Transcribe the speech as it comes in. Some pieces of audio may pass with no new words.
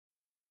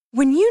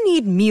When you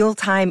need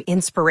mealtime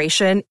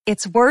inspiration,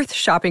 it's worth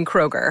shopping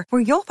Kroger,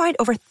 where you'll find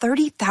over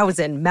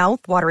 30,000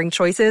 mouth-watering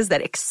choices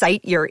that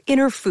excite your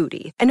inner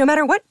foodie. And no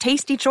matter what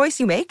tasty choice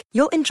you make,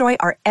 you'll enjoy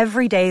our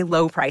everyday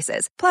low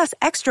prices, plus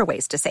extra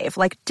ways to save,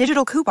 like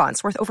digital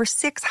coupons worth over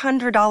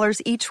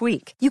 $600 each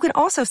week. You can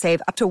also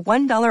save up to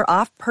 $1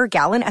 off per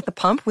gallon at the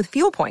pump with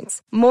fuel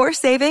points. More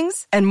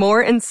savings and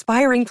more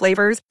inspiring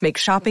flavors make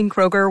shopping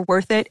Kroger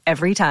worth it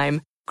every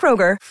time.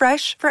 Kroger,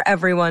 fresh for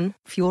everyone.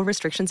 Fuel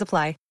restrictions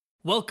apply.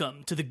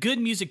 Welcome to the Good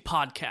Music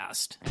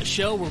Podcast, a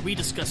show where we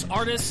discuss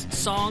artists,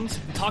 songs,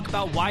 and talk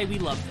about why we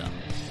love them.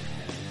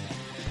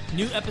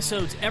 New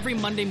episodes every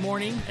Monday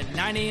morning at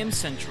 9 a.m.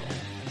 Central.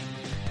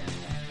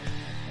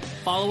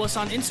 Follow us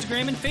on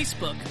Instagram and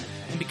Facebook,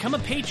 and become a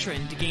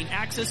patron to gain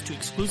access to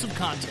exclusive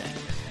content.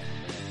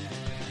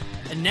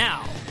 And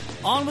now,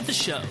 on with the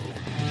show.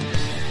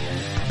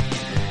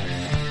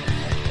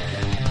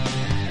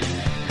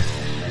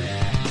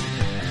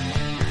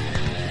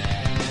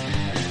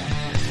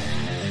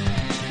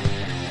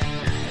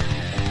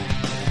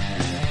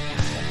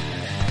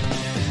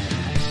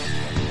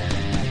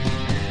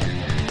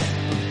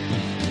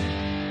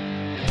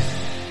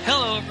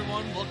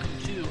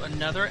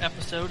 Another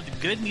episode of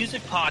the Good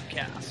Music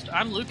Podcast.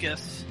 I'm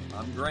Lucas.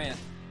 I'm Grant.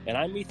 And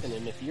I'm Ethan.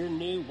 And if you're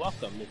new,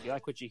 welcome. If you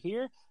like what you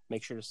hear,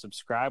 make sure to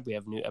subscribe. We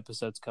have new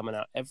episodes coming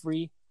out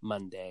every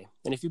Monday.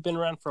 And if you've been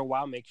around for a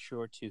while, make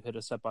sure to hit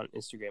us up on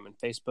Instagram and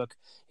Facebook.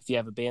 If you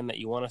have a band that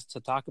you want us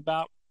to talk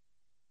about,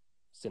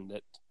 send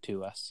it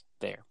to us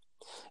there.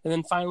 And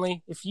then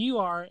finally, if you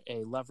are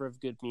a lover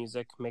of good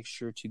music, make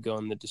sure to go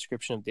in the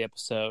description of the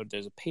episode.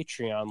 There's a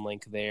Patreon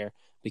link there.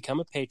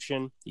 Become a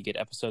patron. You get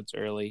episodes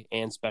early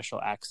and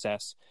special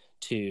access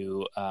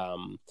to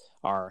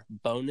our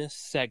bonus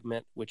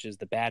segment, which is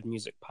the Bad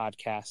Music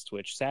Podcast,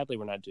 which sadly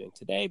we're not doing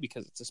today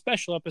because it's a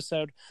special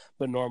episode.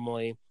 But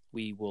normally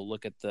we will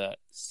look at the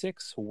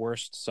 6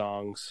 worst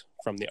songs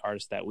from the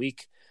artist that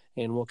week,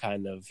 and we'll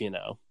kind of,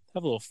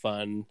 have a little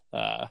fun.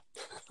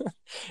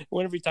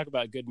 Whenever you talk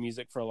about good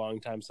music for a long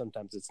time,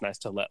 sometimes it's nice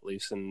to let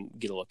loose and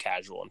get a little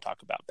casual and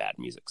talk about bad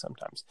music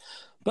sometimes.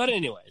 But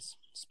anyways,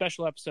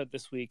 special episode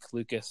this week.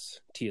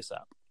 Lucas, tee us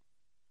up.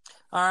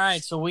 All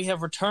right, so we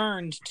have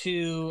returned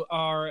to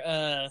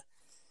our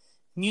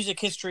music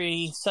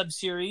history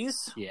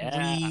sub-series.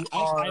 Yeah,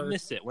 I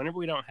miss it. Whenever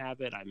we don't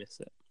have it, I miss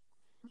it.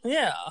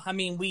 Yeah, I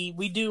mean,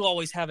 we do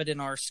always have it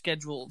in our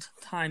scheduled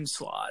time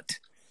slot.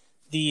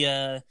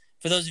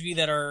 For those of you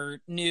that are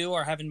new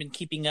or haven't been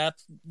keeping up,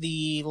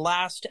 the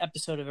last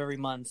episode of every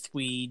month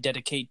we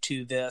dedicate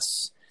to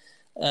this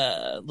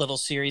little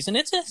series. And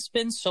it's just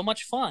been so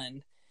much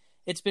fun.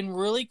 It's been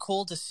really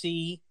cool to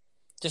see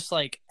just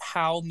like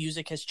how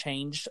music has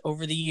changed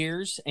over the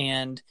years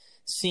and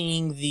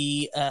seeing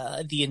the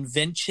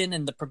invention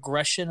and the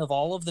progression of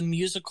all of the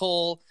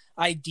musical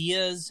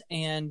ideas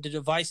and the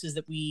devices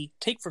that we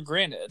take for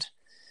granted.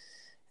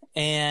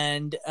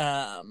 And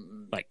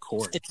like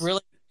chords. It's really...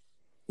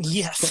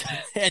 Yes,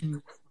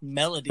 and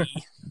melody.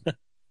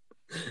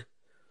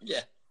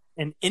 Yeah.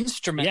 And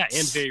instruments. Yeah,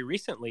 and very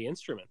recently,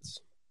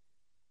 instruments.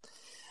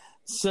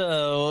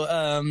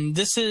 So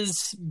this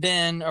has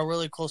been a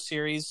really cool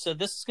series. So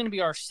this is going to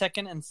be our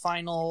second and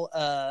final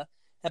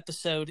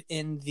episode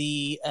in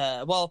the,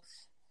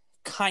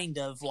 kind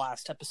of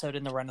last episode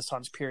in the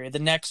Renaissance period. The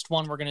next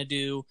one we're going to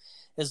do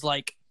is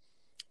like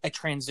a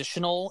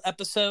transitional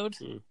episode.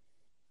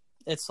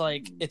 It's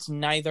like it's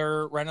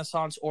neither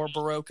Renaissance or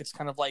Baroque. It's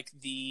kind of like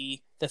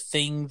the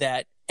thing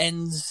that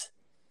ends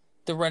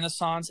the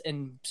Renaissance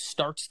and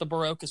starts the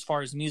Baroque as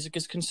far as music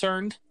is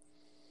concerned.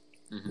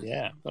 Mm-hmm.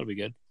 Yeah, that'll be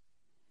good.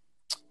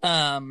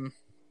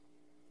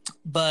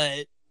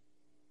 But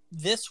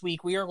this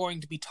week we are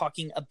going to be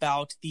talking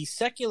about the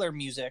secular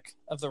music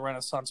of the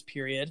Renaissance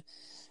period,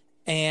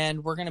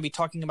 and we're going to be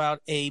talking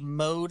about a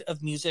mode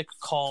of music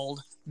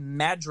called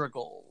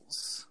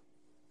madrigals.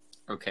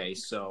 Okay,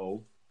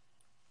 so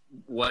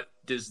what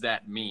does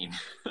that mean?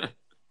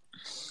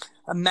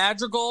 A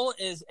madrigal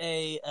is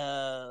a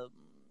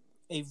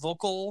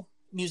vocal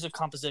music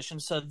composition.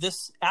 So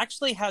this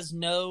actually has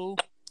no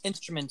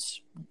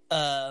instruments.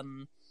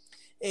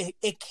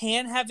 It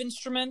can have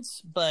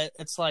instruments, but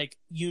it's like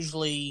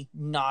usually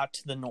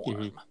not the norm.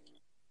 Mm-hmm.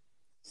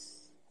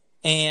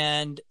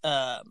 And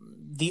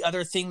the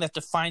other thing that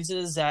defines it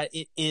is that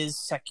it is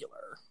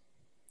secular.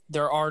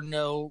 There are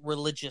no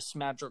religious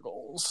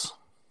madrigals.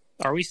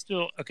 Are we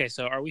still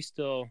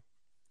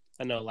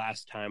I know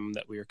last time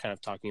that we were kind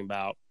of talking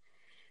about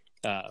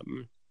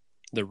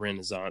the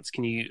Renaissance.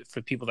 Can you,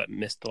 for people that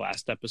missed the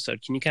last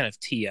episode, can you kind of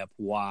tee up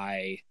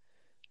why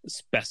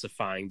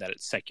specifying that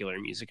it's secular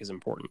music is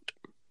important?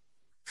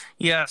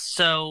 Yeah,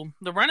 so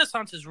the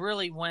Renaissance is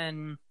really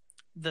when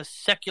the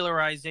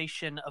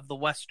secularization of the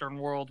Western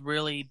world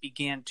really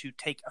began to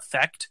take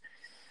effect.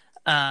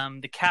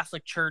 The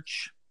Catholic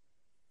Church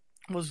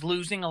was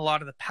losing a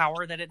lot of the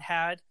power that it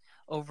had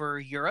over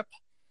Europe,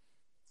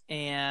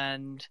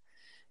 and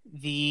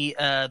the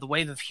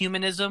wave of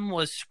humanism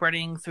was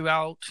spreading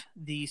throughout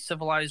the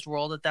civilized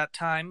world at that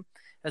time,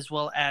 as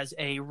well as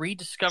a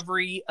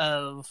rediscovery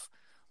of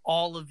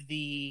all of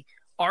the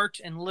art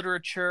and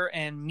literature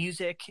and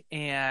music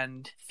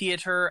and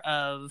theater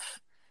of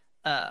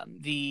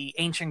the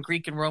ancient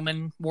Greek and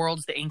Roman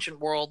worlds, the ancient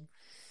world,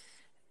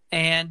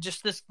 and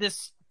just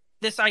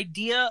this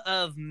idea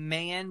of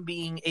man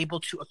being able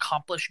to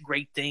accomplish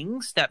great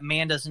things, that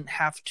man doesn't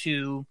have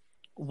to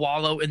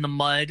wallow in the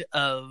mud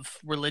of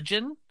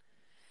religion.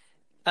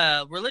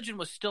 Religion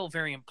was still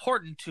very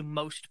important to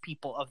most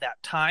people of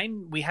that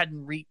time. We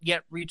hadn't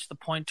yet reached the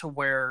point to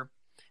where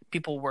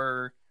people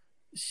were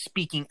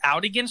speaking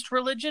out against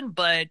religion,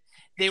 but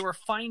they were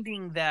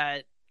finding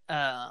that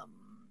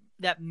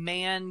that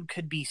man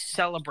could be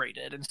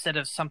celebrated instead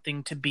of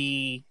something to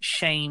be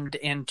shamed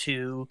and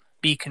to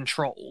be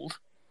controlled.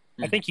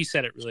 I think you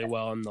said it really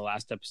well in the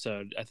last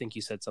episode. I think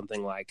you said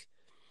something like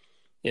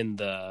in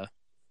the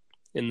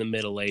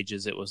Middle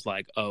Ages, it was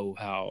like, oh,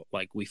 how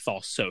like we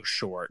fall so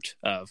short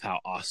of how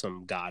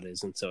awesome God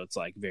is. And so it's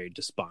like very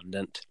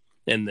despondent.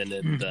 And then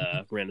in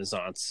the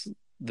Renaissance,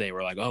 they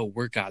were like, oh,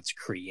 we're God's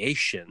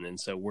creation. And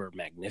so we're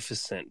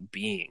magnificent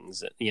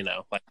beings, you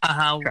know, like,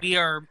 we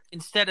are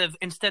instead of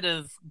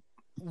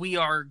we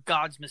are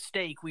God's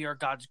mistake, we are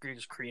God's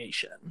greatest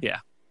creation. Yeah.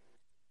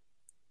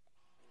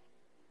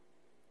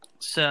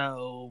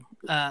 So,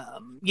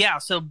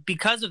 so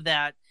because of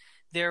that,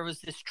 there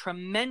was this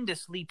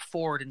tremendous leap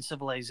forward in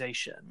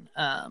civilization.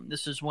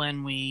 This is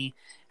when we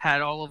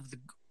had all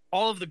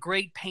of the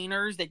great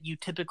painters that you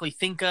typically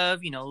think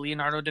of, you know,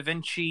 Leonardo da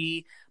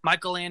Vinci,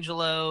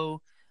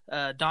 Michelangelo,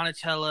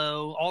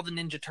 Donatello, all the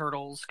Ninja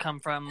Turtles come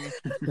from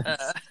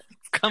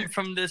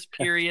this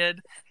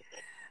period.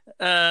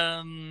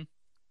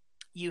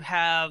 You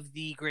have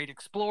the great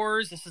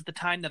explorers. This is the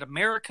time that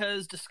America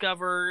is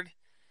discovered.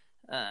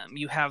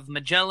 You have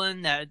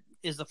Magellan, that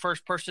is the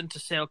first person to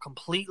sail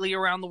completely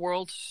around the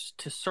world,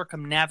 to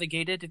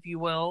circumnavigate it, if you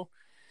will.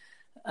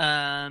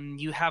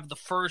 You have the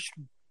first,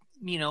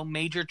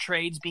 major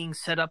trades being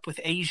set up with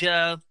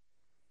Asia,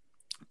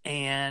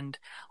 and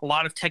a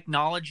lot of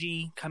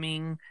technology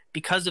coming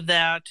because of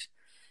that.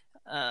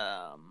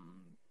 I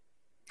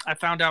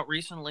found out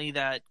recently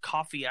that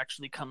coffee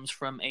actually comes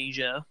from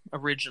Asia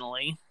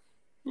originally.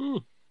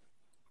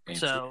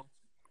 So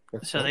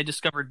they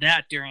discovered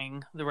that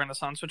during the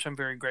Renaissance, which I'm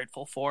very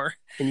grateful for.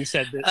 And you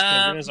said that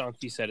the Renaissance,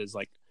 you said, is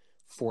like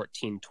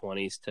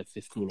 1420s to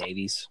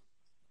 1580s.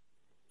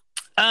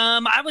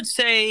 I would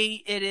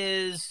say it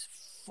is.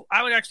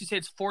 I would actually say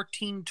it's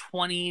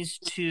 1420s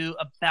to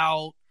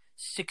about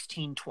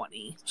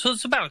 1620. So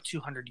it's about a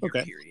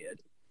 200-year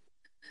period.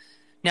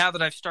 Now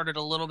that I've started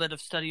a little bit of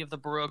study of the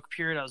Baroque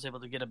period, I was able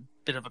to get a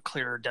bit of a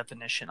clearer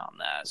definition on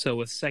that. So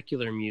with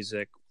secular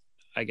music,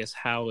 I guess,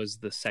 how is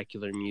the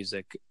secular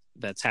music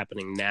that's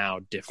happening now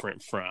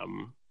different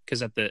from,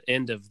 because at the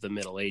end of the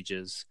Middle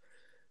Ages,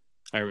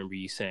 I remember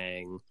you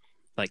saying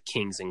like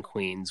kings and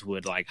queens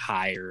would like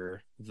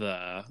hire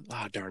the,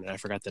 oh darn it, I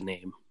forgot the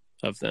name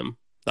of them,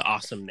 the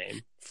awesome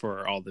name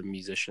for all the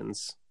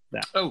musicians.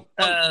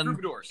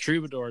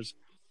 Troubadours.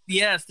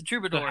 Yes, the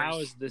troubadours. So how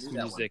is this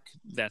music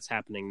that's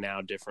happening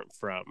now different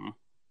from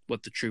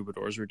what the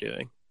troubadours were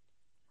doing?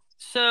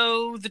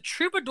 So the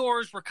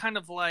troubadours were kind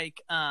of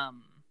like,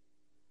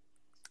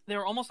 they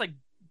were almost like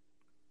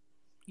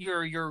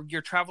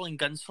your traveling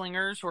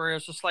gunslingers, where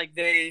it's just like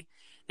they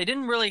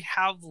didn't really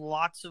have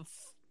lots of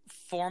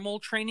formal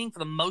training for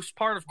the most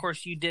part. Of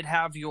course, you did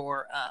have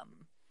your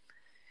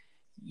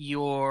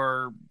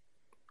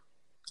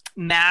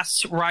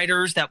mass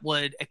riders that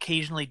would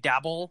occasionally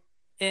dabble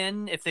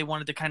in if they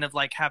wanted to kind of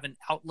like have an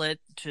outlet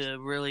to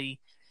really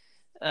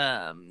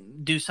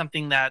do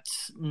something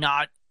that's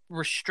not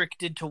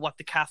restricted to what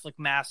the Catholic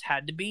Mass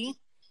had to be.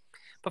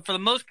 But for the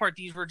most part,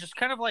 these were just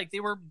kind of like they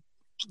were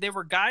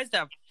guys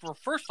that were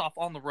first off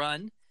on the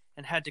run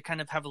and had to kind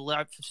of have a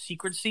lot of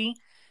secrecy.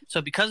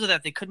 So because of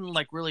that, they couldn't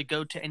like really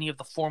go to any of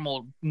the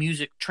formal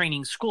music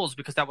training schools,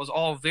 because that was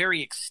all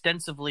very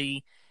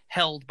extensively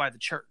held by the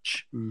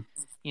church.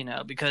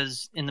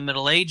 Because in the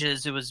Middle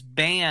Ages, it was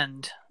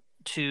banned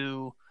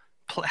to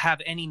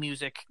have any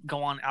music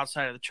go on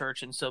outside of the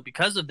church. And so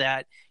because of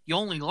that, you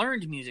only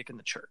learned music in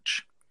the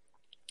church.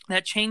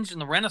 That changed in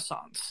the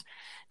Renaissance.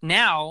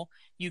 Now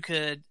you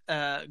could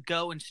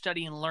go and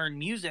study and learn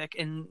music,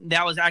 and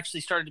that was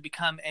actually started to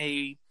become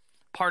a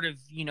part of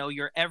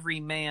your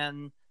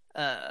everyman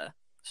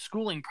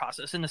schooling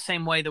process, in the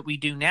same way that we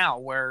do now,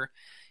 where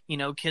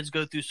kids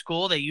go through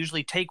school, they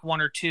usually take 1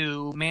 or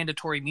 2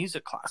 mandatory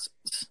music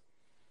classes.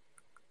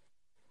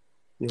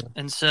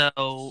 And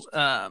so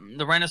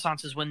the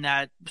Renaissance is when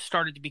that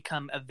started to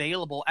become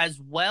available, as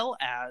well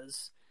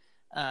as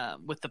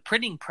with the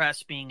printing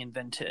press being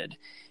invented,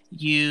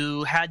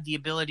 you had the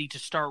ability to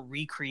start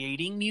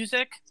recreating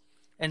music.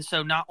 And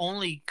so not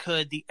only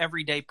could the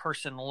everyday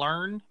person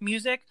learn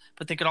music,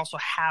 but they could also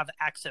have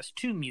access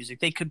to music.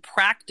 They could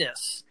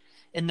practice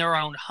in their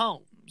own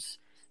homes.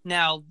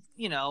 Now,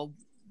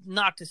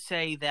 not to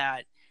say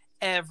that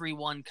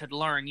everyone could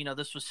learn,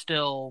 this was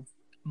still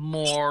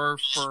more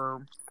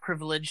for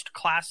privileged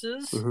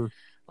classes.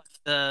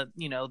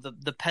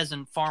 The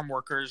peasant farm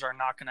workers are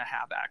not going to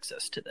have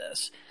access to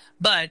this.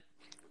 But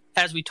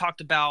as we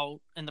talked about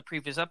in the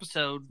previous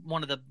episode,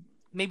 one of the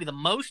maybe the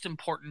most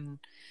important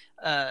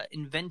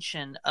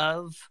invention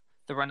of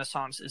the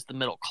Renaissance is the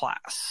middle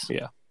class.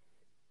 Yeah.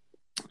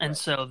 And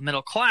so the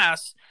middle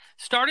class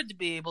started to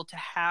be able to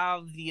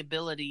have the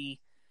ability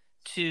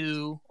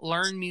to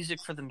learn music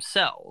for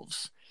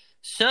themselves.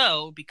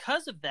 So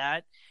because of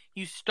that,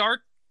 you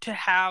start to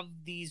have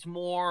these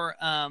more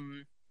of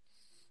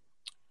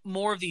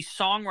these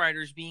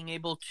songwriters being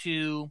able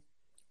to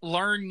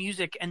learn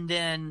music and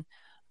then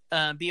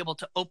be able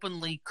to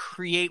openly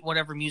create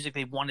whatever music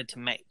they wanted to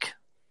make.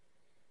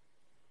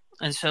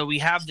 And so we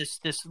have this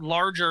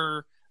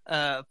larger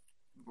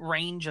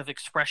range of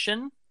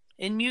expression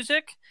in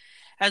music,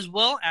 as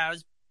well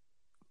as,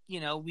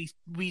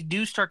 we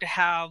do start to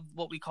have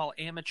what we call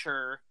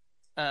amateur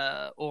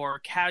or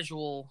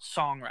casual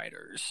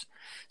songwriters.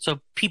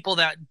 So people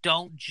that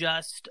don't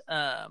just,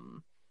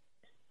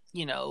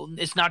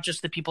 it's not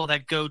just the people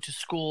that go to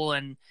school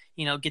and,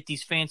 get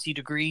these fancy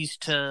degrees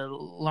to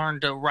learn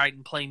to write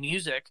and play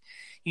music.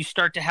 You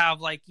start to have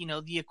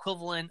the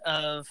equivalent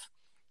of,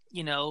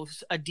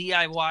 a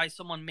DIY,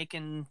 someone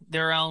making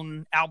their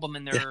own album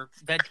in their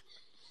bed.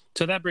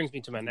 So that brings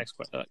me to my next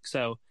question.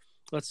 So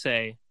let's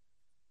say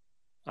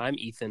I'm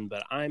Ethan,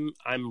 but I'm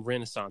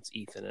Renaissance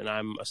Ethan, and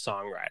I'm a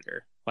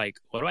songwriter. Like,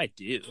 what do I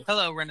do?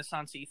 Hello,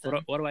 Renaissance Ethan.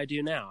 What do I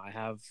do now? I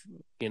have,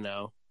 I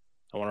want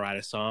to write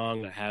a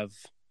song. I have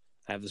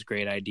this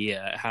great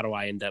idea. How do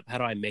I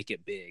make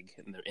it big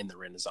in the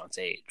Renaissance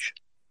age?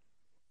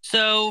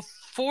 So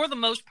for the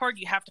most part,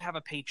 you have to have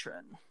a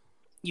patron.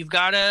 You've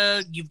got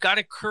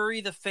to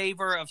curry the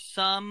favor of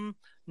some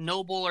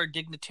noble or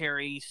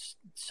dignitary,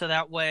 so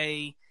that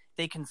way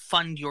they can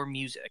fund your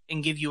music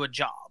and give you a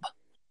job.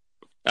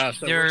 So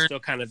we're still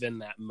kind of in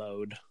that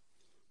mode.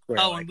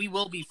 And we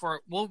will be for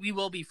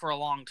a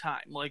long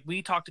time. Like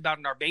we talked about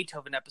in our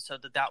Beethoven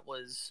episode, that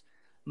was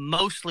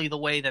mostly the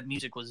way that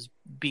music was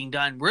being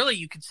done. Really,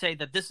 you could say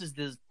that this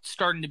is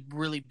starting to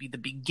really be the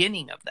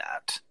beginning of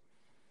that.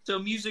 So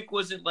music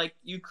wasn't like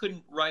you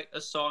couldn't write a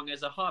song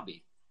as a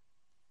hobby.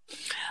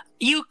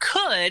 You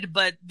could,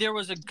 but there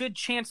was a good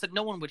chance that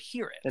no one would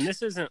hear it. And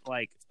this isn't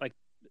like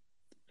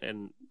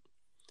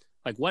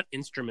what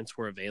instruments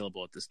were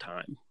available at this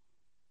time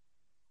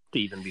to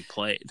even be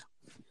played?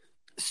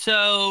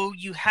 So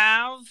you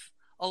have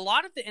a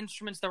lot of the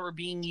instruments that were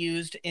being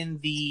used in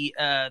the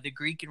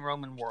Greek and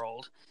Roman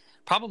world.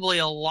 Probably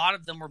a lot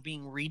of them were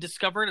being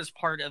rediscovered as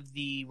part of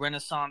the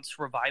Renaissance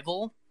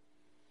revival.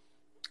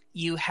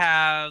 You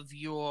have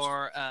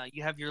your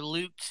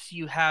lutes.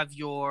 You have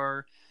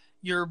your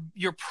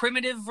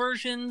primitive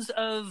versions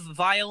of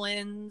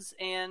violins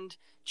and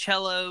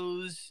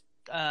cellos.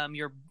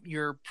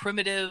 Your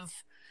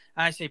primitive.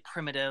 I say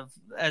primitive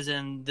as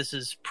in this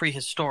is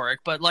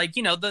prehistoric, but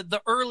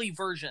the early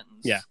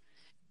versions. Yeah.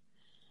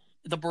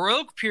 The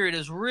Baroque period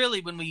is really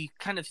when we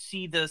kind of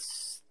see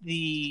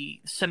the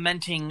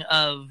cementing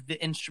of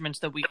the instruments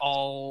that we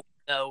all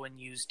know and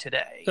use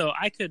today. So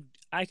I could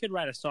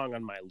write a song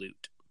on my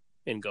lute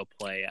and go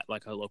play at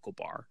like a local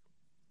bar.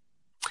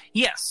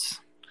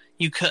 Yes,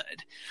 you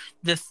could.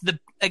 The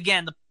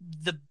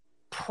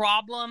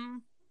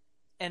problem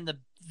and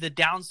the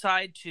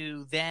downside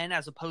to then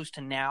as opposed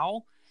to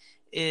now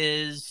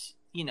is,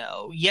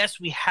 yes,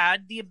 we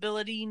had the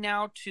ability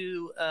now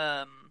to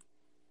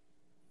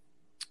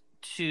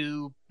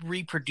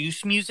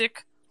reproduce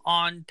music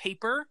on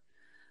paper,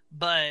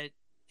 but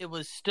it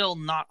was still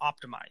not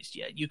optimized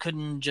yet. You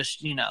couldn't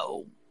just,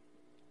 no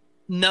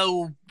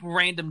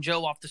random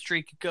Joe off the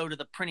street could go to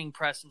the printing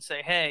press and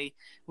say, hey,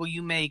 will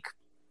you make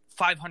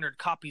 500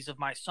 copies of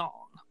my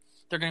song?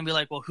 They're going to be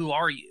like, well, who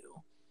are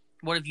you?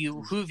 Who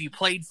have you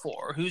played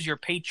for? Who's your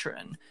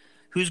patron?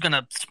 Who's going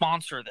to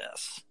sponsor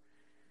this?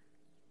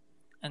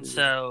 And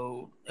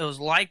so it was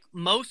like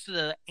most of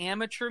the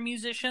amateur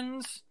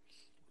musicians,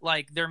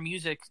 like their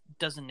music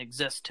doesn't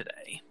exist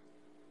today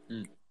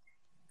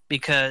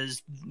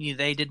because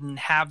they didn't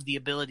have the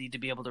ability to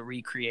be able to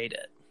recreate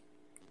it.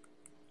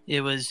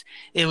 It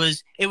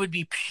would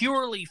be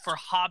purely for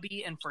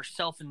hobby and for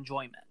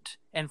self-enjoyment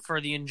and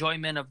for the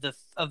enjoyment of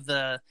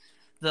the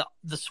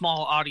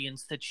small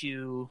audience that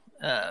you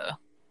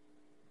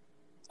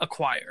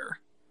acquire.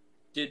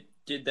 Did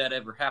that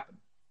ever happen?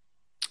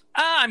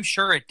 I'm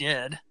sure it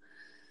did,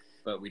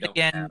 but we don't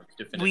have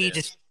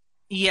definitive.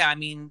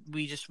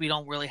 We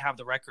don't really have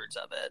the records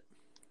of it.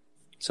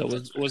 So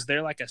was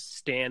there like a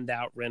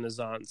standout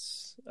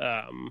Renaissance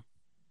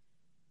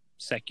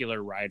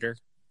secular writer?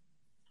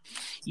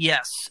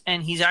 Yes,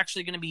 and he's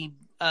actually going to be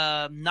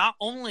not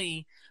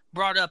only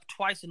brought up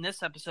twice in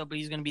this episode, but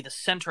he's going to be the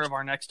center of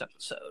our next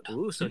episode.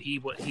 Ooh, so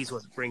he's what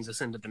brings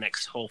us into the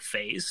next whole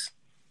phase.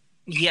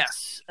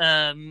 Yes,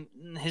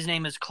 his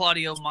name is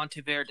Claudio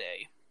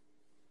Monteverde.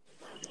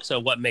 So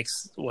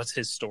what's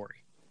his story?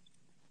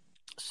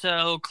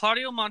 So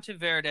Claudio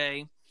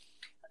Monteverde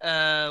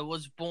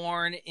was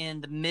born in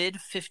the mid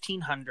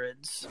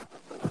 1500s,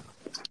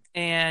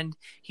 and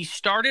he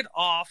started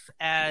off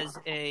as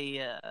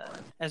a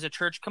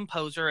church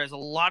composer, as a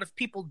lot of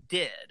people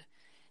did.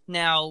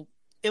 Now,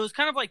 it was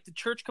kind of like the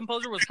church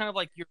composer was kind of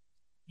like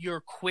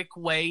your quick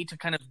way to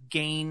kind of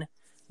gain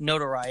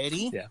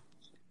notoriety. Yeah.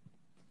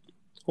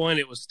 Well, and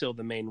it was still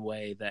the main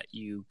way that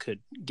you could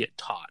get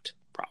taught,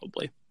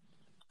 probably.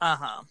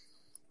 Uh-huh.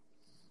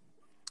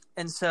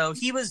 And so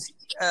he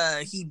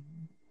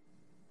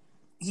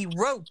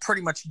wrote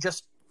pretty much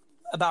just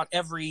about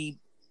every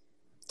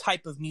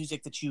type of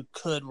music that you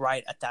could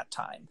write at that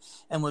time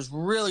and was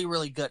really,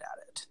 really good at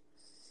it.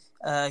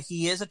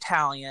 He is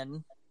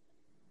Italian,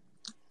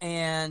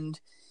 and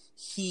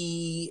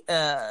he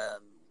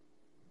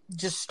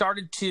just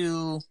started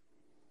to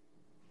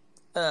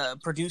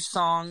produce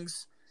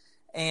songs.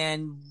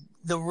 And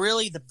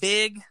the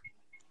big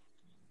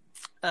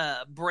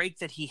break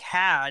that he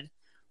had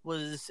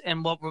was,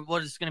 and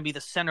what is going to be the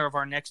center of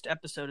our next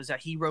episode, is that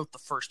he wrote the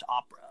first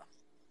opera.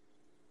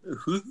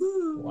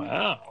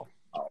 Wow.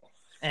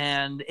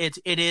 And it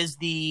is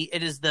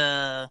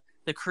the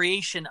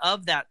creation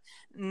of that.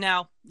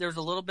 Now, there's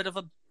a little bit of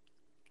a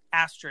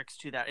asterisk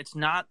to that. It's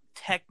not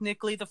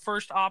technically the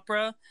first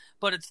opera,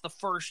 but it's the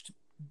first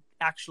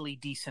actually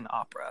decent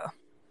opera.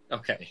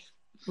 Okay.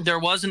 There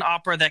was an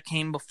opera that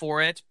came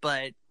before it,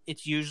 but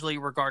it's usually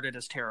regarded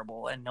as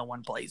terrible and no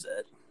one plays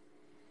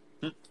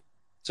it.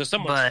 So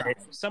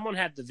someone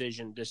had the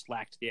vision, just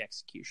lacked the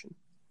execution.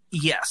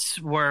 Yes,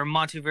 where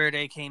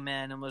Monteverdi came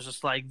in and was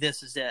just like,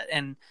 this is it.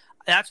 And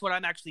that's what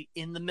I'm actually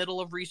in the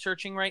middle of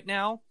researching right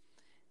now.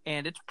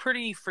 And it's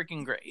pretty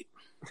freaking great.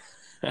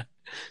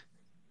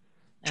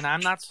 And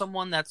I'm not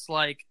someone that's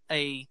like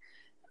an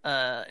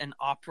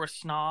opera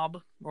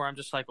snob, where I'm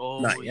just like,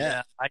 oh,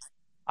 yeah,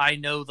 I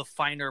know the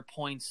finer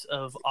points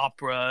of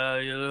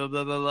opera.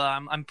 Blah, blah, blah.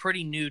 I'm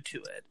pretty new to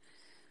it.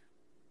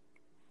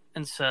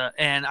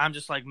 And I'm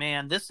just like,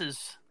 man, this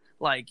is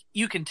like,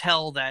 you can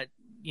tell that,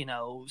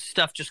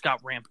 stuff just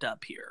got ramped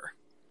up here.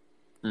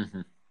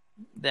 Mm-hmm.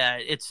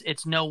 That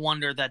it's no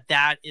wonder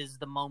that is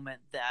the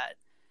moment that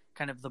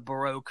kind of the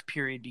Baroque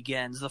period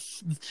begins.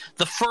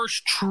 The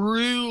first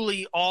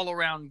truly all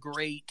around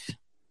great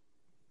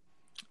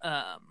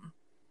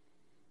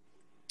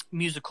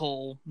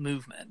musical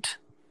movement,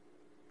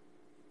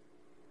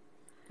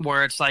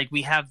 where it's like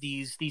we have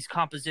these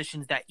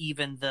compositions that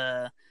even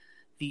the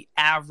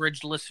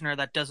average listener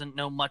that doesn't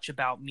know much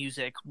about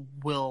music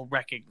will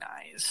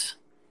recognize.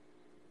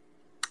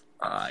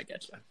 I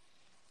getcha.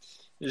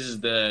 This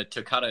is the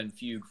Toccata and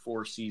Fugue,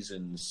 Four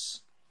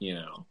Seasons,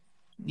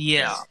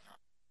 Yeah.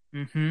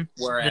 Mm-hmm.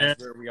 Whereas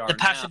where we are the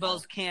now,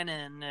 Pachelbel's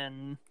canon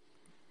and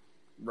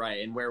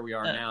right, and where we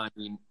are now, I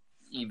mean,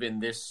 even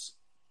this,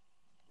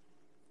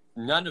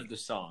 none of the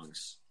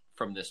songs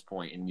from this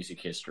point in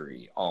music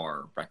history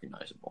are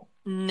recognizable.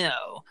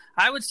 No,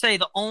 I would say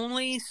the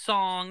only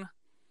song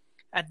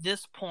at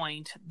this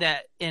point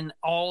that in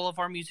all of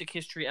our music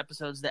history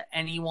episodes that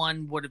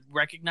anyone would have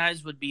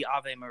recognized would be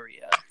Ave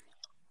Maria.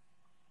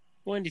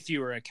 Well, and if you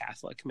were a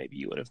Catholic, maybe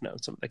you would have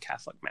known some of the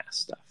Catholic Mass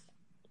stuff.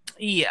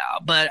 Yeah,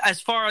 but as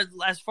far as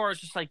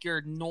just like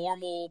your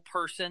normal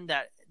person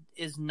that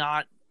is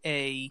not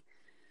a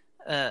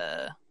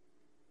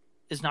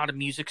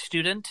music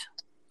student,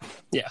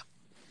 yeah,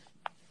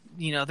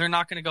 they're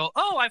not going to go,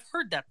 oh, I've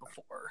heard that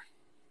before.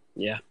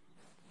 Yeah,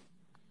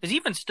 because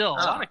even still,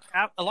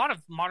 a lot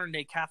of modern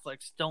day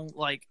Catholics don't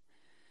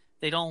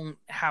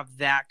have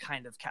that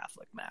kind of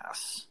Catholic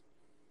Mass.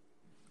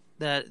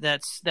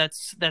 That's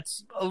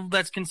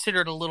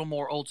considered a little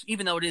more old,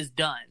 even though it is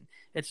done.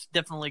 It's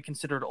definitely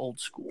considered old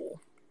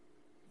school.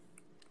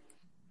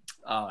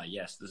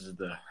 Yes, this is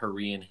the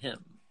Hurrian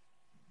hymn.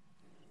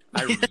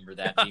 I remember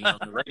that being on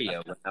the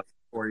radio when I was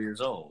 4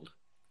 years old.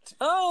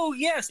 Oh,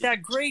 yes,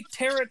 that great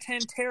Terra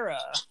Tantera.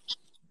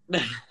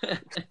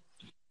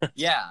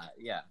 Yeah.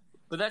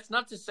 But that's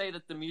not to say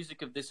that the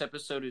music of this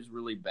episode is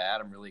really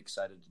bad. I'm really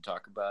excited to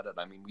talk about it.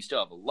 I mean, we still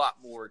have a lot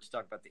more to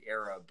talk about the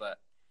era, but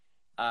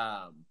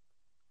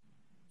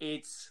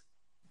it's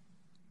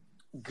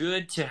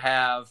good to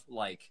have,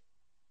 like,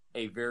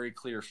 a very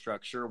clear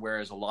structure,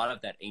 whereas a lot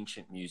of that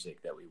ancient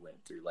music that we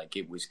went through, like,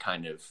 it was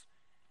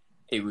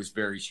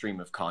very stream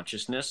of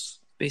consciousness.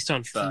 Based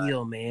on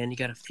feel, man. You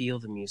got to feel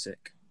the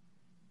music.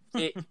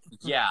 Yeah.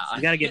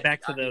 You got to get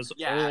back to those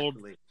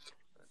actually.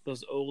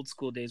 old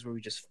school days where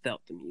we just felt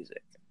the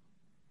music.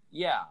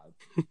 Yeah,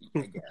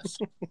 I guess.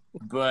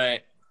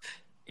 But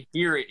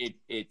here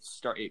it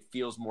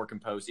feels more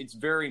composed. It's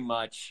very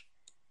much,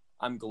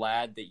 I'm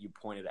glad that you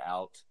pointed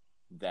out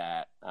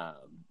that,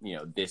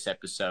 this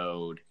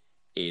episode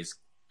is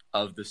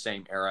of the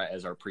same era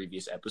as our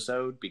previous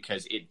episode,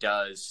 because it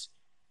does,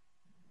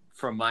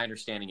 from my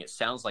understanding, it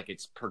sounds like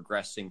it's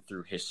progressing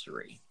through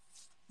history.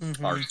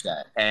 Mm-hmm. Our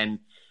set. And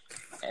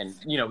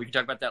we can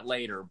talk about that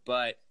later,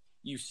 but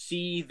you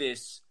see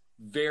this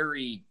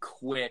very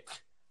quick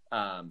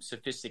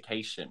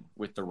sophistication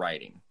with the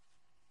writing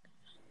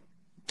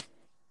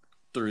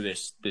through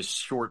this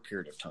short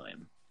period of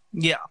time.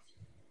 Yeah.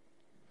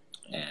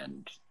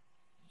 And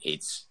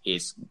it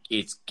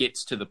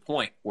gets to the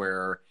point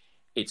where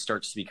it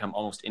starts to become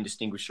almost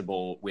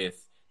indistinguishable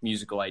with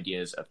musical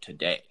ideas of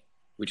today,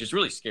 which is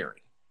really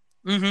scary.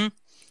 Mm-hmm.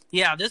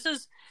 Yeah, this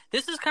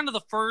this is kind of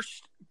the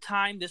first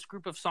time this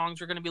group of songs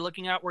we're going to be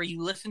looking at where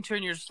you listen to it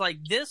and you're just like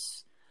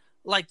this,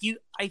 like you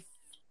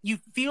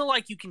feel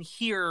like you can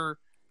hear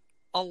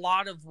a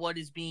lot of what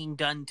is being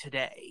done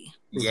today.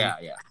 Yeah.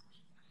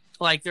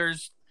 Like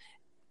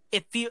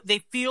they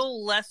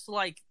feel less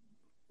like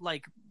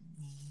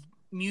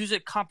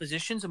music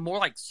compositions and more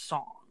like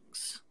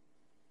songs.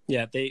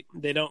 Yeah, they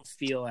don't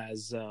feel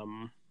as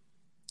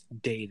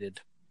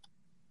dated.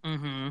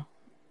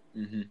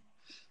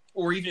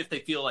 Or even if they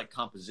feel like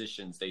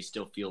compositions, they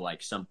still feel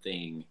like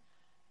something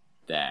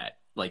that,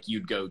 like,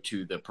 you'd go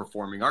to the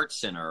Performing Arts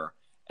Center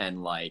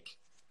and, like,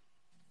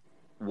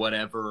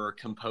 whatever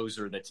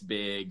composer that's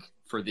big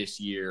for this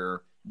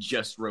year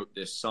just wrote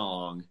this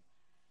song,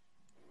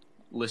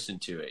 listen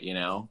to it, you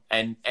know?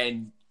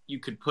 And you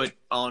could put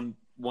on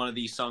one of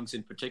these songs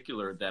in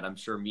particular that I'm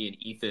sure me and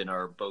Ethan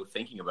are both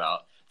thinking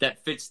about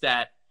that fits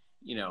that,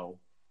 you know,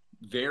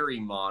 very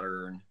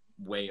modern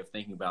way of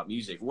thinking about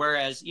music.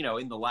 Whereas, you know,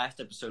 in the last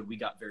episode, we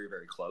got very,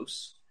 very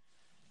close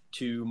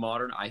to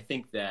modern. I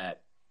think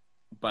that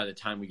by the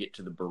time we get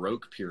to the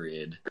Baroque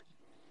period,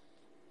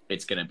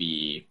 it's going to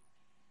be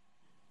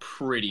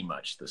pretty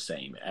much the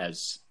same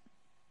as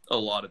a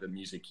lot of the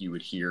music you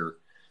would hear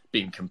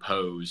being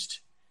composed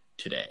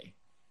today.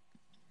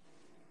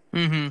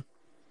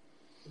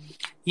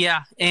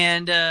 Yeah,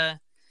 and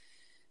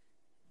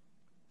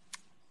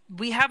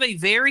we have a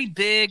very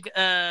big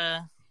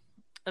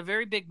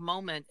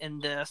moment in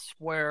this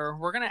where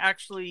we're going to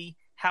actually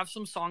have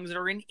some songs that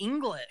are in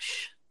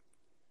English.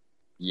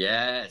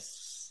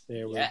 Yes.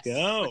 There we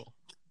go.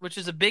 Which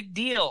is a big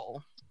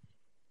deal.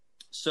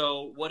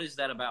 So what is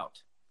that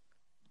about?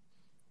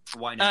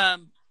 Why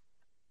not?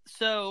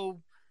 So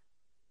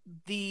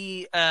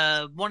the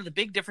one of the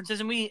big differences,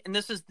 and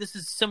this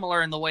is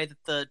similar in the way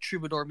that the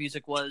troubadour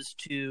music was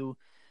to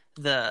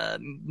the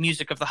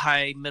music of the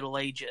High Middle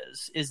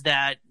Ages, is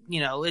that, you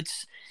know,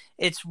 it's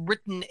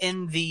written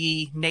in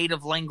the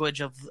native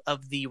language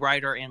of the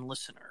writer and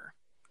listener.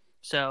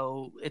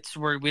 So it's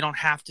where we don't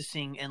have to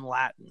sing in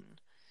Latin.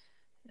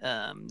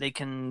 They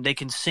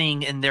can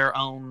sing in their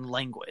own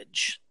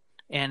language,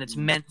 and it's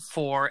meant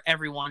for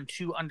everyone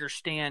to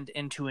understand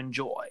and to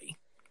enjoy.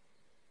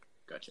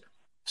 Gotcha.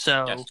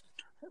 So yes.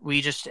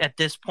 We just, at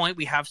this point,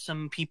 we have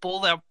some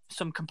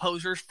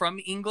composers from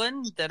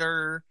England that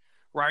are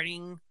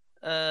writing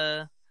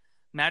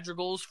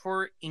madrigals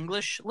for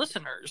English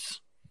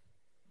listeners.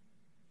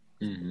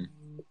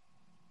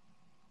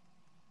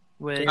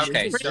 Which is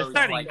pretty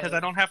exciting because I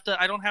don't have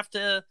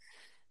to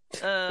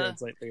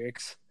translate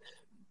lyrics.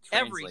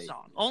 Every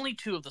song. Only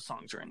 2 of the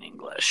songs are in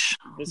English.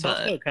 This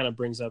also kind of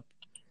brings up,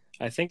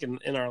 I think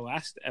in our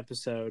last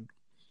episode,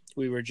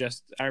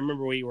 I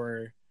remember we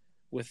were,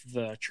 with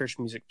the church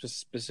music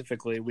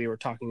specifically, we were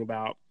talking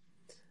about,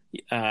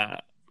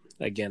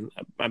 again,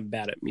 I'm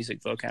bad at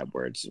music vocab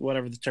words,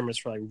 whatever the term is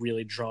for, like,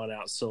 really drawn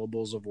out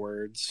syllables of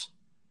words.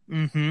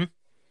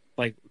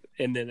 Like,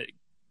 and then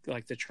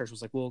like the church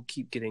was like, we'll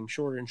keep getting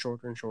shorter and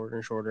shorter and shorter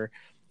and shorter.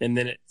 And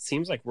then it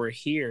seems like we're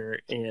here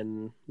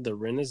in the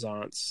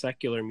Renaissance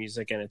secular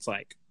music, and it's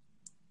like,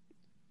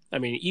 I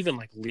mean, even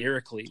like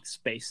lyrically,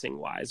 spacing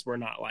wise, we're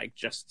not like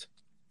just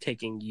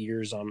taking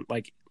years on,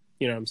 like,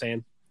 you know what I'm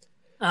saying?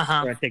 We're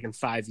not taking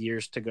 5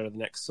 years to go to the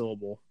next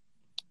syllable.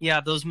 Yeah,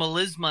 those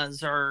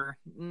melismas are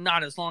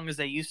not as long as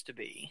they used to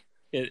be.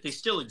 They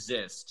still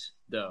exist,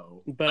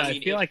 though. But I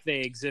feel like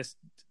they exist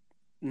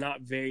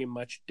not very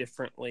much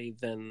differently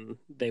than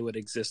they would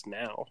exist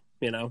now,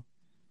 you know?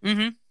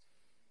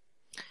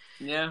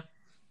 Yeah,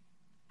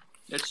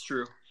 that's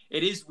true.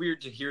 It is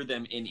weird to hear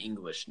them in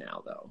English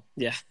now, though.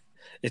 Yeah,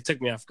 it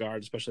took me off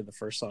guard, especially the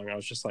first song. I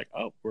was just like,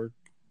 "Oh,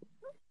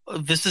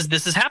 this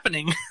is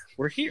happening.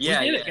 We're here.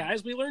 Yeah, we did it,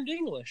 guys. We learned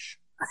English.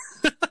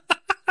 We're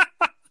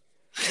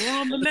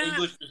on the map.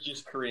 English was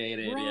just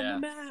created. We're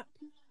on the map."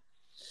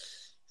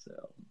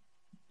 So,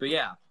 but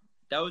yeah,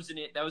 that was an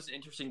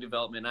interesting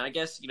development. And I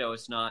guess, you know,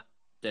 it's not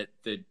that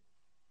the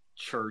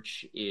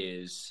church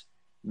is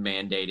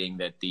mandating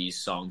that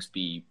these songs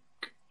be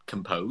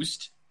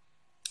composed,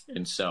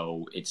 and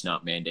so it's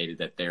not mandated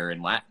that they're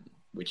in Latin,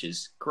 which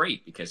is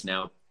great because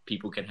now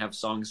people can have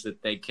songs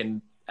that they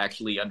can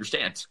actually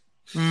understand.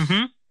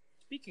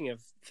 Speaking of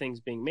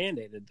things being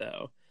mandated,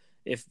 though,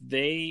 if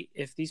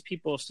these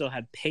people still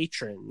had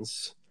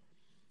patrons,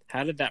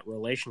 how did that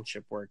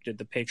relationship work? Did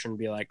the patron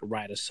be like,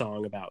 write a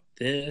song about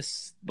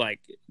this?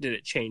 Like, did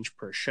it change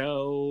per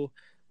show?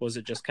 Was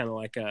it just kind of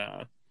like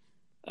an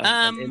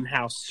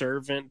in-house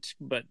servant,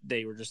 but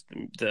they were just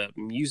the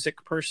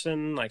music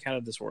person? Like, how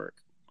did this work?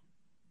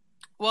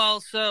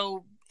 Well,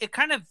 so it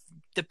kind of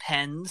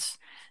depends.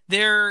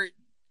 A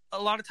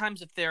lot of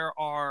times, if there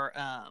are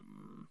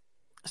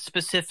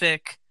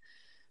specific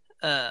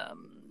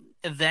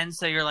events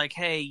that you're like,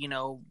 hey, you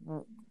know,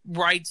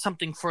 write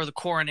something for the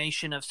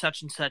coronation of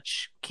such and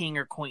such king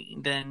or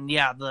queen, then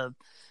yeah, the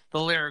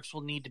lyrics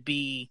will need to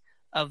be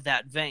of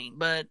that vein.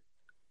 But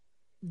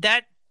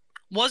that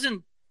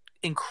wasn't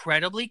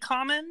incredibly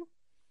common.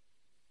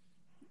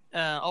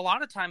 A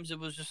lot of times it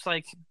was just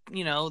like,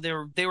 you know,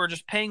 they were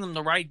just paying them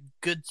to write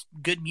good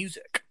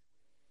music.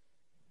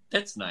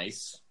 That's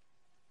nice.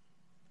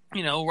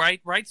 You know,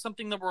 write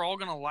something that we're all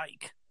gonna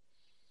like.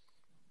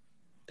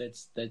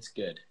 That's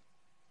good.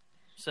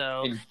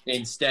 So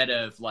instead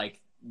of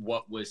like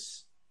what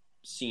was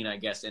seen, I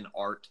guess, in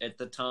art at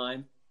the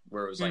time,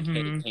 where it was like,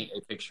 hey, paint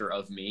a picture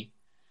of me.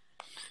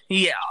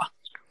 Yeah,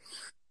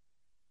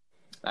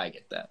 I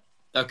get that.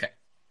 Okay.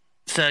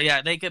 So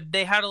yeah,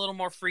 they had a little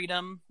more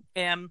freedom,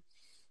 and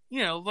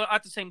you know, but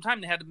at the same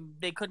time,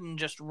 they couldn't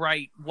just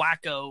write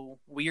wacko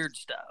weird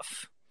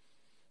stuff.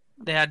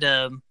 They had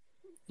to,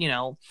 you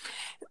know,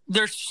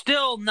 there's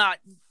still not,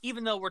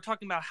 even though we're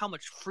talking about how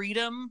much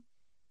freedom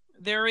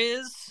there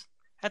is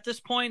at this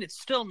point, it's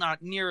still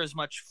not near as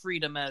much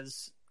freedom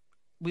as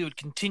we would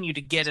continue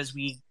to get as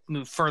we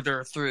move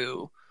further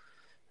through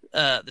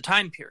the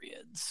time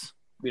periods.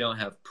 We don't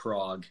have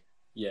prog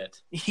yet.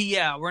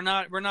 Yeah, we're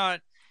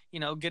not, you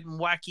know, getting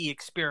wacky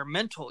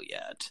experimental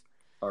yet.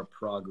 Our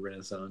prog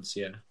renaissance,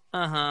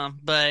 yeah.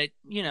 But,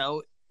 you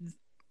know,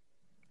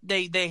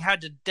 they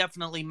had to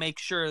definitely make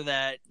sure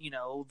that, you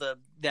know,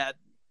 that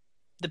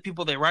the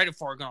people they write it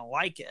for are going to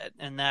like it,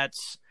 and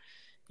that's,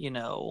 you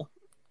know,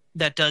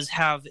 that does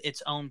have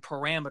its own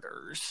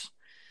parameters.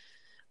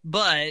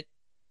 But,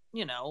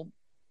 you know,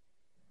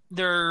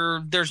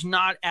 there's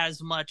not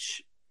as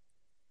much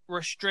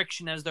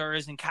restriction as there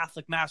is in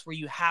Catholic Mass, where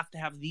you have to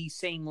have the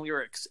same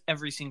lyrics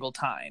every single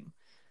time.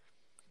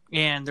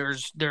 And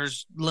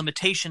there's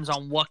limitations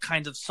on what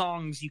kinds of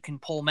songs you can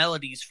pull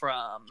melodies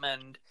from,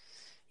 and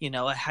you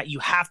know, you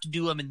have to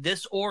do them in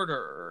this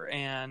order,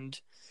 and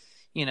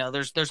you know,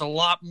 there's a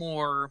lot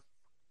more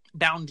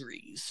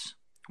boundaries,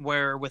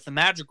 where with the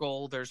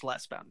madrigal there's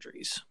less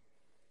boundaries.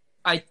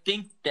 I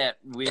think that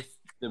with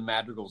the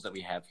madrigals that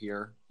we have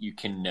here, you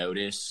can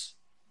notice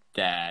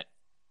that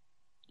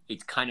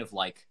it's kind of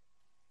like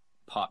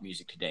pop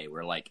music today,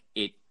 where like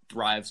it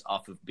thrives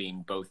off of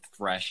being both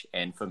fresh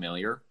and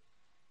familiar.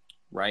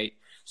 Right?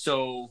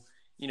 So,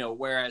 you know,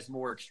 whereas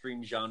more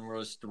extreme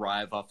genres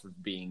thrive off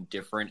of being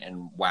different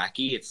and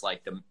wacky, it's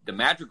like the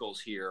madrigals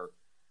here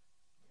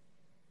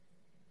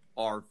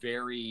are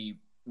very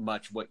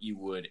much what you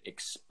would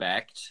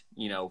expect,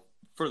 you know,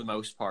 for the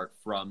most part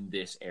from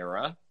this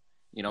era,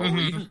 you know, or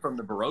even from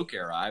the Baroque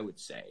era, I would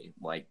say.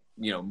 Like,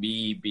 you know,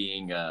 me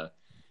being a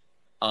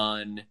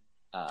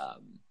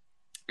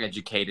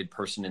educated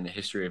person in the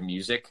history of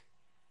music,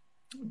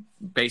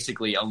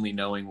 basically only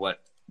knowing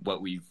what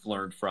we've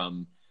learned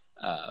from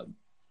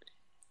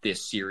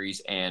this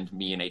series and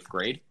me in 8th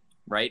grade,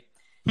 right?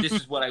 This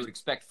is what I would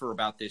expect for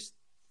about this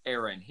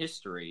era in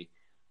history,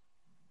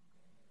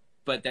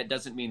 but that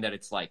doesn't mean that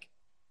it's like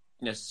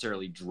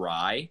necessarily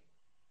dry.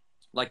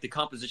 Like the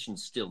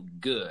composition's still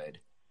good.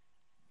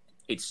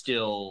 It's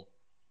still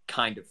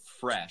kind of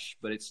fresh,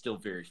 but it's still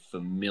very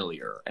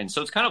familiar. And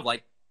so it's kind of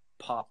like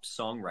pop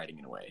songwriting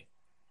in a way.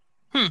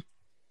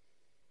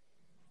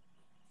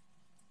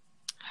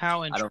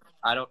 How interesting.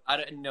 I don't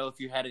know if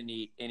you had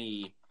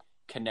any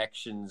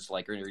connections,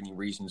 like, or any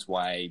reasons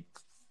why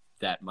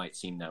that might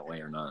seem that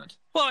way or not.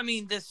 Well, I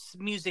mean, this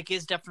music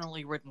is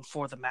definitely written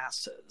for the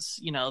masses.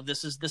 You know,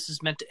 this is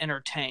meant to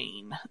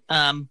entertain.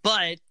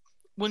 But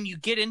when you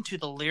get into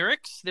the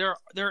lyrics,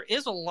 there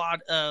is a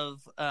lot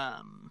of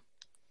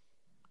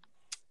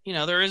you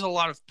know, there is a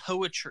lot of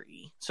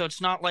poetry. So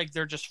it's not like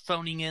they're just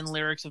phoning in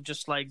lyrics of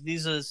just like,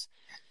 these is,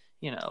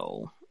 you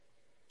know,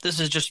 this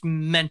is just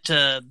meant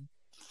to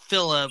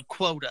fill a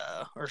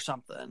quota or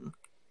something.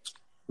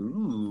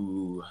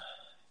 Ooh.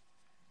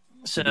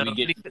 So do we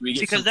get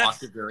because some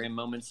Octavarium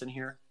moments in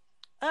here?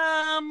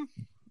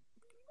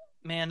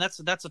 Man, that's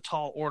a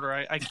tall order.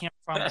 I can't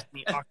promise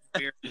any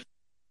Octavarium.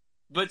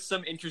 But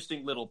some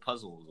interesting little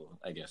puzzles,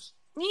 I guess.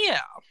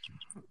 Yeah.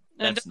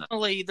 And That's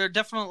definitely, they're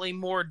definitely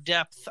more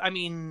depth. I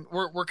mean,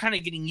 we're kind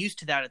of getting used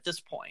to that at this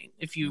point.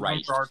 If you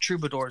remember our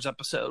Troubadours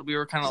episode, we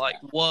were kind of like,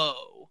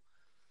 whoa.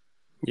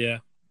 Yeah.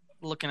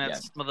 Looking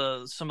at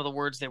some of the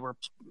words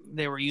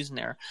they were using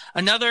there.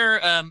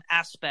 Another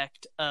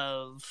aspect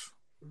of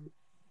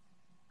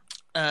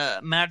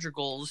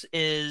madrigals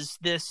is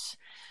this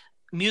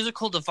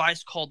musical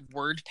device called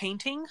word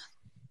painting,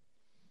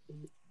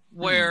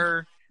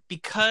 where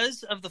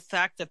because of the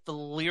fact that the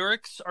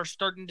lyrics are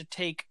starting to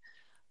take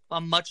a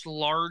much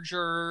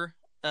larger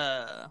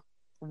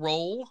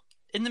role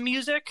in the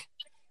music,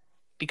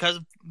 because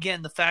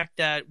again, the fact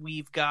that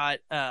we've got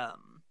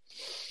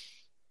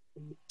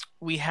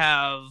we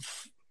have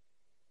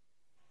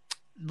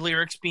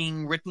lyrics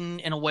being written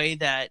in a way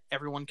that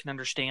everyone can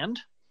understand.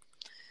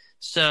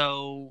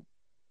 So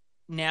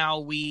now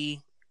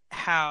we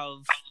have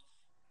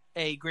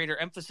a greater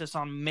emphasis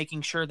on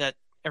making sure that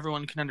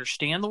everyone can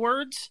understand the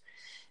words.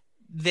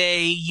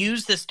 They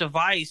use this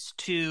device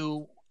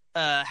to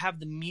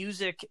have the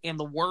music and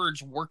the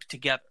words work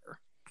together.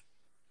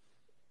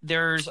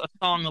 There's a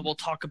song that we'll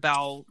talk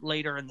about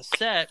later in the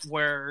set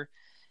where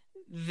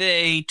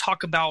they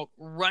talk about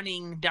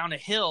running down a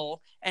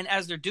hill, and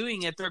as they're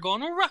doing it, they're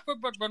going run,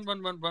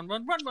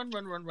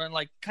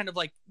 like kind of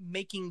like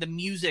making the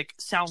music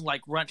sound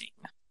like running.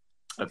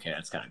 Okay,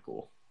 that's kind of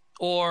cool.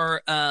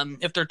 Or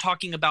if they're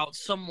talking about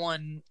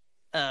someone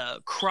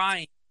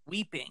crying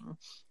weeping,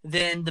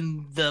 then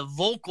the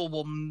vocal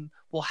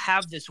will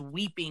have this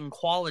weeping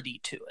quality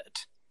to it.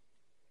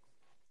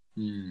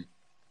 Hmm.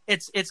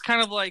 It's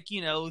kind of like,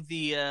 you know,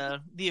 the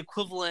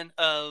equivalent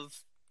of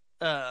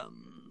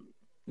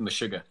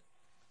Meshuggah.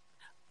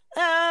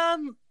 I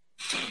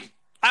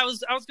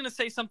was gonna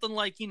say something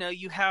like, you know,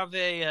 you have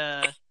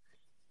a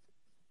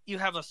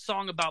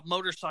song about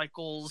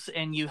motorcycles,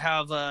 and you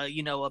have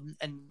you know,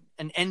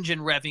 an engine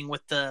revving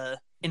with the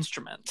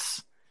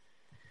instruments,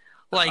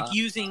 like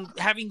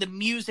having the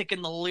music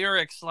and the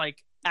lyrics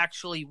like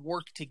actually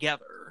work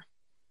together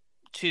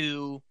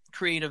to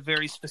create a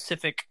very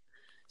specific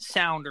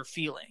sound or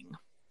feeling.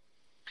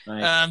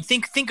 Nice.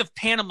 Think of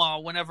Panama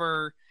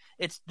whenever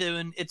it's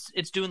doing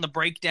the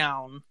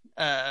breakdown,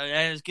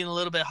 and it's getting a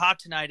little bit hot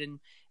tonight, and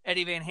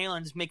Eddie Van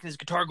Halen's making his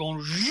guitar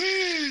going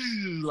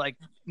like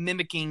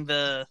mimicking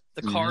the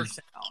car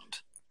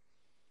sound.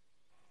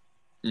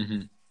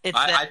 Mm-hmm.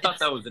 I thought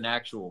that was an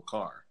actual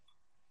car.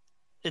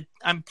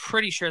 I'm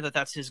pretty sure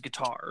that's his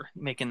guitar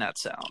making that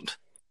sound.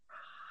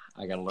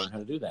 I got to learn how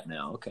to do that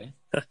now. Okay.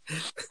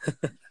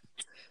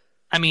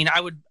 I mean,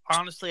 I would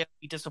honestly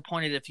be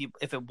disappointed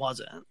if it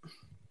wasn't.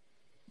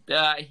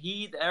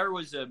 There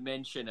was a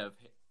mention of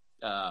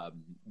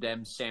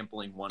them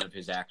sampling one of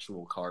his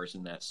actual cars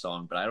in that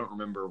song, but I don't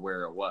remember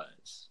where it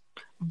was.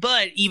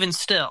 But even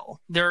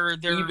still, they're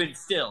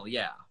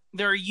yeah,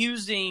 they're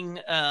using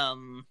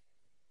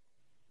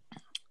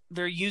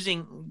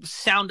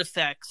sound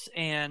effects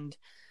and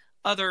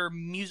other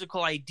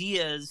musical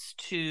ideas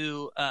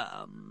to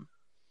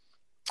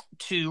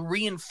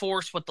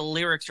reinforce what the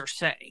lyrics are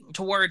saying,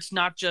 to where it's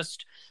not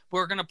just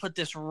we're going to put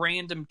this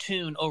random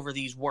tune over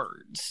these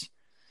words.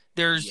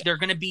 They're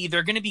going to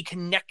be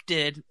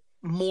connected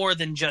more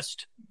than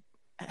just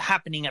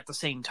happening at the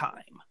same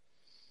time.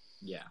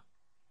 Yeah.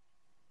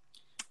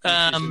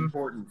 It's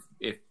important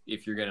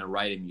if you're going to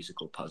write a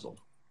musical puzzle.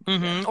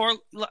 Mm-hmm. Yeah. Or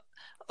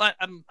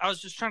I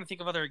was just trying to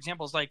think of other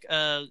examples, like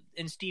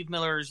in Steve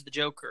Miller's The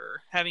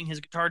Joker, having his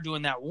guitar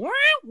doing that wow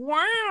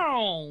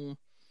wow.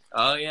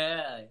 Oh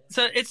yeah.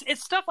 So it's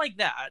stuff like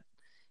that.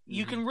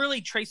 You can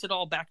really trace it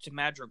all back to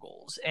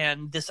madrigals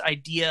and this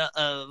idea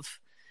of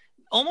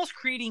almost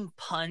creating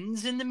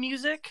puns in the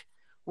music,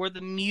 where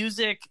the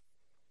music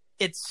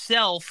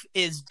itself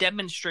is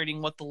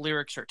demonstrating what the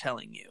lyrics are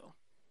telling you.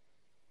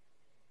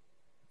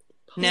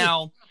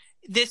 Now,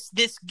 this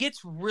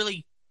gets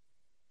really,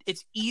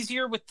 it's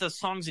easier with the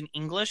songs in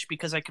English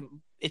because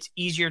it's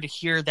easier to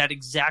hear that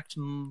exact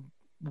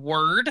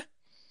word,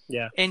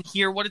 and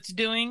hear what it's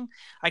doing.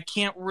 I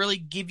can't really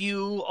give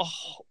you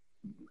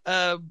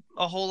a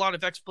whole lot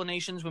of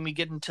explanations when we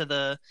get into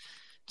the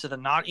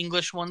not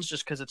English ones,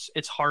 just because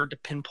it's hard to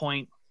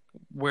pinpoint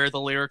where the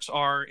lyrics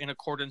are in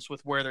accordance with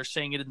where they're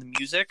saying it in the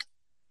music.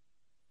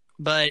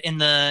 But in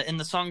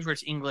the songs where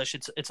it's English,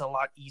 it's a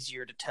lot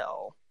easier to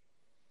tell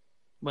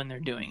when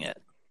they're doing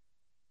it.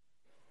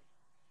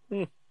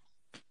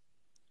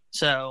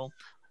 So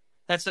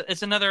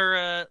it's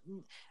another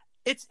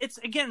it's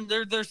again,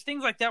 there's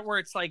things like that where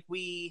it's like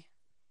we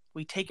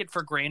take it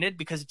for granted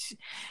because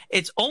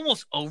it's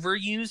almost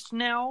overused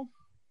now.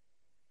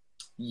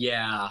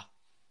 Yeah.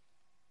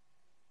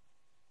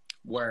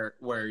 Where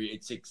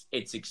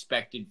it's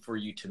expected for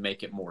you to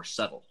make it more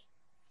subtle,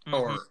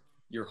 or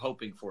you're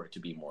hoping for it to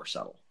be more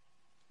subtle.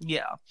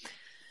 Yeah.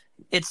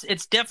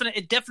 It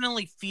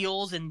definitely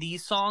feels in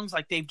these songs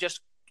like they've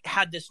just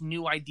had this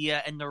new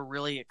idea and they're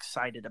really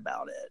excited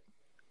about it.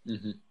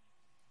 Mm-hmm.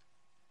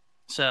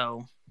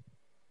 So,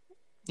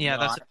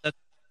 yeah,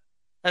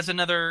 that's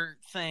another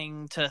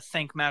thing to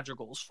thank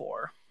madrigals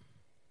for.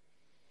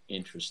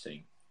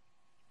 Interesting.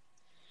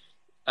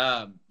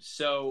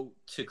 So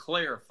to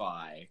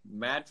clarify,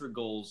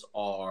 madrigals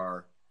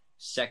are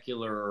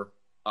secular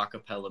a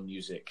cappella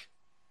music.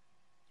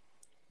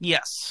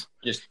 Yes.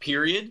 Just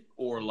period,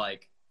 or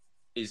like,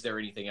 is there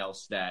anything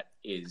else that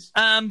is?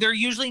 They're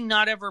usually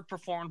not ever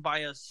performed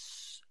by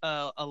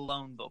a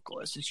lone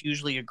vocalist. It's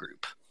usually a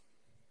group.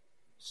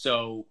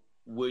 So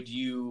what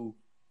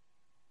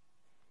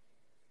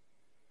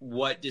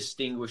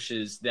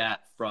distinguishes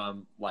that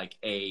from like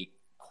a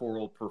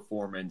choral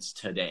performance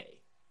today?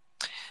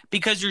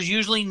 Because there's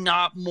usually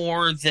not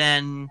more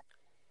than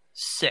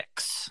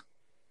 6.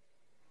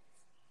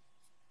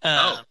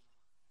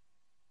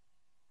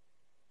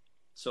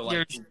 So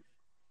like,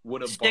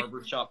 would a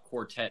barbershop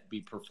quartet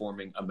be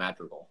performing a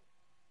madrigal?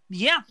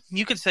 Yeah,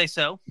 you could say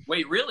so.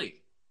 Wait,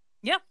 really?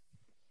 Yeah.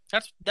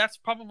 That's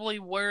probably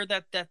where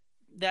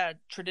that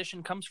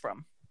tradition comes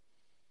from.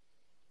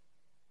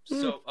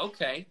 So,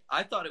 okay.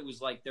 I thought it was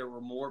like there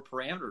were more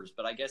parameters,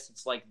 but I guess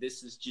it's like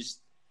this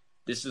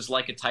is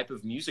like a type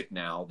of music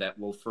now that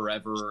will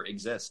forever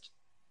exist.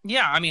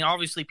 Yeah, I mean,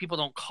 obviously people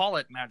don't call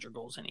it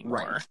madrigals anymore.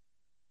 Right.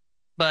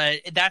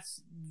 But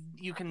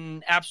you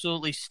can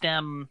absolutely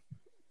stem,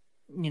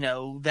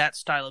 that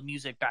style of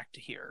music back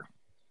to here.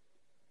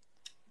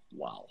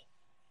 Wow.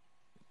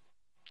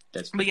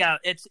 But yeah,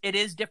 it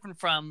is different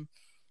from,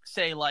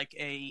 say, like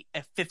a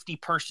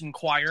 50-person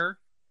choir.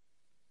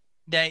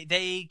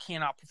 They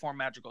cannot perform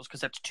madrigals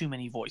because that's too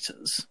many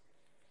voices.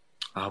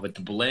 Oh, but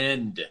the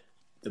blend.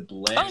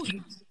 Oh,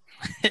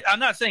 I'm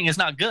not saying it's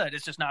not good.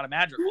 It's just not a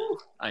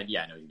madrigal.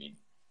 Yeah, I know what you mean.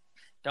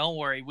 Don't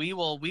worry. We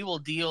will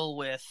deal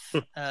with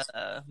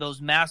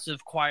those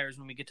massive choirs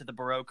when we get to the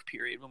Baroque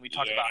period. When we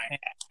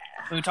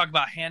talk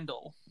about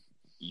Handel.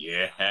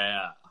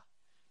 Yeah,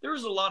 there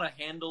was a lot of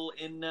Handel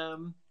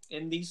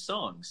in these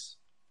songs.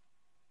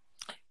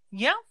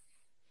 Yeah,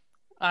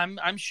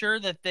 I'm sure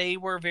that they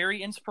were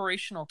very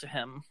inspirational to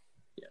him.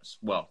 Yes,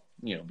 well,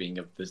 being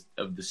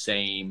of the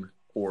same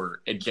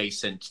or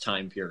adjacent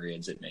time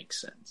periods, it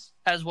makes sense.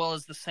 As well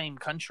as the same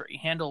country.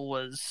 Handel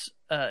was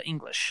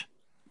English.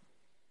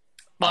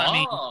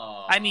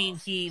 Well, I mean,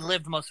 he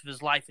lived most of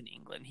his life in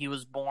England. He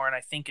was born,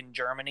 I think, in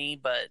Germany,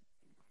 but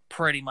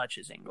pretty much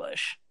is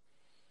English.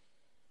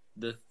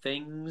 The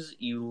things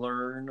you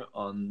learn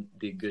on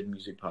the Good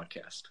Music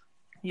Podcast.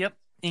 Yep,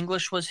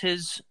 English was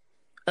his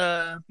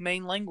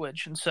main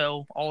language, and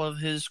so all of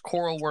his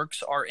choral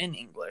works are in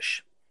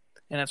English,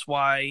 and it's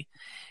why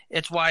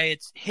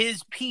it's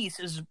his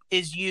piece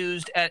is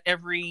used at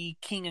every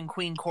king and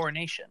queen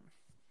coronation.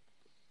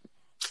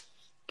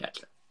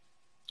 Gotcha.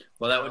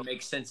 Well, that would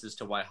make sense as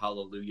to why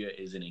Hallelujah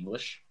is in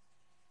English.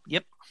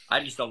 Yep.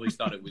 I just always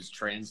thought it was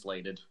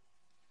translated.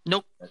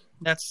 Nope.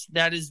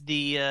 That is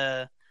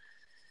the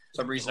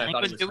some reason I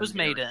thought it was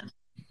made in.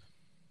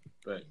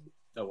 But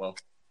oh well.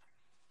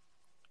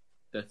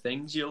 The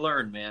things you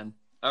learn, man.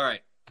 All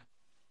right.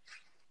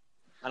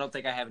 I don't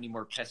think I have any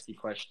more pesky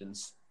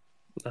questions.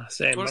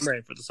 Same. I'm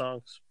ready for the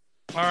songs.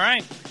 All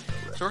right.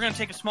 So we're going to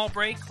take a small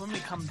break. When we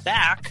come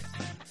back,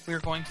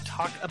 we're going to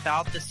talk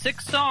about the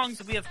 6 songs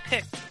that we have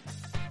picked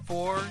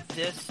for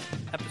this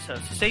episode.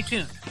 So stay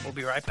tuned. We'll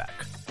be right back.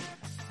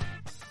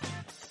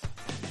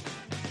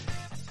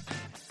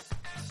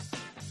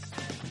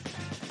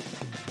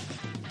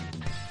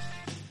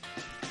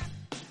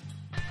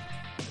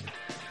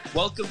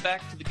 Welcome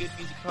back to the Good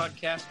Music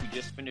Podcast. We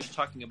just finished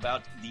talking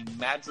about the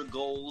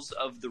madrigals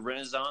of the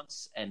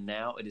Renaissance, and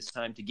now it is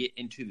time to get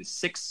into the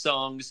 6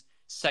 songs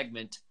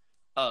segment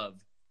of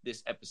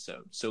this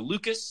episode. So,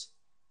 Lucas,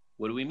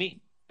 what do we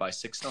mean by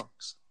 6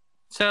 songs?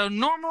 So,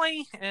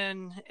 normally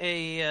in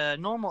a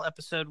normal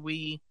episode,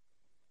 we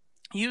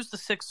use the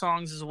 6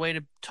 songs as a way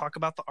to talk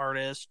about the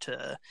artist,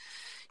 to,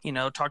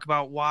 talk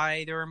about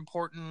why they're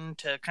important,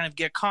 to kind of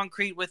get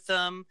concrete with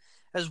them,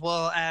 as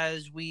well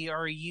as we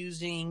are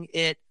using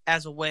it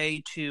as a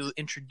way to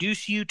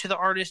introduce you to the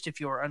artist if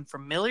you are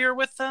unfamiliar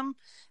with them.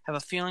 I have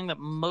a feeling that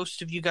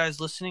most of you guys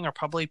listening are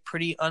probably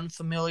pretty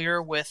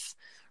unfamiliar with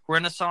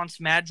Renaissance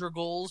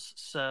madrigals,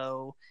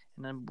 so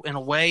in a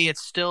way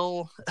it's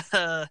still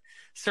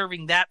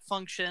serving that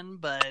function,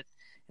 but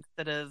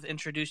instead of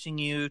introducing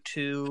you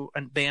to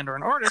a band or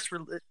an artist,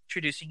 we're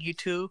introducing you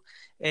to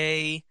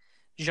a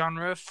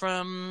genre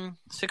from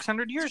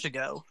 600 years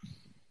ago.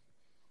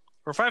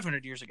 Or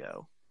 500 years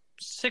ago.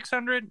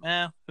 600?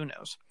 Who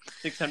knows?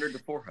 600 to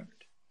 400.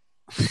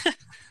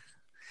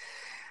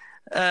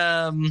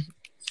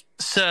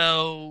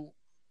 So,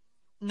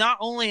 not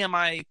only am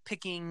I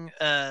picking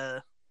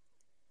the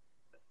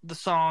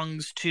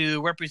songs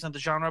to represent the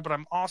genre, but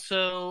I'm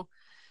also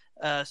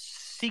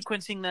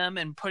sequencing them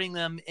and putting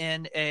them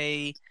in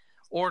a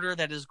order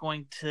that is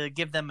going to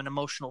give them an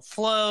emotional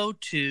flow,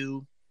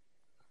 to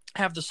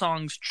have the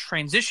songs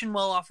transition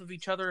well off of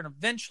each other, and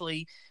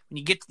eventually when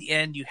you get to the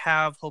end you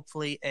have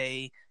hopefully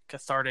a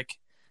cathartic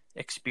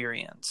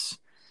experience.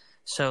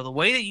 So the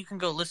way that you can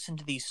go listen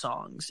to these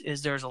songs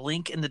is there's a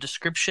link in the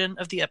description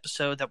of the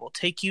episode that will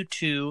take you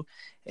to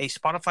a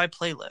Spotify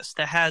playlist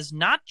that has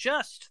not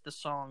just the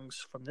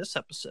songs from this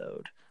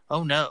episode,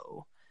 oh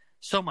no,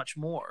 so much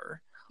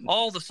more,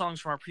 all the songs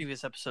from our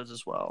previous episodes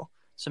as well.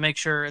 So make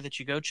sure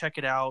that you go check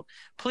it out.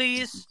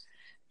 Please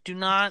do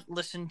not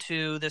listen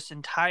to this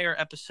entire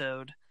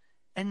episode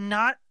and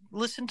not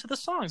listen to the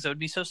songs. That would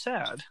be so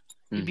sad.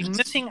 You'd be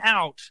missing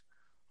out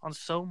on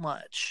so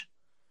much.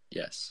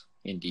 Yes,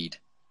 indeed.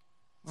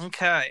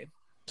 Okay.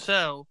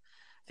 So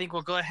I think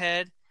we'll go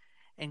ahead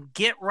and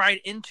get right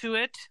into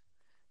it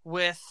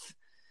with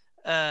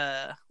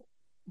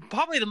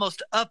probably the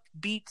most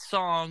upbeat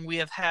song we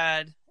have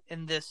had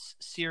in this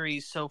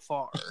series so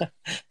far.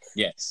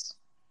 Yes.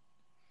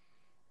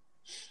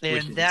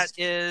 And that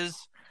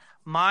is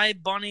My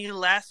Bonnie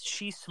Lass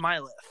She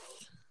Smileth.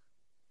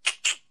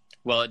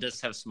 Well, it does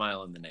have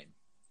smile in the name,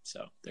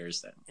 so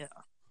there's that. Yeah,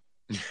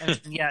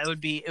 and, yeah. It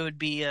would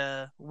be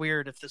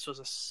weird if this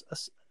was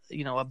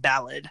a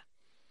ballad.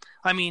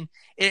 I mean,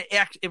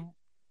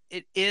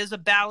 it is a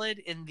ballad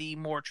in the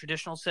more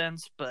traditional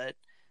sense, but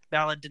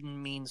ballad didn't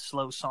mean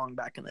slow song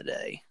back in the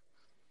day.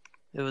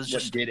 It was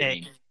just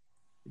it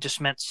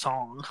just meant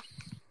song.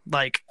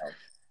 Like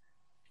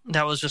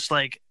that was just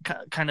like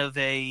kind of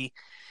a.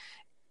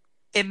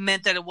 It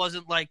meant that it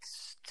wasn't like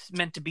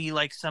meant to be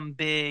like some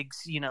big,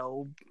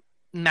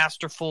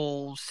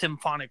 masterful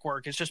symphonic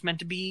work. It's just meant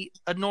to be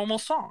a normal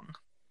song.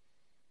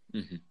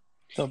 Mm-hmm.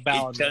 So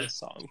ballad is a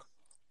song.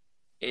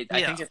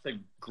 I think it's a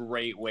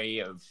great way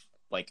of,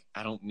 like,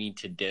 I don't mean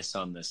to diss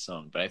on this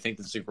song, but I think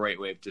this is a great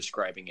way of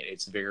describing it.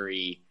 It's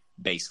very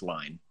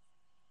baseline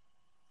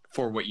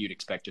for what you'd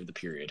expect of the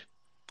period.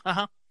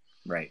 Uh-huh.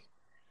 Right.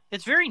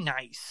 It's very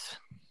nice.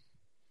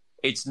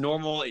 It's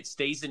normal. It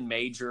stays in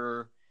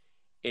major.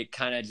 It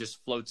kind of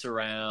just floats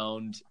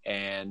around,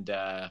 and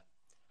I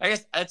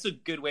guess that's a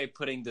good way of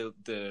putting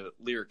the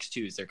lyrics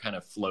too. Is they're kind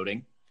of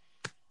floating.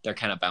 They're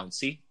kind of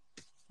bouncy.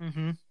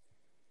 Mm-hmm.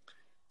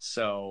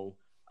 So,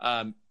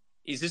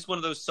 is this one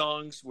of those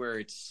songs where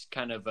it's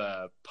kind of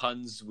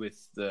puns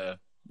with the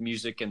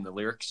music and the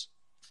lyrics?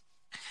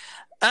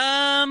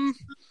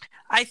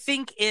 I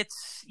think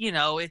it's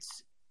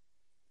it's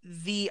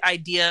the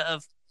idea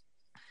of,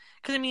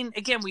 because I mean,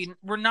 again,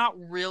 we're not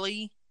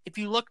really. If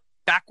you look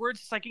backwards,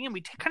 it's like, again,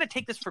 we kind of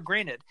take this for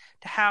granted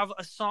to have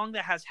a song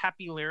that has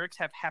happy lyrics,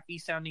 have happy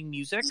sounding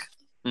music.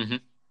 Mm-hmm.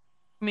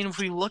 I mean, if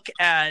we look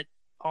at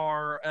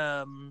our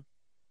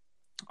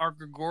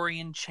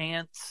Gregorian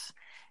chants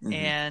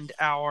and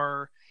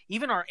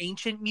even our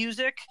ancient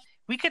music,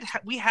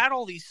 we had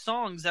all these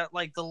songs that,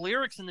 like, the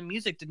lyrics and the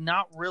music did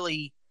not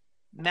really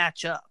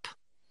match up.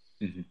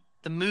 Mm-hmm.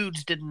 The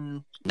moods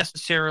didn't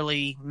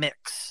necessarily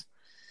mix.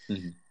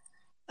 Mm-hmm.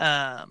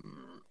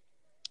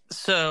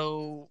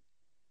 So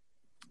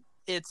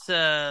it's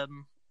I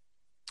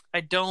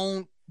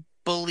don't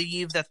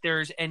believe that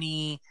there's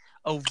any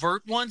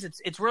overt ones.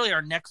 It's really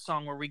our next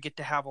song where we get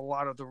to have a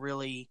lot of the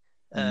really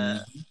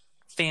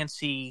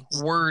fancy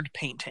word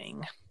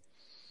painting.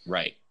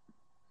 Right.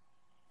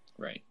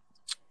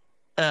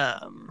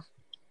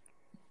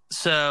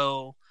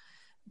 So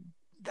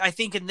I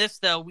think in this,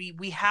 though,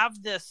 we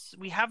have this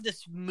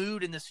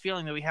mood and this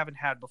feeling that we haven't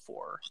had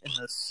before in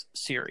this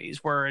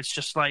series, where it's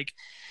just like,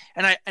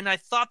 and I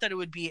thought that it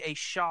would be a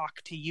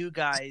shock to you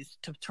guys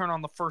to turn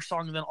on the first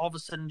song and then all of a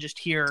sudden just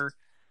hear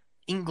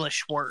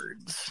English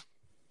words.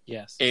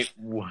 Yes, it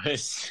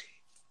was.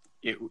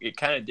 It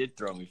kind of did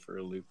throw me for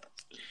a loop.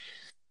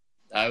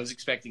 I was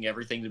expecting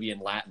everything to be in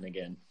Latin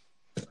again.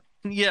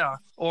 Yeah,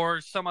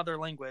 or some other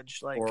language,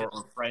 like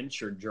or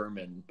French or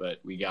German, but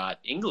we got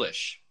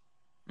English.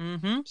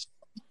 Mm-hmm.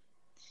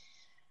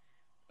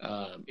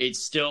 It's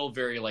still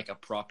very like a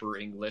proper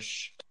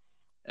English.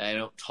 I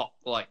don't talk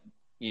like,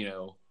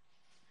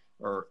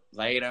 or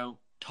they don't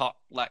talk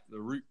like the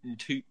rootin'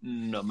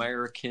 tootin'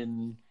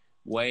 American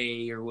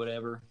way or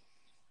whatever.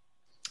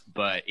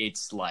 But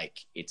it's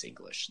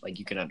English. Like,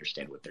 you can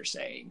understand what they're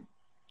saying.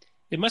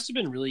 It must have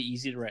been really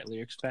easy to write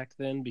lyrics back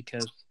then,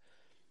 because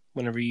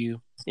whenever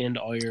you end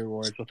all your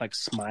words with like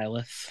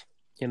smileth,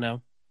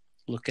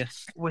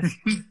 looketh. With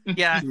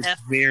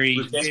very,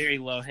 very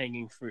low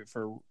hanging fruit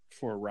for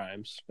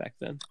rhymes back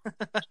then.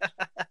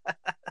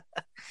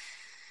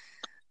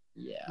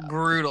 Yeah.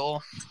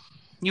 Brutal.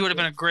 You would have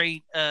been a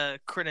great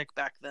critic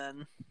back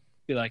then.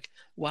 Be like,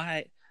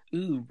 why?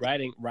 Ooh,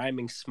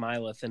 rhyming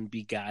smileth and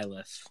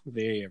beguileth.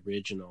 Very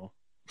original.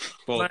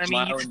 Well,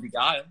 smile and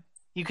beguile.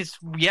 You could,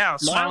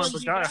 smile and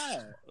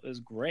beguile. It was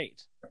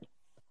great.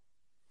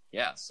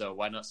 Yeah, so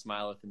why not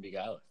smileth and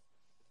beguileth?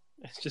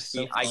 It's just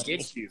so I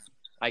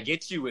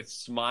get you with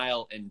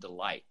smile and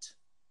delight.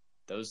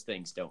 Those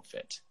things don't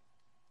fit.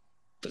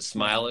 But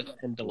smileth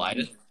and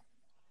delighteth,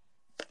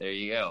 there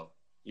you go.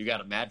 You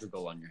got a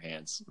madrigal on your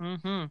hands.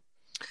 Mm-hmm.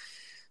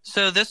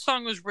 So this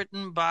song was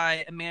written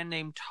by a man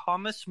named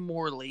Thomas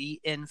Morley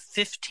in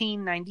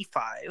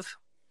 1595.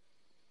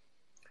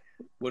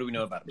 What do we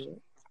know about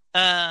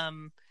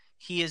him?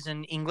 He is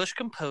an English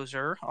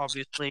composer,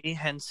 obviously,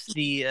 hence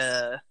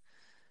the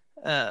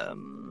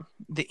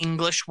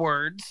English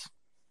words.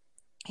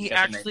 He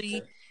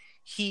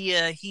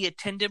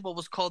attended what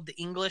was called the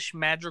English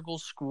Madrigal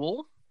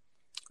School.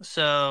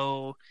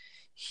 So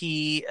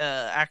he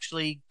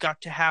actually got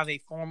to have a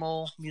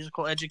formal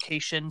musical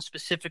education,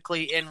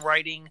 specifically in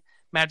writing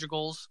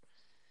madrigals,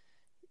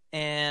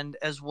 and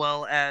as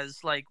well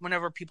as, like,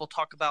 whenever people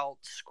talk about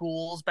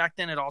schools back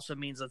then, it also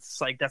means that's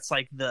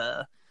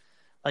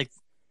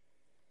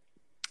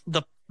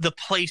the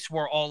place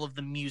where all of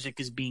the music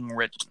is being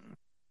written.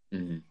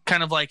 Mm-hmm.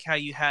 Kind of like how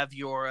you have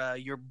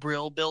your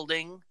Brill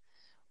Building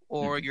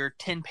or your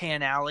Tin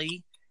Pan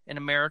Alley in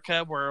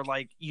America, where,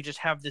 like, you just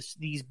have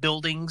these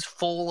buildings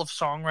full of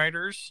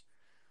songwriters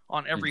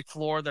on every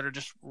floor that are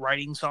just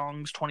writing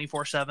songs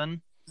 24/7.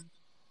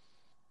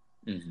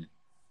 Mm-hmm.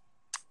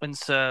 And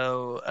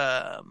so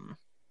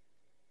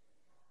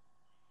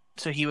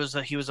he was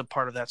a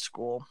part of that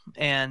school,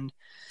 and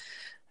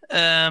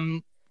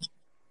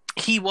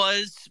he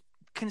was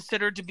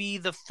considered to be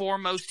the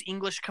foremost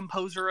English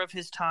composer of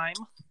his time.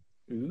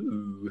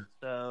 Ooh.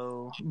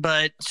 So,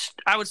 but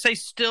I would say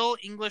still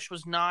English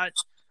was not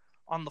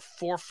on the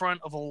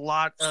forefront of a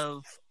lot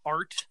of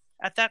art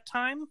at that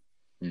time.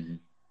 Mm-hmm.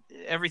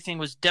 Everything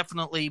was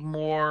definitely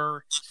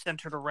more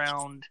centered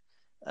around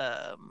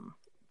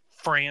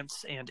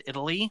France and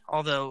Italy.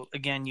 Although,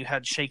 again, you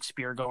had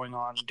Shakespeare going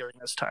on during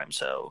this time,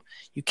 so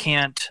you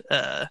can't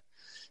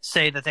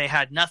say that they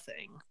had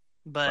nothing.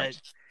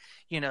 But,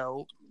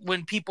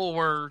 when people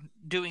were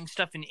doing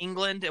stuff in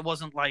England, it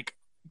wasn't like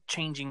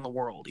changing the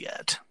world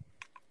yet.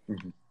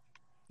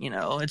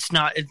 Mm-hmm. It's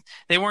not.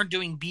 They weren't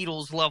doing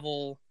Beatles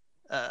level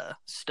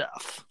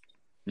stuff.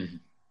 Mm-hmm.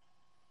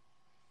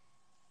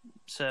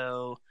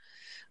 So,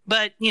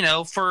 but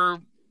for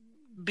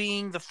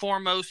being the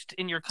foremost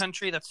in your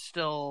country, that's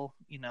still,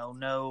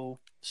 no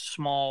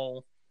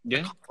small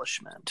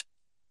accomplishment.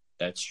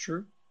 That's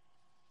true.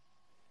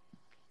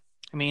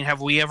 I mean,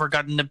 have we ever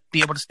gotten to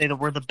be able to say that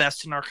we're the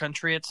best in our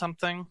country at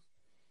something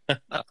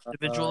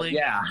individually?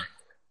 Yeah.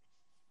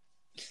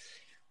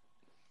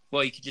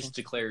 Well, you could just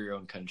declare your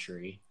own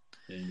country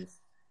and just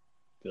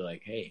be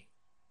like, hey.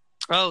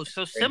 Oh,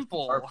 so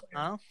simple,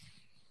 huh?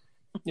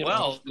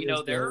 Well,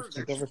 there's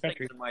such thing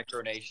as a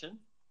micronation.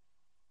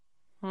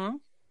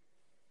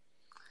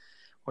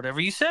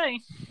 Whatever you say.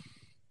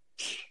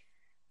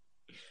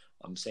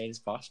 I'm saying it's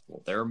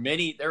possible. There are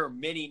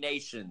many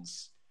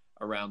nations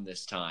around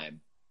this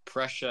time.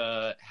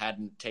 Prussia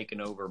hadn't taken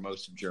over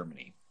most of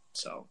Germany,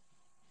 so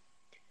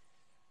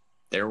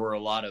there were a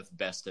lot of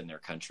best in their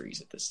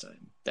countries at this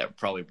time that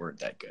probably weren't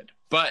that good.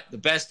 But the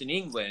best in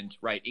England,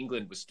 right?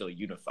 England was still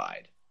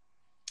unified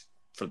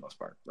for the most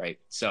part, right?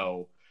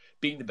 So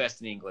being the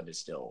best in England is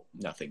still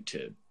nothing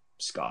to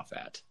scoff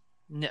at.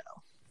 No.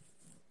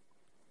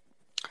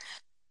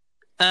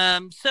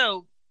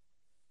 So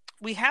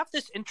we have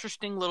this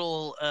interesting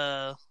little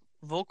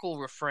vocal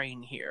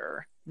refrain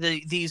here.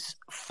 These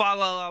fa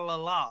la la la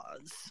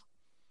las.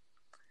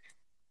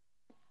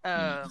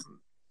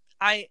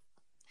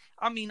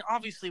 I mean,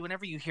 obviously,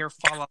 whenever you hear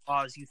fa la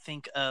las, you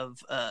think of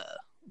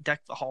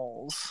Deck the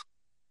Halls,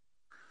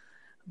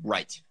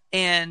 right?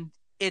 And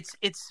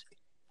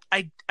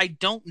I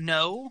don't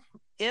know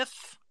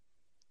if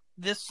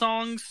this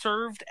song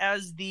served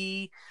as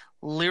the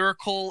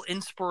lyrical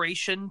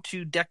inspiration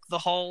to Deck the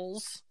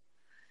Halls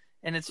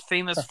and its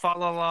famous fa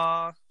la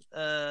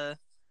la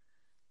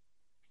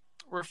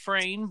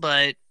refrain,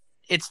 but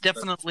it's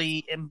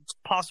definitely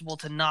impossible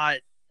to not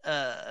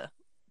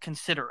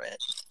consider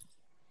it.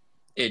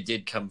 It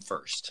did come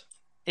first.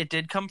 It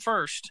did come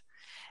first.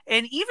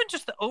 And even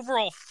just the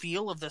overall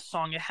feel of this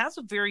song, it has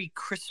a very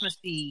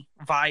Christmassy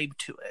vibe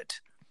to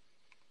it.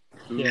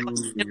 Ooh,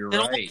 you're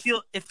right.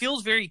 It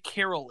feels very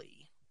carol-y.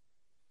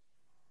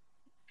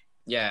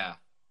 Yeah.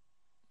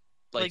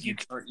 Like you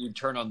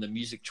turn on the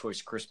Music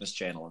Choice Christmas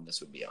channel and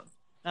this would be on.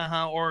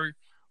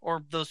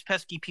 Or those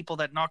pesky people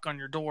that knock on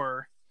your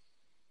door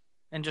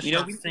and just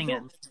start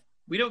singing.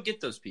 We don't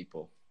get those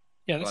people.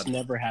 Yeah, that's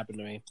never happened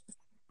to me.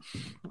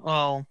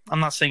 Well, I'm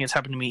not saying it's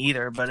happened to me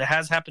either, but it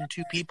has happened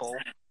to people.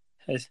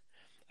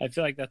 I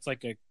feel like that's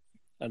like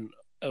an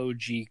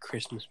OG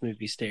Christmas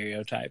movie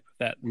stereotype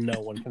that no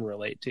one can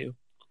relate to.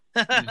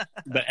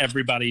 But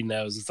everybody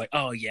knows. It's like,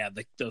 oh yeah,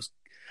 those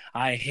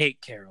I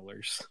hate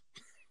carolers.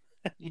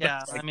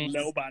 Yeah, like, I mean,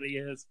 nobody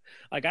is.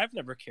 Like, I've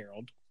never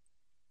caroled.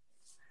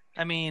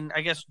 I mean,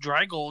 I guess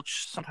Dry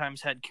Gulch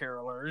sometimes had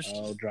carolers.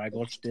 Oh, Dry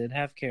Gulch did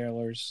have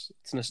carolers.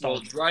 It's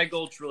nostalgia. Well, Dry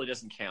Gulch really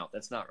doesn't count.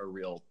 That's not a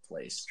real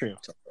place. True.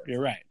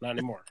 You're right. Not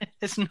anymore.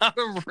 It's not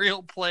a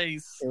real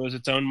place. It was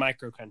its own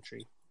micro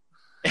country.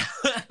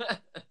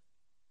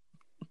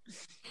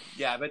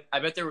 Yeah, I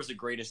bet there was a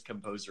greatest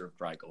composer of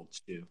Dry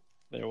Gulch too.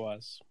 There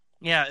was.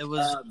 Yeah, it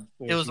was.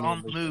 It was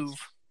on the move.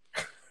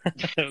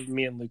 It was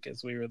me and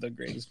Lucas. We were the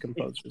greatest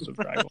composers of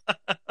Dry Gulch.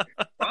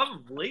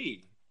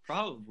 Probably.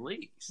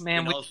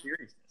 Man, in all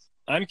seriousness.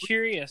 I'm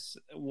curious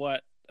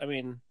what. I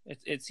mean,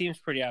 it seems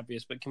pretty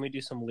obvious, but can we do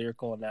some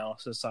lyrical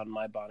analysis on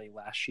My Bonnie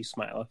Lass She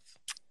Smileth?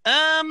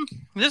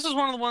 This is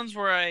one of the ones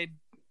where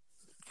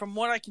from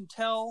what I can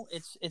tell,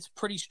 it's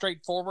pretty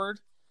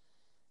straightforward.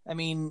 I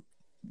mean,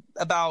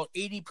 about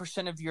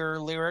 80% of your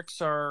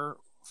lyrics are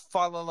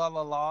fa la la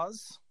la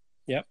la's.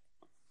 Yep.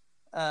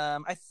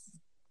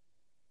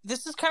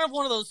 This is kind of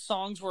one of those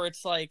songs where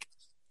it's like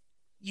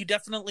you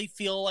definitely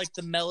feel like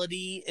the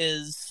melody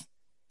is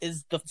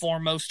the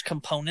foremost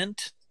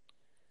component.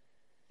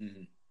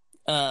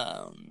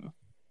 Mm-hmm.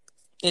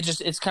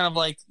 It's kind of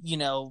like,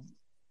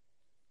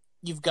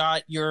 you've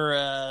got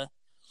your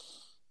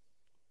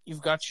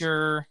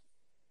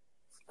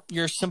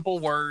simple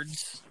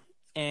words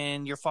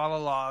and your fa la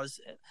la's,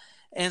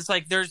 and it's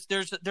like there's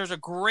a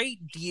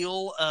great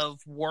deal of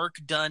work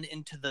done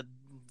into the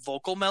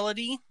vocal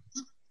melody,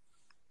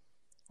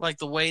 like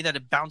the way that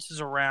it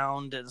bounces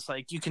around. It's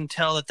like you can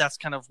tell that that's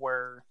kind of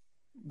where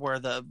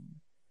the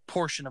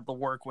portion of the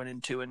work went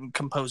into in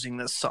composing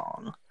this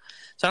song.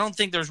 So I don't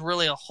think there's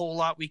really a whole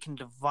lot we can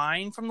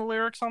divine from the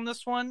lyrics on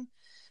this one,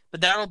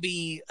 but that'll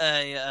be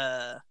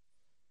an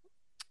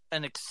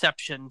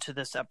exception to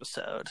this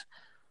episode.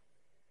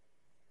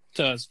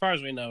 So as far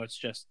as we know, it's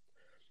just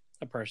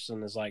a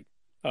person is like,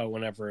 oh,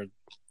 whenever,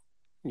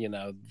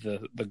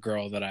 the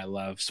girl that I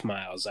love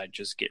smiles, I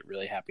just get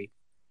really happy.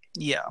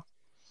 Yeah.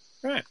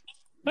 Right.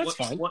 That's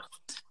fine.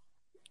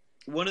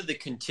 One of the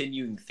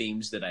continuing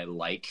themes that I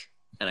like,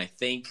 and I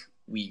think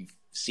we've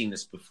seen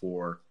this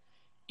before,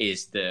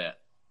 is the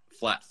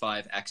flat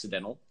 5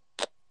 accidental.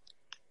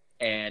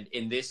 And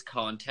in this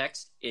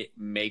context, it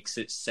makes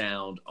it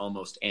sound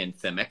almost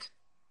anthemic,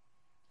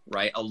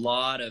 right? A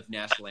lot of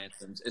national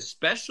anthems,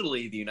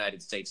 especially the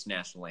United States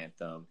national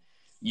anthem,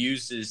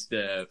 uses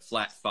the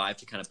flat 5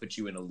 to kind of put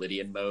you in a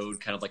Lydian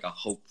mode, kind of like a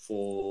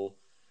hopeful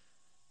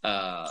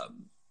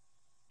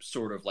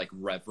sort of like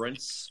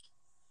reverence.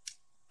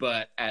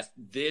 But at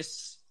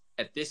this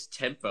at this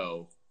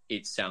tempo,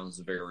 it sounds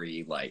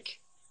very like,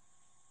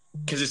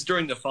 because it's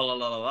during the fa la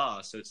la la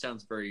la, so it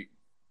sounds very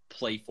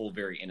playful,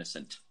 very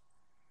innocent.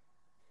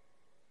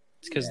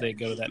 It's because they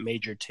go to that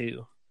major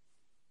 2.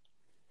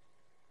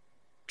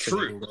 True. So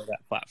they can go to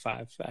that flat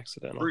 5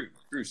 accidental.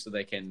 True. So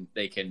they can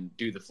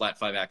do the flat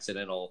 5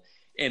 accidental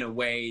in a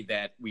way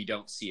that we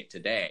don't see it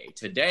today.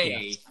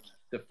 Today,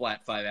 the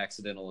flat 5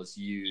 accidental is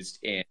used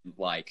in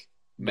like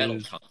metal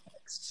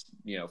contexts.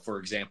 You know, for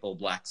example,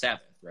 Black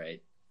Sabbath,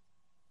 right?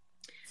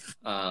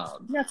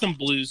 You got some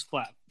blues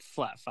flat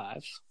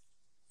 5s.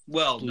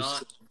 Well,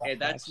 Blues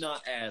that's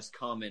not as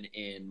common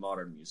in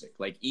modern music.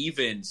 Like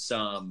even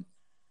some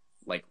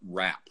like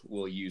rap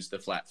will use the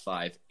flat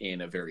 5 in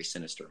a very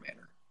sinister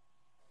manner.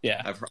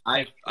 Yeah,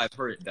 I've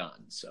heard it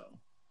done. So,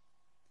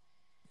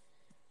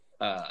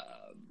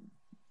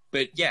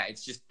 but yeah,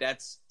 it's just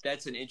that's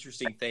an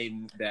interesting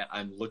thing that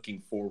I'm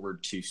looking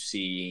forward to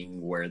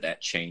seeing where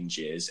that change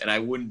is, and I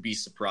wouldn't be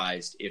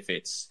surprised if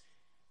it's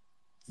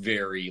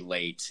very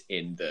late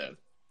in the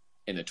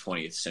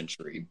 20th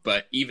century.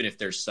 But even if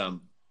there's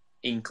some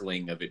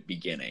inkling of it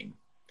beginning,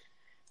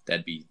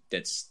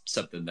 that's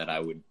something that I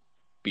would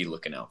be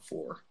looking out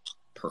for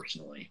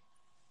personally.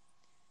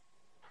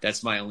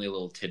 That's my only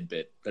little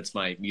tidbit. That's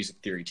my music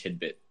theory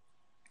tidbit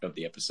of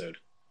the episode.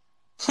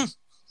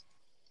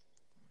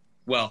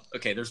 Well,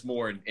 okay, there's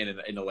more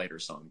in a later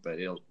song, but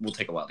we'll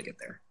take a while to get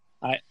there.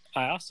 I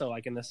also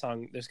like in this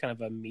song, there's kind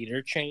of a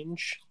meter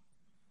change.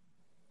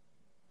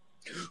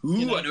 Ooh,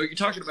 you know? I know what you're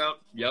talking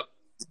about. Yep.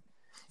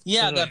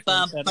 Yeah, the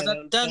bump. And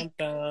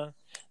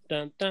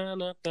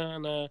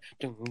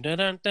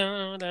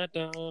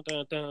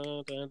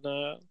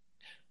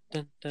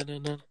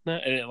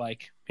it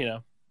like, you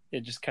know,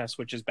 it just kind of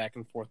switches back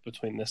and forth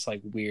between this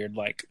like weird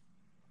like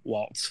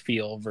waltz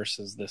feel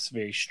versus this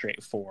very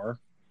straight 4.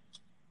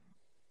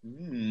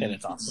 And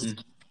it's awesome.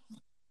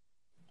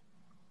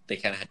 They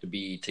kind of had to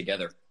be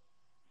together.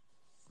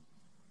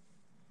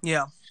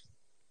 Yeah.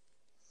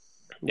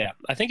 Yeah,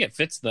 I think it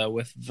fits though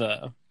with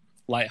the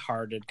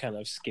lighthearted kind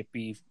of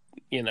skippy,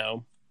 you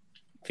know,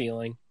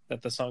 feeling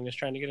that the song is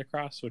trying to get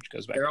across, which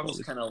goes back. They're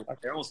almost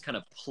kind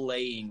of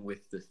playing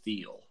with the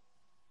feel,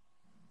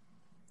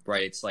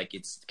 right?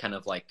 It's kind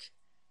of like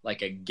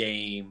a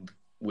game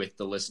with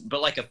the listen,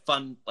 but like a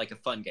fun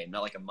game,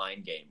 not like a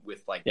mind game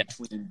with like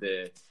between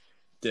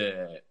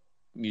the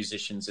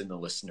musicians and the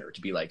listener to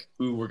be like,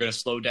 ooh, we're gonna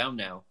slow down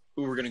now.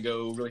 Ooh, we're gonna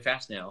go really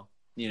fast now.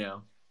 You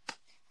know.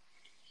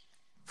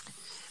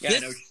 Yeah, I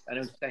know what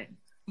you're saying.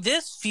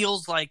 This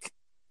feels like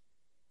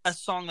a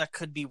song that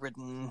could be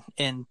written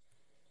in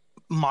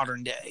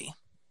modern day.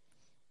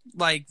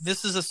 Like,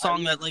 this is a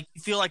song that, like,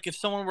 you feel like if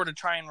someone were to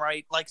try and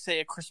write, like, say,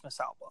 a Christmas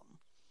album,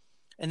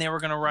 and they were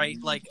going to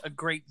write, like, a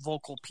great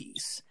vocal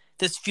piece,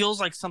 this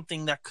feels like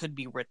something that could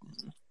be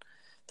written.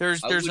 I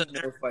wouldn't know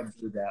if I'd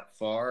go that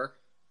far,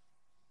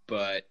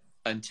 but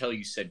until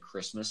you said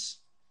Christmas,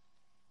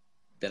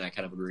 then I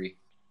kind of agree.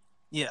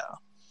 Yeah.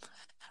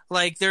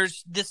 Like,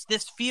 there's this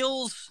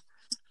feels,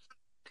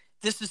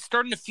 this is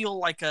starting to feel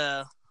like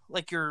a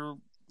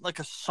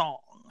song,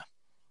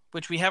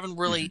 which we haven't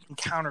really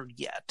encountered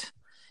yet.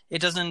 It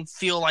doesn't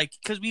feel like,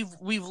 because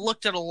we've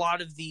looked at a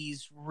lot of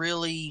these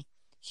really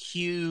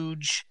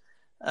huge,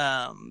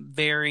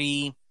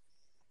 very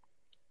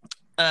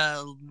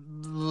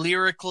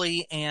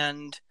lyrically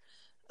and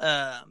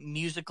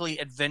musically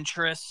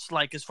adventurous,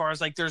 like as far as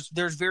like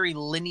there's very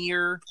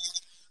linear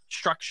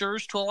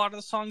structures to a lot of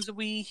the songs that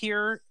we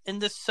hear in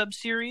this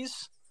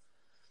sub-series,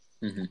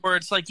 where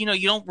it's like, you know,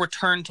 you don't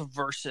return to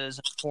verses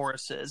and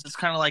choruses. It's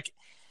kind of like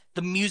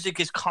the music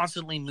is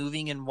constantly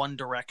moving in one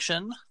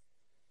direction.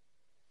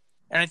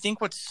 And I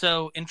think what's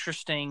so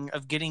interesting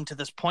of getting to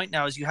this point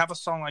now is you have a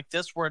song like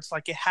this where it's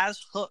like it has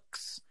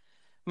hooks.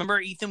 Remember,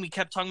 Ethan, we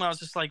kept talking about,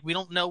 it's just like we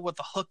don't know what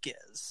the hook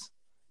is.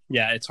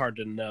 Yeah, it's hard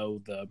to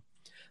know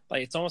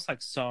it's almost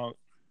like song.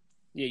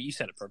 Yeah, you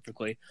said it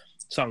perfectly.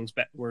 Songs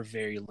were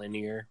very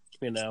linear,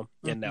 you know,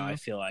 and now I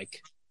feel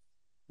like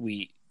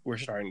we're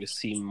starting to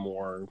see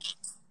more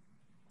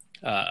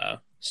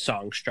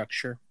song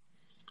structure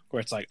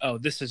where it's like, oh,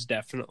 this is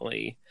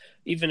definitely,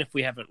 even if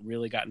we haven't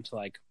really gotten to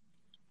like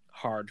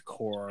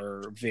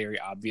hardcore, very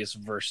obvious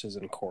verses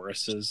and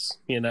choruses,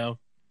 you know,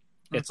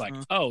 it's like,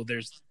 oh,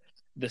 there's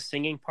the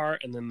singing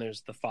part and then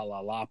there's the fa la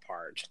la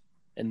part.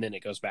 And then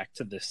it goes back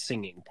to the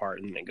singing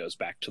part, and then it goes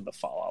back to the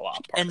fa la la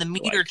part. And the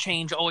meter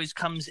change always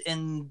comes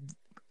in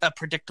a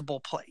predictable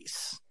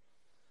place.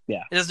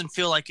 Yeah, it doesn't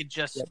feel like it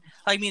just. Yep.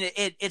 I mean,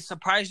 it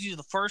surprised you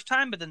the first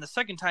time, but then the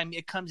second time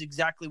it comes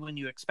exactly when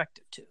you expect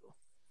it to.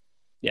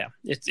 Yeah,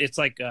 it's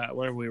like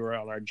whenever we were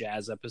on our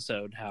jazz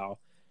episode, how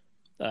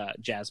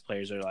jazz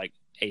players are like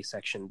A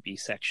section, B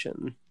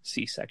section,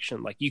 C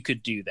section. Like you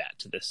could do that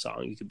to this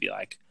song. You could be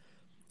like,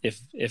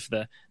 if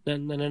the na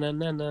na na na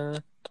na na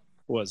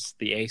was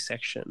the A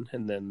section,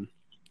 and then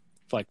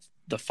like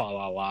the fa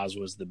la la's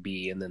was the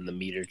B, and then the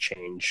meter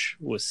change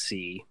was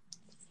C.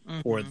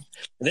 Or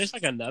there's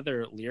like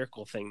another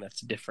lyrical thing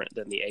that's different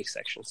than the A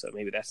section, so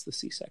maybe that's the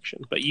C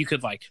section. But you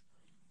could like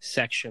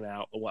section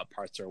out what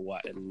parts are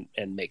what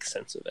and make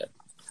sense of it.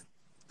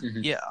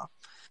 Mhm. Yeah.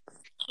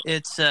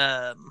 It's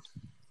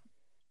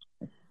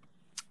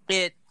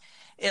it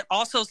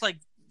also is like,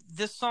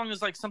 this song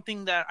is like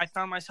something that I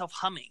found myself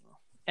humming,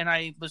 and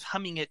I was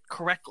humming it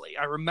correctly.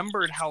 I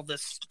remembered how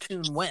this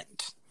tune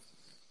went,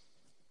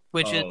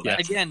 which Oh,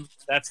 is, again,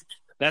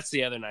 That's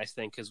the other nice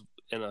thing, because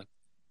in a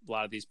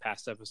lot of these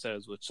past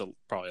episodes, which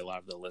probably a lot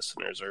of the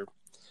listeners are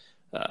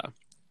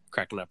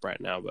cracking up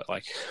right now, but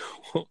like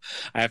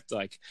I have to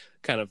like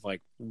kind of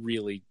like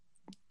really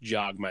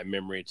jog my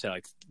memory to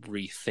like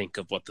rethink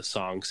of what the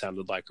song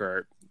sounded like,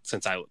 or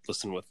since I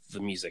listen with the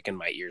music in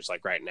my ears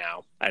like right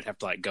now, I'd have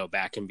to like go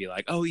back and be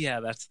like, oh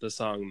yeah, that's the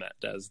song that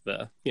does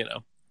the, you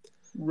know.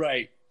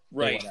 Right.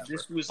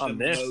 This was on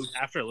this most...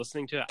 After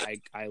listening to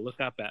it, I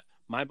look up at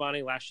My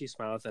Bonnie Lass She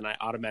Smileth, and I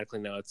automatically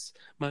know it's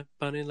My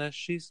Bonnie Lass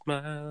She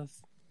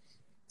Smileth.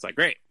 It's like,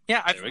 great.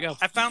 Yeah, there we go.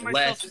 I found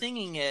myself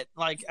singing it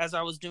like as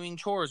I was doing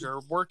chores or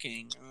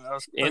working.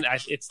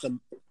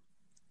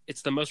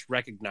 It's the most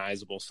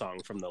recognizable song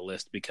from the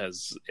list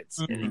because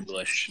it's in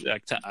English,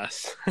 like, to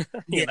us.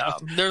 you know?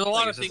 There's a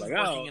lot of things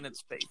working in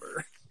its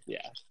favor.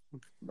 Yeah,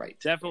 right.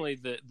 Definitely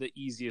the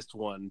easiest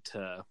one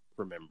to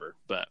remember.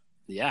 But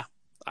yeah,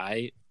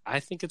 I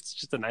think it's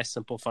just a nice,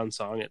 simple, fun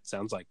song. It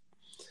sounds like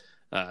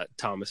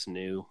Thomas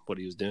knew what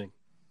he was doing.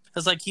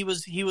 It's like he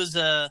was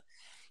the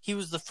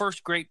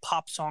first great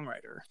pop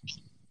songwriter.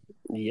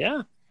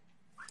 Yeah.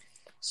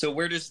 So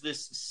where does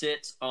this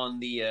sit on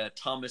the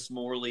Thomas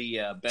Morley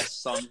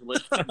best song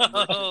list?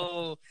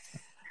 Oh,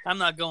 I'm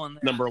not going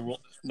there. Number one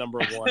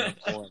of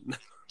one.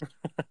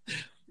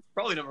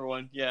 Probably number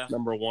one. Yeah.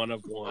 Number one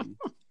of one.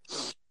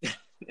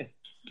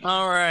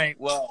 All right.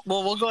 Well,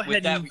 we'll go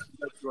ahead and we can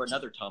go through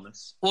another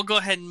Thomas. We'll go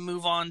ahead and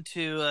move on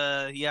to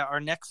our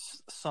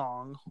next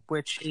song,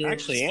 which is...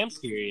 Actually,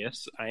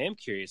 I am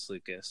curious,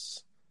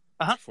 Lucas.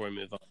 Before we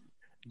move on,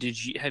 do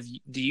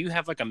you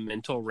have like a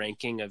mental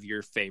ranking of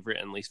your favorite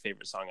and least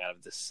favorite song out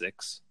of the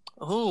 6?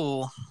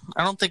 Oh,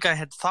 I don't think I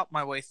had thought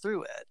my way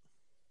through it.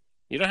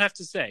 You don't have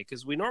to say,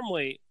 because we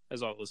normally,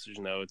 as all listeners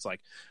know, it's like,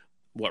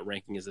 what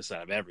ranking is this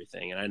out of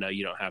everything? And I know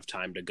you don't have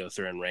time to go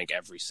through and rank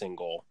every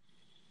single,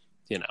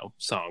 you know,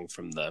 song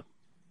from the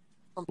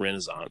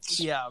Renaissance.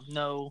 Yeah,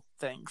 no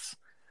thanks.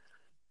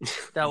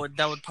 That would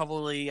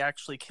probably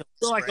actually kill.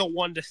 So like a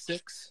 1 to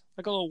 6,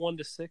 like a little 1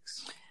 to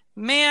 6.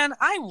 Man,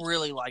 I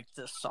really liked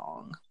this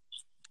song.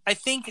 I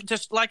think,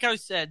 just like I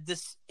said,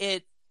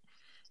 the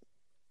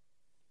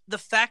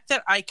fact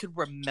that I could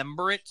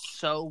remember it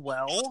so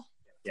well,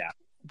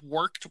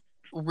 worked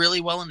really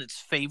well in its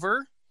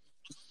favor.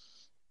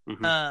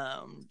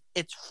 Mm-hmm.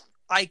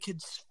 I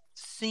could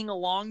sing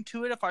along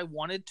to it if I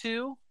wanted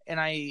to, and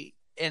I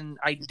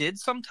did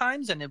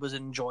sometimes, and it was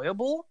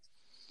enjoyable.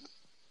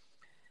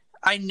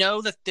 I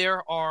know that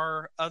there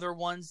are other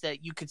ones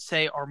that you could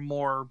say are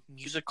more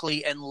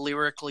musically and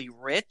lyrically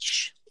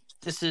rich.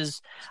 This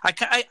was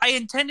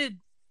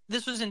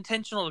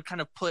intentional to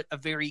kind of put a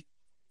very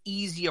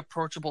easy,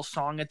 approachable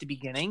song at the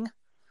beginning,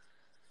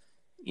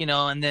 you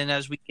know, and then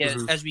as we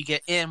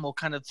get in, we'll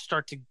kind of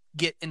start to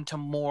get into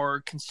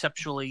more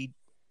conceptually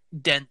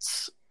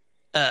dense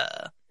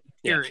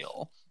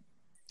material.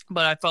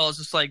 But I felt it was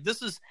just like,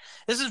 this is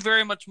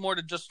very much more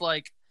to just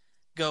like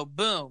go,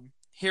 boom,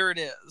 here it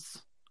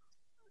is.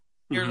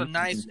 Here's a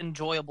nice,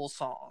 enjoyable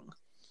song.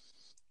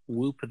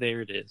 Whoop,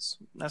 there it is.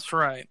 That's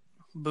right.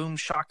 Boom,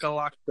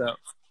 shakalaka. So,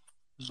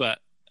 but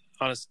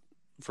honest,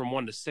 from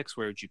 1 to 6,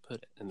 where would you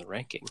put it in the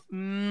ranking?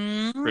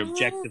 For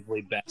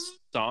objectively best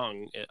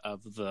song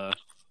of the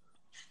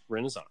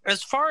Renaissance.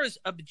 As far as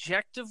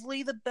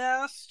objectively the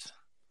best,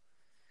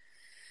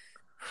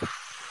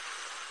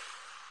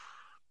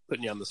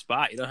 putting you on the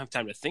spot. You don't have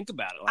time to think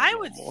about it. I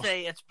would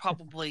say it's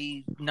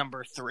probably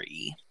number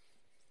 3.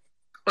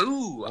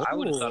 Ooh, I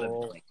would have thought it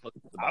was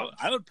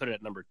I would put it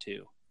at number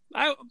 2.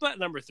 But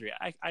number 3,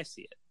 I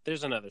see it.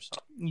 There's another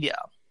song. Yeah.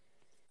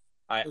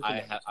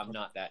 I'm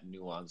not that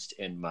nuanced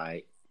in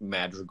my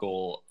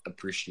madrigal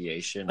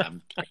appreciation.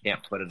 I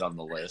can't put it on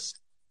the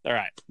list. All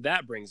right,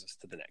 that brings us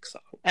to the next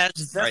song. As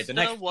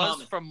Vesta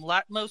was from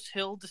Latmos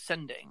Hill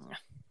Descending.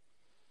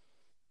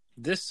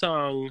 This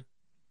song,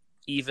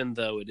 even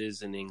though it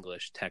is in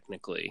English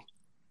technically,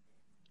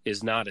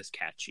 is not as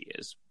catchy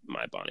as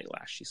My Bonnie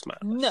Lass She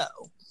Smileth. No.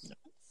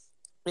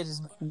 It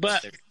is not.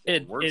 But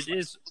it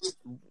is,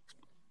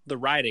 the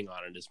writing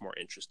on it is more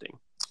interesting.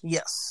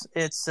 Yes,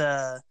 it's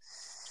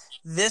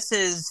this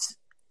is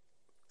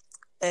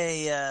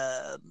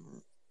a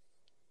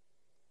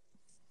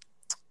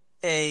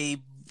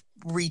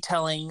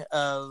retelling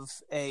of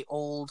a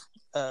old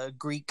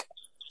Greek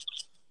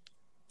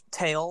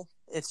tale.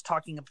 It's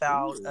talking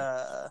about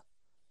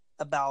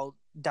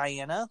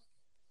Diana,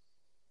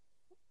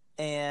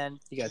 and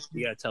you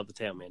gotta tell the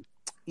tale, man.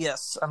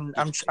 Yes, I'm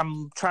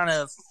trying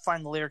to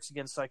find the lyrics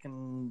again so I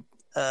can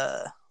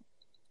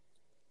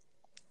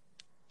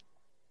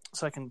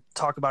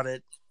talk about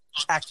it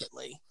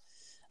accurately.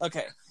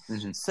 Okay,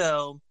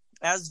 So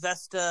as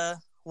Vesta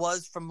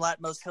was from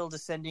Latmos Hill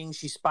descending,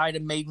 she spied a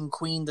maiden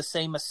queen, the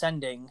same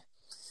ascending.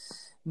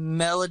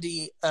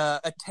 Melody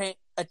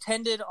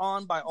attended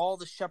on by all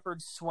the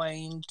shepherds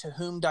swain, to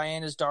whom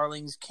Diana's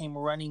darlings came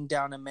running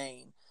down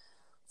amain.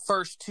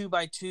 First 2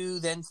 by 2,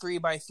 then 3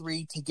 by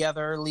 3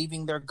 together,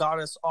 leaving their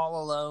goddess all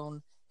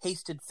alone,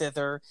 hasted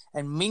thither,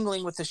 and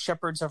mingling with the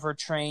shepherds of her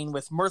train,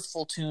 with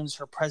mirthful tunes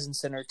her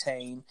presence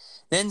entertain.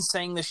 Then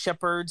sang the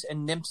shepherds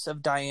and nymphs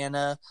of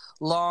Diana,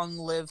 long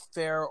live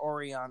fair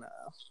Oriana.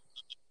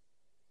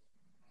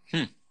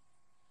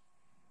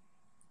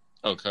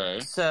 Okay.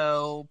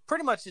 So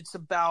pretty much it's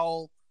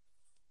about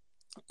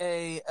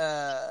a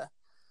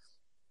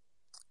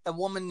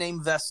woman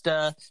named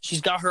Vesta.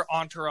 She's got her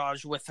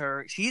entourage with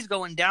her. She's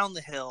going down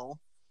the hill,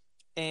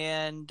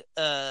 and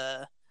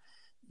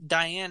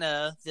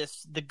Diana,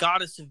 the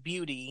goddess of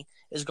beauty,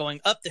 is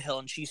going up the hill,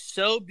 and she's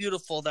so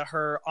beautiful that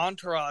her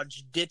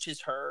entourage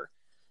ditches her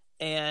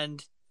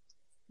and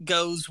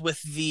goes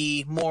with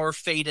the more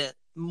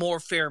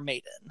fair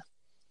maiden.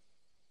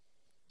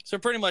 So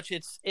pretty much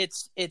it's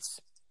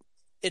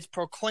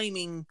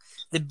proclaiming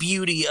the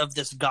beauty of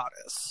this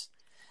goddess.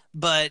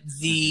 But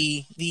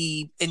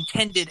the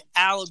intended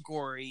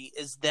allegory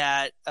is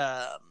that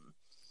that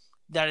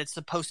it's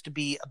supposed to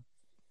be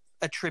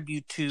a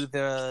tribute to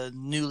the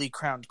newly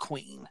crowned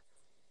queen.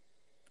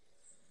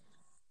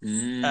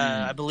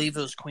 I believe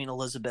it was Queen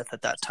Elizabeth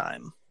at that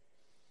time,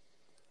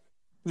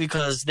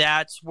 because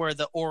that's where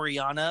the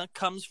Oriana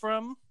comes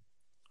from.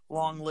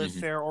 Long live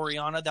fair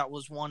Oriana. That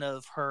was one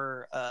of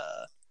her.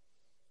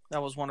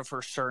 That was one of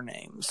her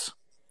surnames.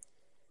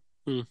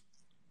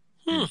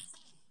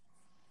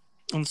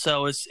 And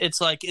so it's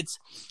like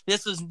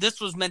this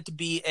was meant to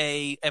be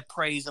a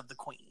praise of the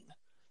queen,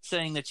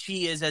 saying that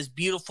she is as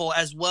beautiful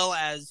as well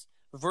as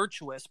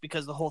virtuous,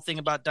 because the whole thing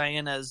about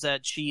Diana is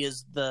that she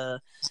is the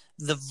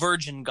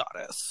virgin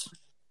goddess,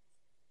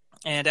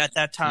 and at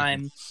that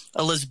time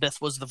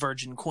Elizabeth was the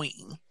virgin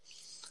queen,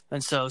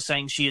 and so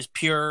saying she is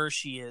pure,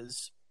 she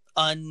is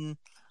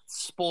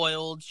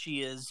unspoiled, she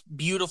is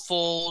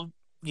beautiful.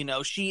 You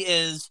know, she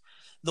is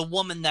the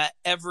woman that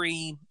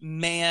every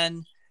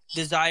man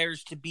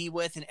desires to be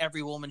with, and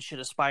every woman should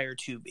aspire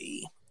to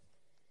be.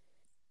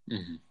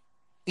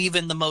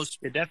 Even the most.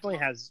 It definitely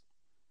has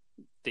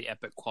the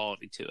epic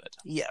quality to it.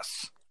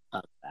 Yes.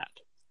 Of that.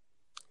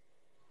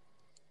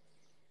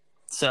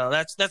 So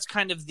that's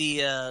kind of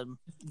the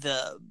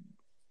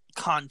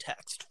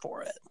context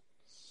for it.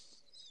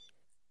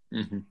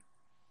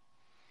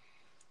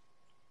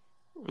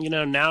 You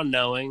know, now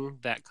knowing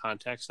that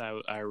context,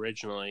 I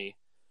originally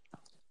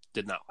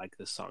did not like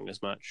this song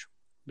as much,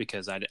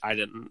 because I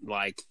didn't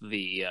like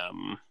the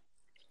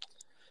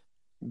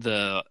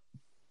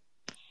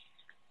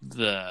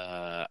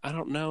I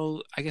don't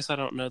know, I guess I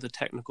don't know the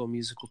technical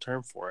musical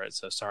term for it,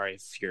 so sorry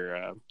if you're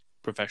a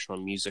professional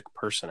music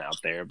person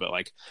out there, but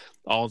like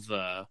all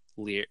the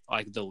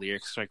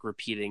lyrics like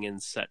repeating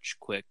in such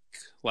quick,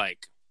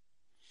 like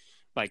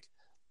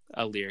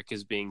a lyric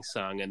is being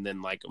sung and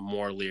then like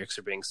more lyrics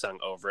are being sung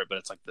over it, but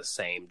it's like the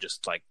same,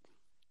 just like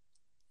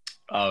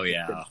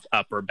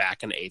up or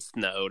back an eighth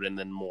note, and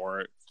then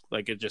more,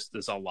 like it just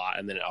is a lot,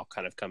 and then it all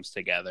kind of comes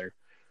together.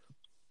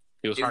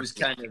 It was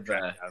kind of it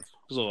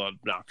was a little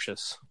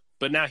obnoxious,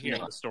 but now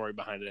hearing the story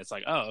behind it, it's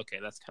like, oh, okay,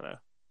 that's kind of,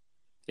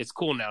 it's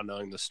cool now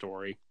knowing the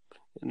story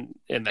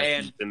in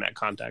that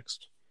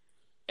context,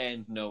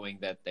 and knowing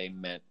that they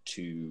meant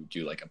to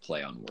do like a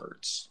play on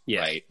words.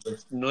 Right?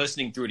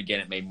 Listening through it again,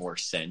 it made more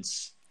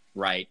sense,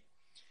 right?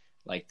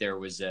 Like there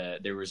was a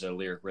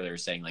lyric where they were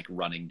saying like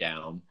running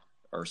down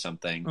or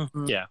something.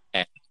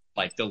 And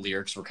like the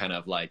lyrics were kind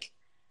of like,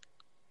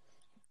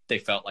 they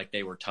felt like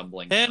they were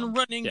tumbling down. And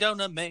running down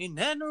a main,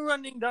 and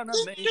running down a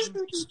main.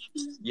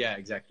 Yeah,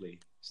 exactly.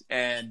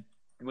 And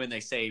when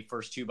they say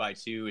first 2 by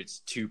 2,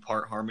 it's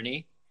 2-part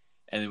harmony,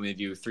 and then when they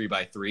do 3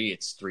 by 3,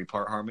 it's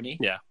 3-part harmony.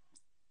 Yeah.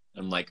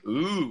 I'm like,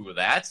 ooh,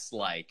 that's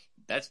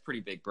pretty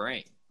big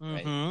brain,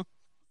 right?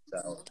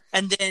 So,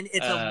 and then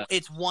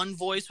it's one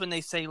voice when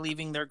they say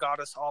leaving their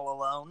goddess all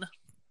alone.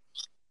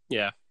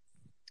 Yeah.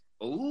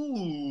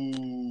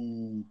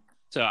 Ooh.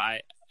 So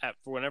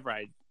for whenever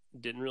I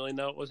didn't really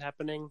know what was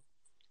happening,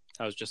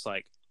 I was just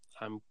like,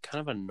 I'm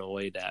kind of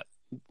annoyed at,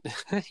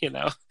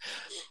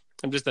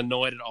 I'm just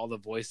annoyed at all the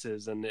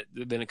voices, and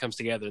then it comes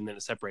together, and then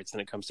it separates,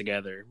 and it comes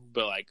together.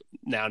 But like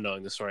now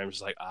knowing the story, I'm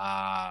just like,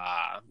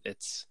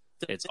 it's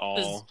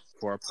all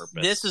for a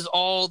purpose. This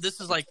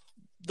is like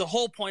the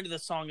whole point of the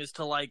song is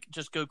to like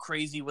just go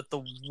crazy with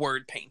the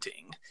word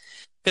painting,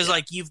 because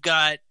like you've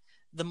got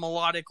the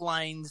melodic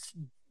lines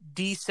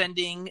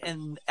descending,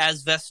 and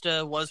as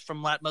Vesta was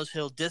from Latmos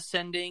Hill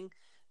descending,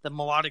 the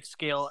melodic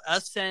scale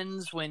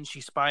ascends when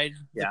she spied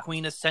the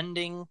queen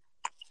ascending.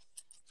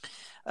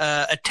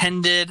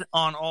 Attended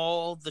on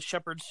all the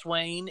shepherd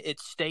swain, it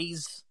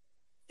stays,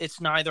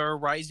 it's neither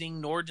rising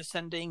nor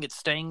descending, it's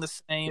staying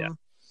the same.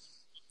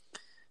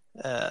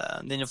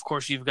 Then of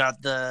course you've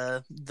got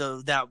that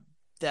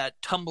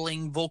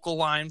tumbling vocal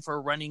line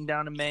for running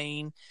down a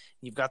main.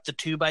 You've got the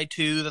 2 by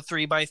 2, the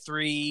 3 by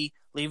 3,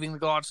 leaving the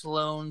goddess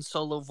alone,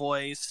 solo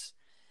voice,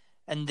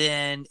 and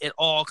then it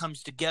all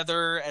comes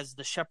together as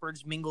the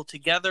shepherds mingle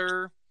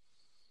together.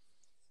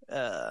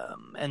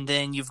 And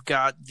then you've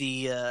got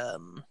the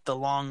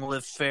Long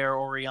Live Fair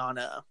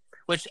Oriana,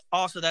 which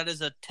also that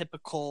is a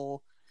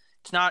typical.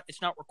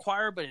 It's not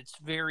required, but it's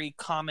very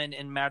common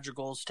in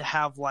madrigals to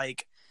have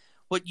like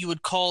what you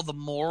would call the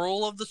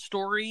moral of the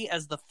story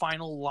as the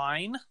final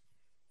line,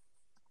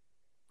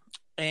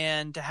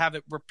 and to have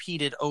it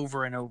repeated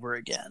over and over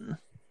again.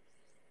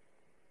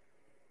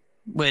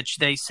 Which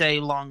they say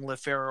 "Long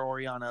Live Fair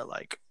Oriana"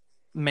 like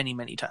many,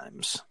 many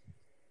times.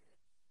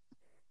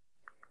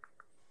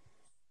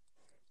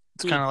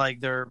 It's kind of like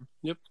they're.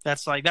 Yep.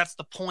 That's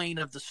the point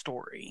of the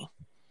story.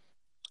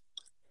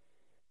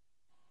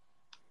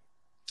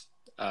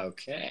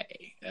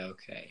 Okay.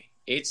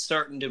 It's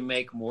starting to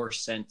make more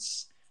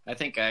sense. I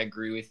think I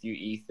agree with you,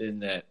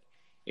 Ethan, that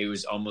it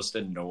was almost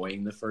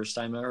annoying the first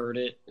time I heard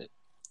it.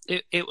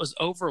 It was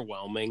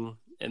overwhelming,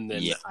 and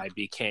then I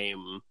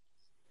became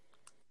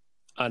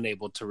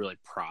unable to really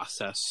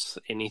process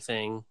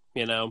anything,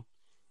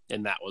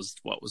 and that was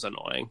what was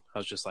annoying. I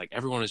was just like,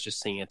 everyone is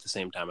just singing at the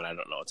same time, and I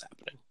don't know what's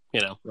happening,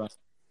 Right.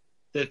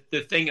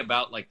 The thing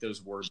about like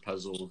those word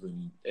puzzles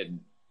and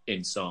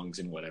in songs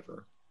and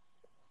whatever,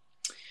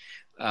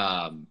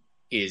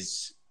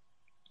 is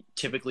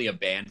typically a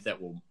band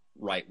that will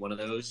write one of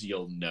those,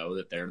 you'll know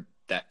that they're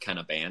that kind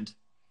of band.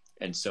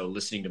 And so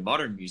listening to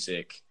modern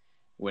music,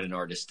 when an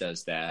artist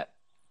does that,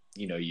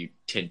 you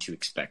tend to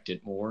expect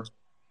it more.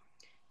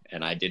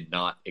 And I did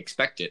not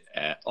expect it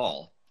at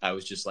all. I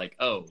was just like,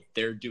 oh,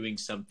 they're doing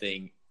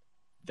something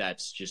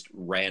that's just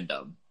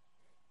random.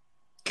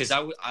 Because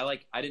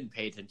I didn't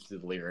pay attention to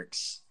the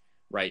lyrics,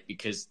 right?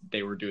 Because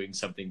they were doing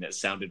something that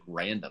sounded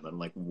random. I'm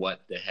like,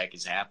 what the heck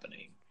is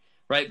happening?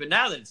 Right? But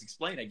now that it's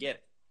explained, I get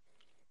it.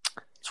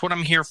 It's what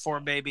I'm here for,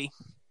 baby.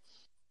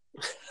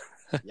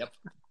 Yep.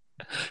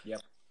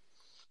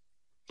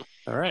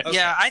 All right. Okay.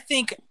 Yeah, I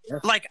think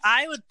like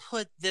I would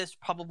put this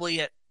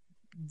probably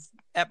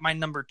at my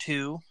number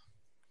 2,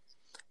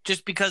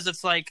 just because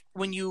it's like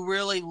when you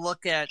really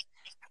look at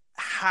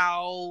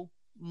how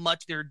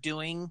much they're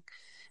doing,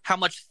 how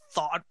much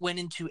thought went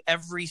into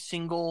every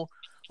single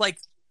like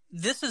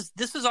this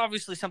is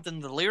obviously something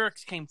the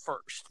lyrics came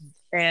first,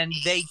 and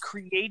they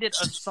created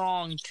a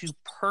song to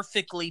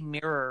perfectly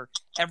mirror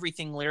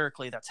everything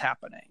lyrically that's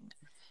happening.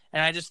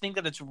 And I just think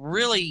that it's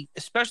really,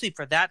 especially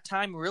for that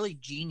time, really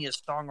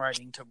genius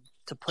songwriting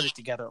to put it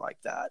together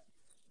like that.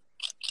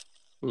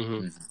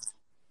 Mm-hmm.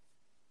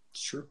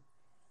 Sure.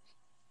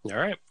 All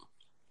right.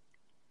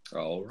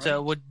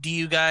 So, do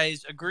you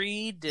guys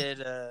agree?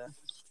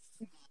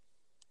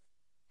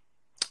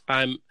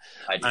 I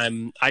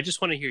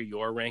just want to hear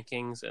your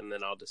rankings, and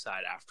then I'll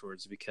decide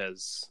afterwards,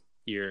 because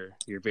you're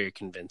very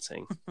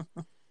convincing.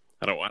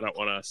 I don't want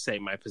to say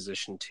my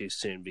position too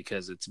soon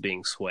because it's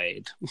being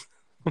swayed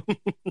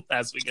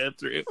as we go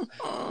through.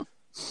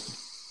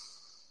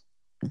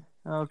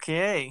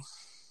 Okay.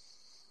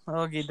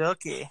 Okie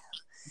dokie.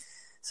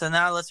 So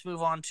now let's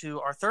move on to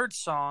our third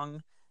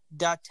song,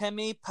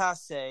 Datemi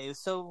Passe.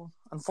 So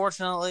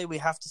unfortunately, we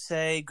have to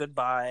say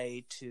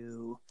goodbye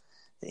to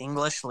the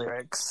English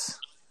lyrics.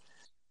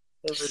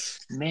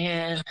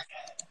 Man,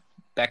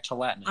 back to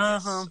Latin, I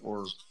guess.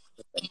 Or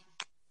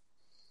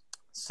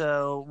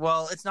so,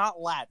 well, it's not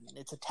Latin;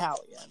 it's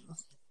Italian.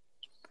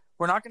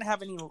 We're not going to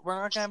have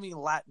any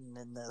Latin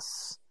in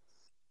this.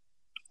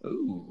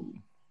 Ooh.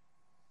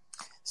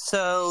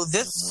 So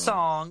this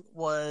song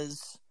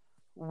was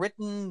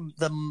written.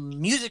 The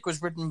music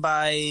was written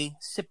by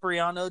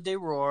Cipriano De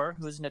Rore,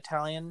 who is an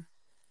Italian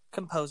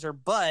composer,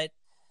 but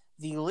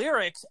the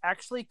lyrics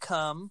actually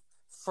come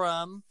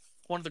from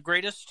one of the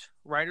greatest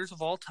writers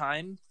of all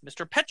time,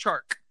 Mr.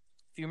 Petrarch.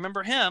 If you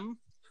remember him.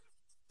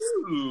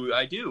 Ooh,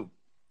 I do.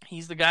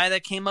 He's the guy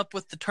that came up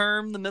with the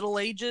term the Middle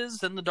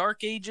Ages and the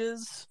Dark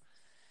Ages.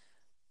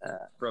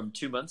 From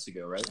 2 months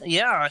ago, right?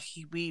 Yeah,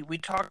 we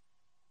talked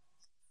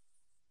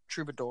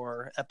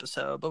Troubadour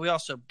episode, but we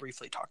also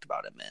briefly talked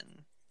about him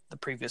in the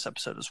previous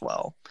episode as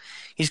well.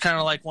 He's kind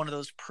of like one of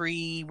those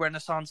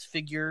pre-Renaissance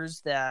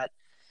figures that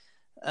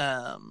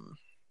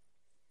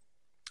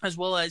as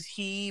well as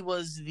he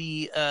was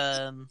the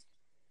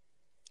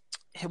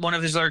one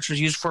of his lyrics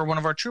was used for one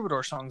of our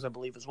Troubadour songs, I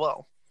believe, as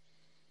well.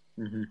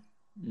 Mm-hmm.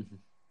 Mm-hmm.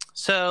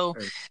 So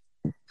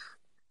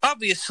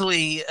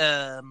obviously,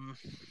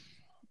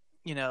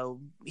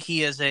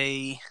 he is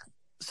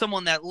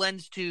someone that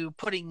lends to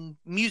putting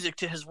music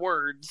to his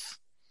words.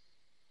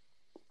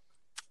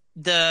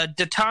 The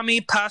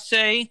Datemi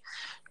Passe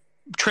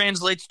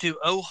translates to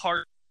 "Oh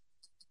heart."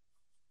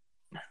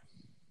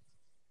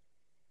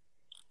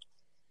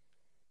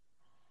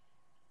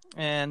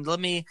 And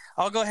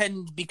I'll go ahead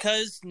and,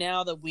 because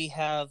now that we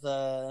have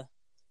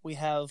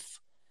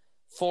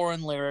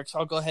foreign lyrics,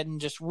 I'll go ahead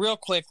and just real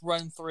quick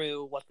run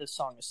through what this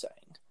song is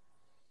saying.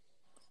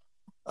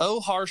 Oh,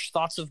 harsh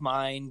thoughts of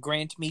mine,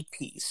 grant me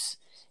peace.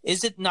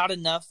 Is it not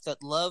enough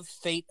that love,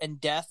 fate, and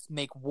death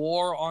make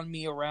war on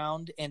me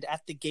around and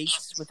at the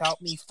gates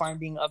without me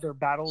finding other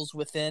battles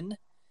within?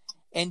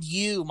 And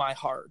you, my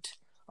heart,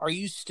 Are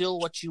you still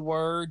what you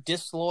were,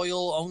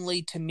 disloyal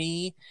only to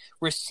me,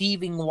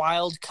 receiving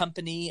wild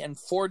company and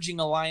forging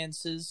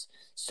alliances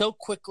so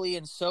quickly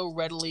and so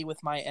readily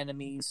with my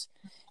enemies?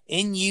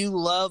 In you,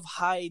 love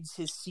hides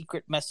his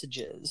secret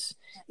messages.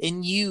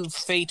 In you,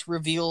 fate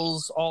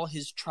reveals all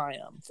his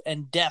triumph,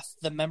 and death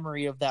the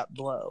memory of that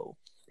blow.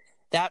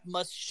 That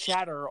must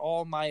shatter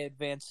all my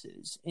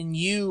advances. In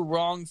you,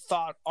 wrong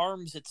thought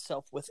arms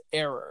itself with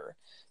error,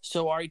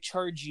 so I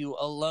charge you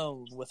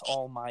alone with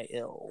all my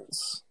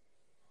ills.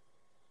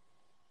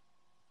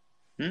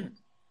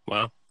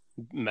 Wow.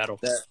 Metal.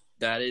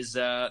 That is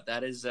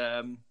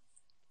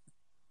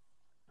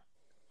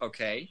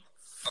okay.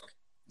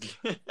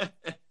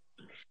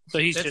 So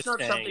he's That's just not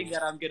saying, something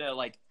that I'm gonna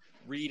like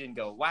read and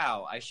go,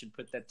 wow, I should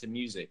put that to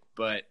music,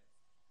 but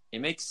it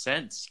makes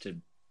sense to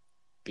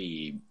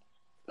be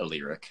a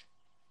lyric.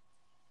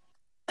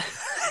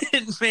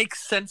 It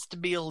makes sense to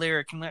be a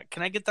lyric.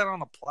 Can I get that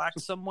on a plaque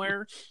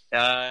somewhere?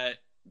 It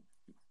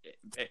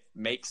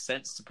makes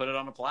sense to put it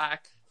on a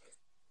plaque.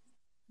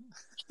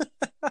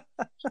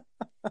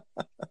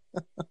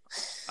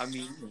 I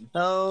mean,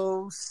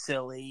 Oh,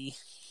 silly.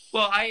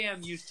 well, I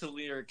am used to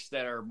lyrics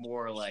that are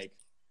more like,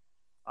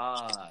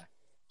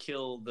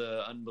 kill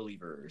the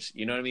unbelievers.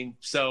 You know what I mean?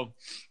 So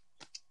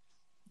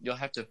you'll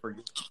have to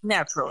forgive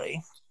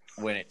Naturally.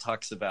 when it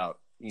talks about,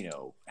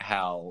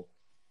 how.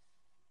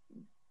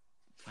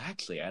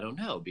 Actually, I don't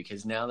know,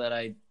 because now that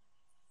I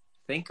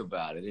think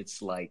about it,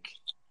 it's like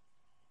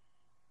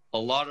a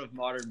lot of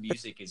modern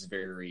music is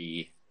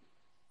very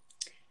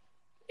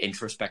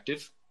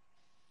introspective,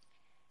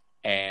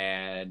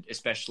 and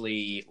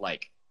especially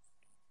like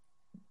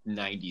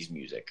 90s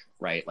music,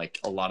 right? Like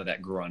a lot of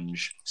that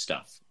grunge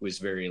stuff was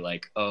very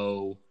like,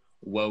 oh,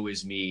 woe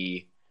is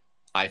me,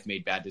 I've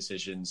made bad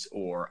decisions,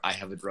 or I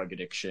have a drug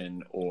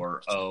addiction,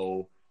 or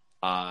oh,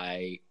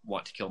 I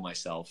want to kill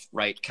myself,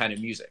 right? Kind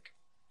of music.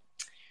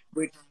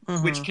 Which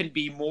can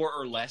be more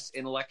or less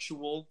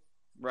intellectual,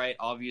 right?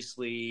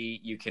 Obviously,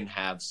 you can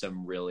have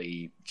some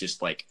really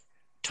just like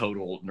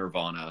total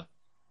Nirvana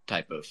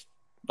type of,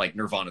 like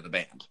Nirvana the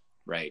band,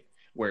 right?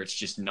 Where it's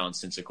just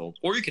nonsensical.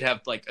 Or you could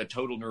have like a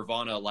total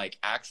Nirvana, like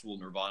actual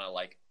Nirvana,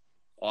 like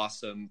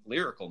awesome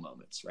lyrical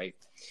moments, right?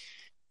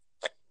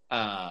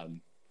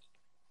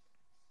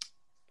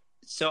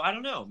 So I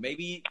don't know.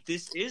 Maybe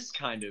this is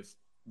kind of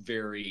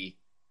very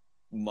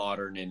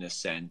modern in a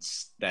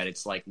sense, that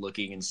it's like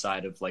looking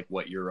inside of like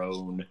what your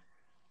own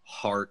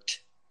heart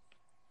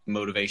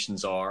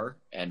motivations are,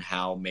 and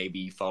how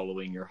maybe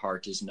following your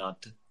heart is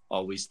not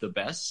always the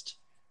best,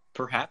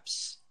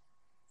 perhaps.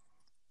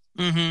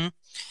 Mm-hmm.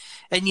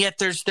 And yet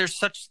there's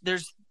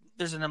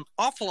an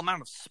awful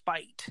amount of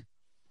spite.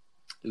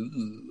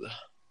 Ooh.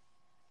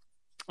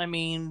 I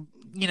mean,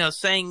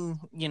 saying,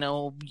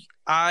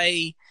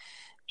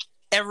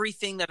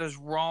 everything that is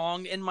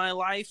wrong in my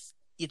life,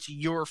 it's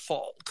your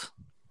fault.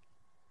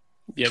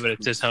 yeah, but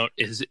it's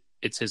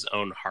his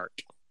own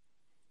heart,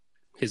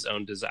 his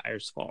own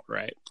desire's fault,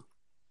 right?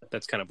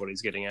 That's kind of what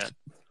he's getting at.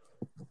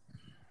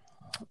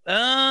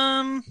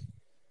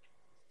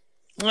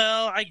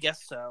 Well, I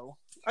guess so.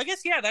 I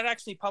guess, yeah, that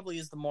actually probably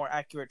is the more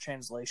accurate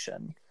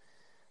translation.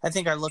 I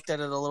think I looked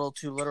at it a little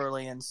too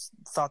literally and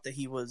thought that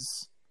he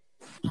was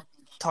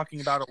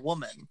talking about a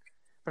woman.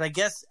 But I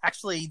guess,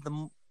 actually,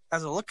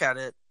 as I look at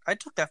it, I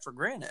took that for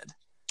granted.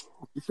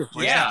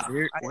 Yeah.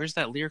 Where's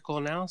that lyrical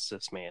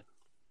analysis, man?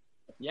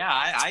 Yeah,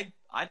 I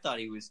thought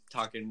he was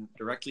talking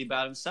directly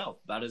about himself,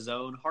 about his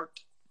own heart.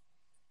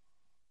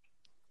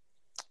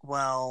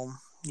 Well,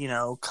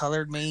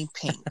 colored me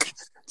pink.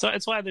 So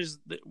it's why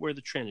we're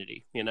the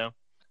Trinity, We're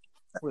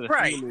the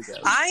Right. three amigos.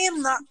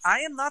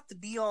 I am not the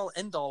be all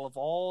end all of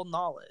all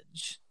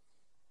knowledge.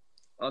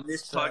 On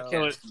this So-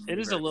 podcast, So it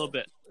is a little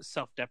bit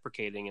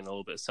self-deprecating and a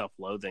little bit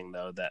self-loathing,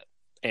 though,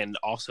 and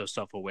also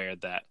self-aware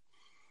that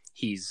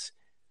he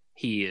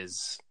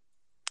is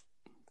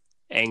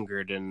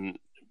angered and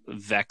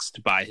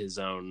vexed by his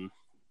own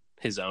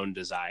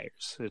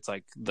desires. It's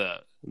like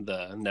the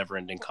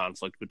never-ending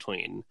conflict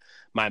between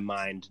my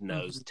mind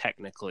knows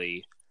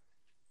technically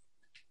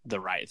the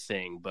right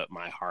thing, but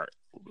my heart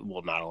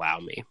will not allow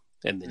me,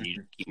 and then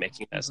you keep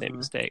making that same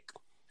mistake.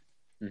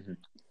 Mm-hmm.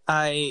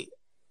 I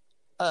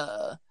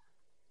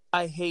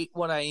hate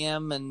what I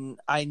am, and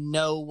I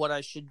know what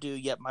I should do,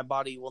 yet my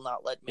body will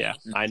not let me. Yeah,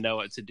 I know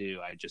what to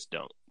do, I just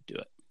don't do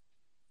it.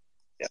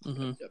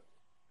 Mm-hmm.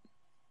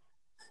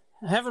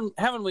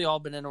 Haven't we all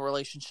been in a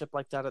relationship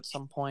like that at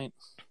some point?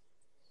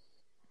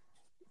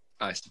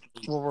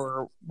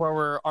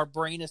 Where our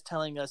brain is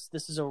telling us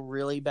this is a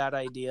really bad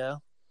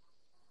idea,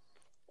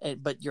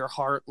 but your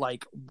heart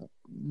like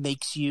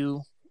makes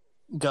you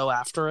go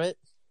after it.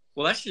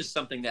 Well, that's just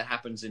something that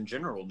happens in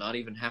general, not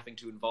even having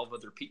to involve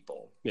other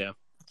people. Yeah.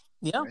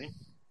 Right?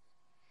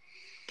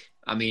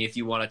 I mean, if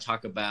you want to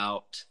talk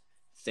about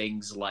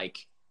things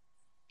like,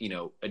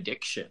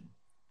 addiction,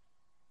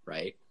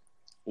 right?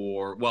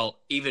 Or, well,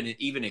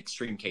 even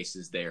extreme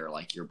cases there,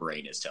 like your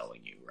brain is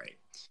telling you, right?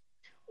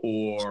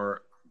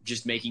 Or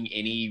just making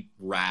any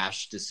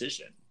rash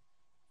decision,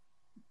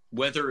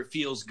 whether it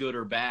feels good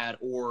or bad,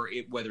 or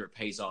whether it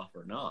pays off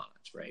or not,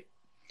 right?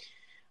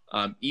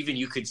 Even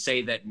you could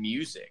say that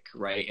music,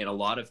 right? In a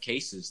lot of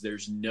cases,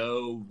 there's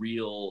no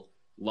real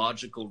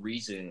logical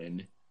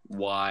reason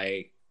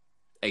why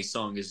a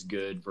song is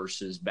good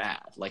versus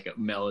bad, like a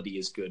melody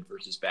is good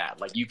versus bad.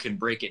 Like you can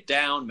break it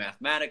down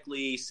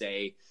mathematically,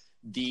 say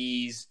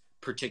these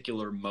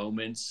particular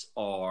moments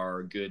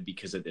are good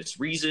because of this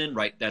reason,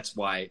 right? That's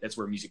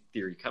where music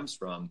theory comes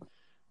from.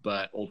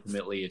 But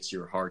ultimately, it's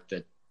your heart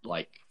that,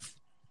 like,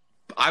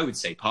 I would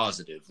say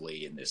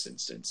positively in this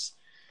instance,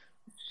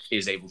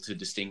 is able to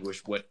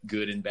distinguish what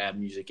good and bad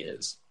music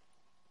is.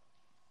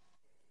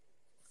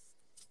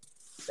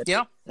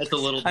 Yeah, that's a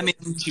little. I mean,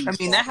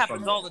 that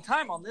happens from, all the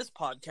time on this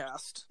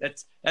podcast.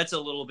 That's a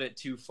little bit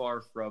too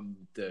far from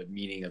the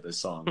meaning of the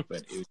song,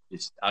 but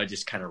I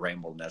just kind of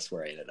rambled, and that's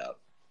where I ended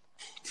up.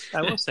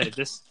 I will say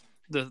this: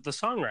 the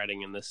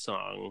songwriting in this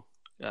song,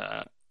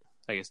 I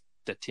guess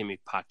the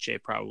Timmy Pace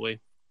probably,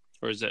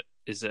 or is it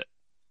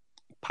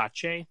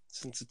Pace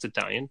since it's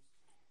Italian?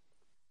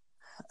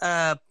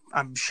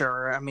 I'm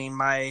sure. I mean,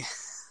 my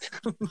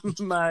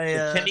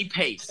Kenny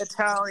Pace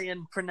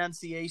Italian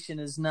pronunciation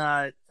is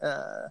not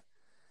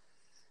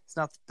it's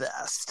not the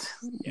best.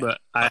 Yeah.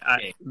 But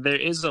there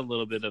is a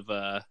little bit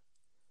of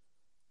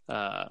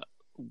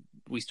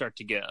we start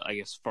to get, I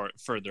guess,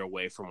 further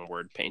away from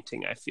word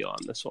painting, I feel, on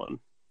this one.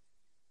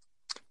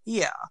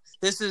 Yeah,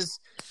 this is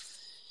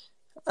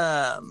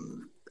I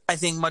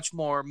think much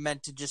more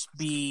meant to just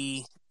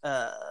be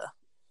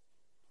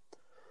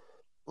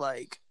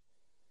like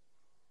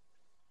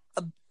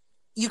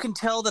you can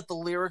tell that the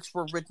lyrics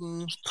were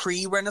written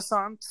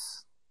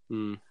pre-Renaissance.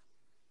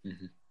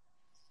 Mm-hmm.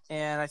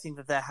 And I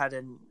think that had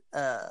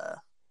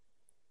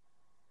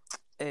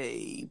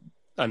a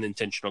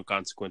unintentional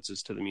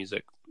consequences to the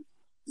music.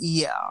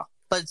 Yeah,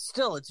 but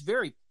still, it's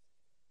very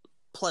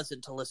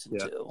pleasant to listen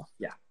to.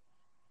 Yeah,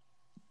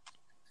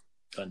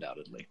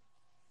 undoubtedly.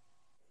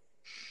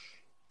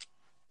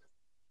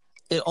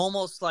 It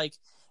almost like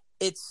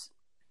the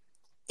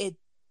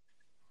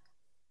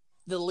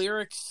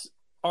lyrics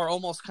are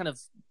almost kind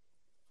of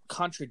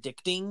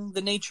contradicting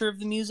the nature of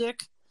the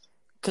music,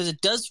 because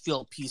it does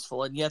feel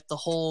peaceful, and yet the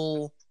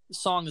whole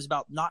song is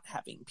about not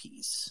having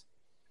peace.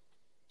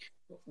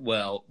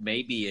 Well,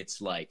 maybe it's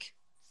like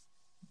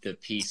the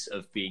peace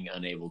of being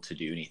unable to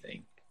do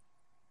anything.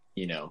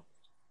 You know,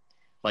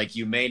 like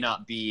you may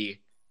not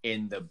be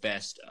in the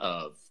best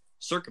of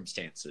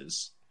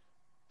circumstances,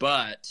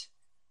 but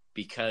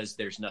because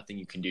there's nothing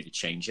you can do to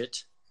change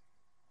it,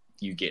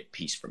 you get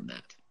peace from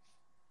that.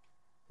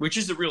 Which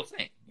is the real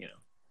thing, you know.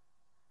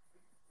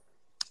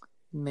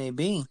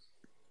 Maybe.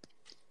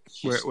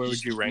 Where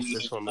would you rank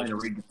this one? Trying to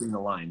read between the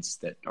lines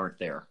that aren't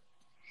there.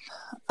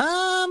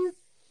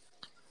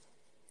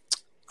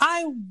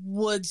 I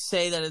would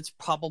say that it's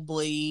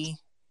probably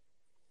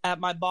at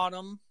my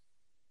bottom.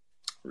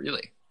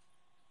 Really?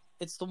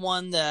 It's the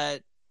one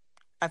that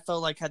I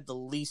felt like had the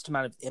least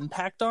amount of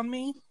impact on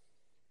me.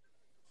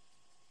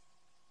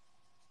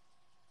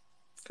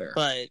 Fair.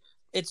 But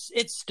it's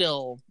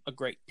still a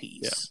great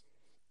piece. Yeah.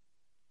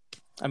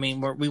 I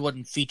mean, we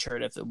wouldn't feature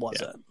it if it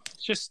wasn't. Yeah.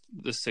 It's just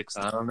the sixth.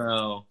 I don't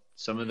know.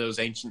 Some of those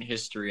ancient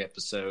history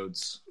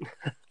episodes.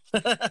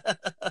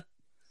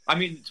 I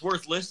mean, it's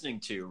worth listening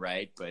to,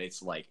 right? But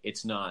it's like,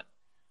 it's not,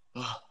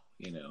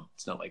 you know,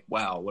 it's not like,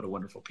 wow, what a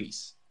wonderful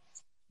piece.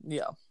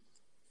 Yeah.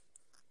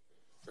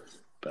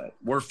 But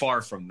we're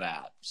far from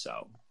that,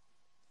 so.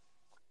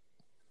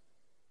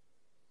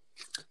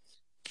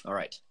 All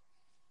right.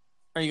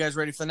 Are you guys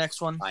ready for the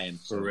next one? I am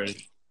so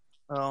ready.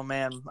 Oh,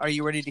 man. Are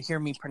you ready to hear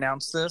me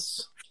pronounce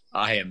this?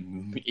 I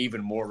am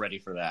even more ready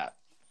for that.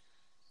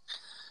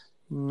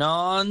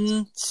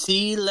 Non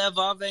si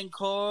levava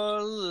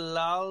ancora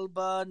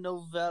l'alba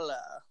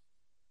novella.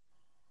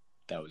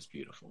 That was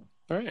beautiful.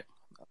 All right.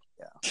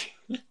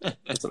 Yeah.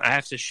 Listen, I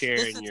have to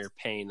share in your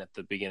pain at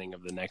the beginning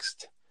of the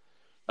next.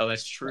 Oh,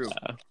 that's true.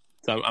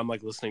 So I'm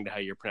like listening to how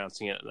you're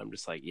pronouncing it, and I'm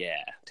just like,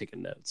 yeah,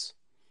 taking notes.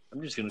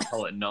 I'm just going to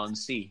call it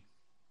non-C.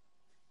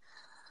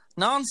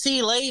 Non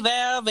si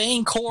levava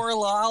ancora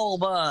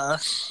l'alba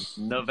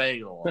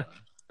novella.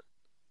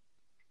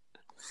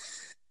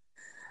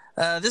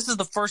 This is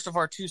the first of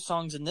our two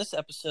songs in this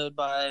episode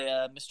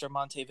by Mr.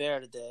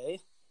 Monteverde.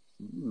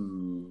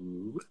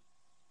 Ooh.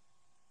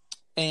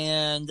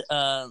 And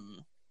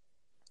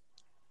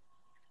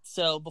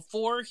so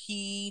before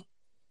he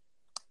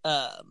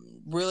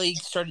really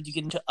started to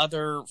get into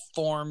other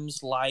forms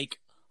like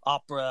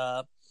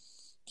opera,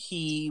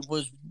 he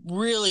was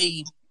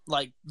really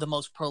like the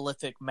most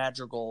prolific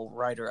madrigal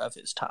writer of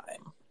his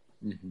time.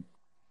 Mm-hmm.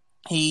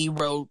 He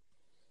wrote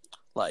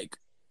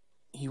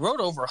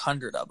over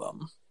 100 of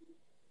them.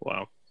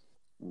 Wow.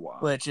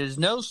 Which is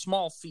no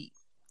small feat.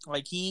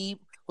 Like, he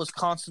was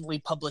constantly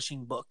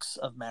publishing books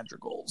of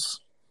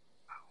madrigals.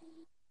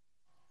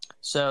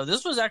 So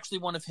this was actually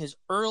one of his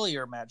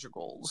earlier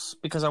madrigals,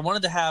 because I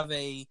wanted to have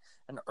an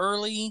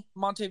early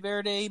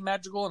Monteverde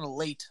madrigal and a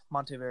late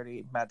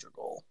Monteverde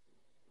madrigal.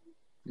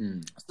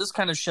 This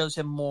kind of shows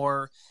him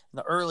more in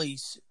the early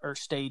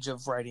stage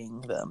of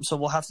writing them. So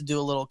we'll have to do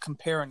a little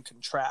compare and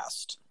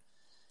contrast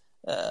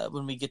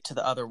when we get to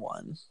the other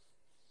one.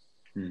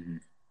 Mm-hmm.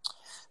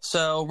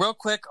 So real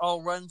quick,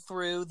 I'll run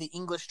through the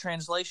English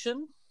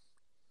translation.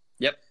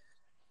 Yep.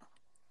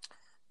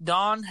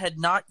 Dawn had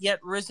not yet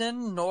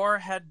risen, nor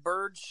had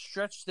birds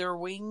stretched their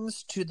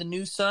wings to the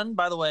new sun.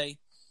 By the way,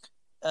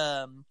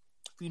 if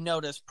you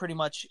notice, pretty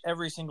much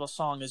every single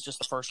song is just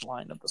the first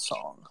line of the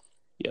song.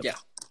 Yep. Yeah.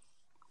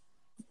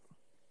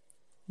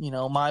 You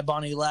know, my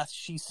bonny lass,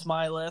 she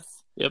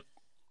smileth. Yep.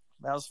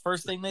 That was the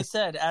first thing they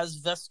said. As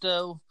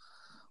Vesta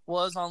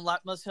was on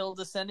Latmos Hill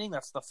descending,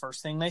 that's the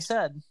first thing they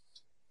said.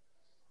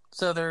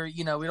 So they're,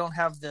 you know, we don't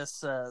have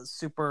this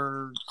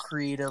super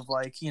creative,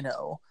 like, you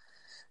know,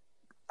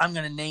 I'm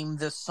going to name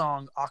this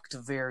song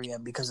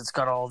Octavarium because it's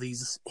got all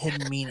these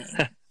hidden meaning.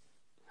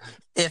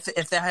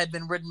 If that had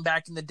been written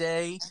back in the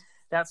day,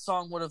 that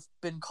song would have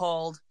been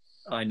called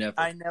I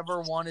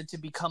Never Wanted to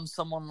Become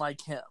Someone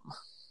Like Him.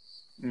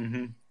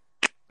 Mm-hmm.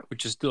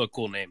 Which is still a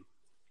cool name.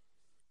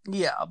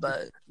 Yeah,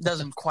 but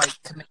doesn't quite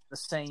commit the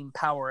same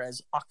power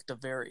as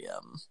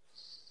Octavarium.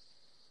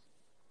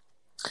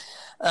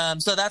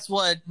 So that's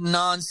what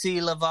non si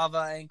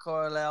lavava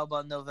ancora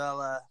l'alba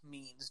novella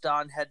means.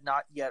 Dawn had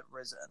not yet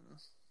risen.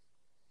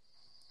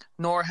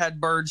 Nor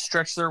had birds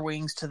stretched their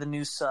wings to the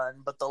new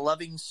sun, but the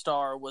loving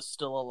star was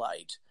still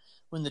alight.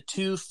 When the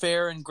two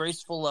fair and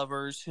graceful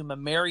lovers, whom a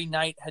merry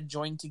night had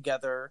joined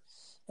together,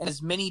 and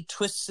as many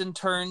twists and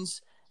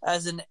turns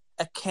as an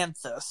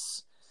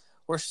acanthus,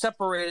 were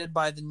separated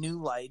by the new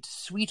light,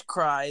 sweet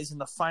cries and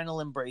the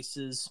final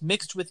embraces,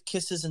 mixed with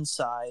kisses and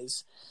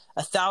sighs,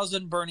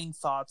 1,000 burning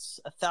thoughts,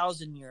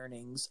 1,000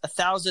 yearnings,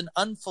 1,000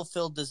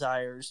 unfulfilled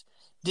desires,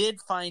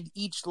 did find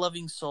each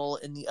loving soul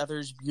in the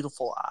other's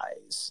beautiful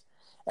eyes.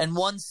 And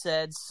one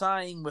said,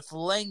 sighing with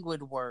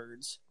languid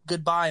words,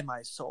 "Goodbye,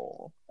 my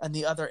soul." And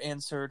the other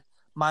answered,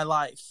 "My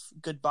life,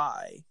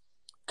 goodbye.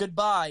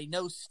 Goodbye,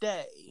 no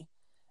stay."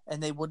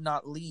 And they would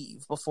not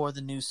leave before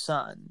the new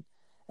sun.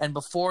 And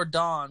before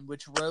dawn,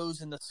 which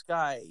rose in the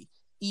sky,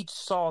 each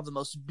saw the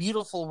most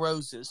beautiful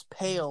roses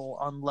pale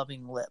on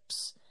loving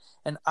lips,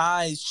 and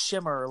eyes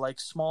shimmer like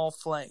small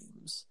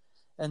flames.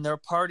 And their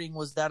parting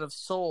was that of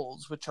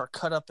souls which are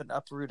cut up and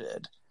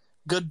uprooted.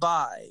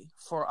 Goodbye,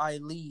 for I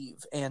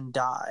leave and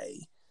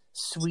die,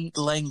 sweet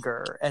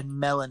languor and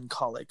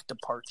melancholic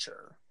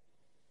departure.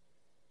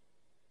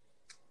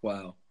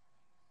 Wow.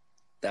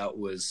 That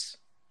was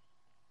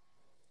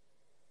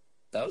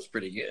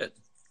pretty good.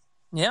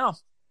 Yeah.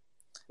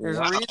 There's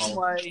Wow. a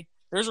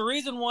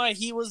reason why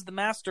he was the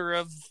master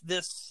of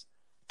this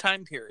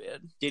time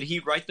period. Did he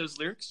write those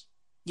lyrics?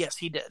 Yes,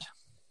 he did.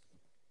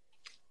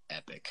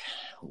 Epic.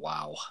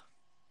 Wow.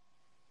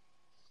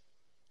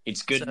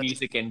 It's good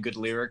music and good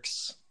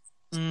lyrics.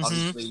 Mm-hmm.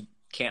 Obviously,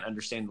 can't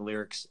understand the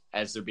lyrics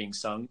as they're being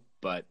sung,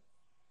 but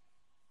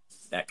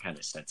that kind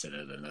of sets it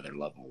at another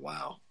level.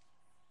 Wow.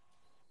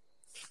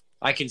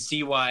 I can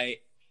see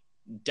why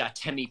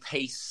Datemi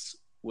Pace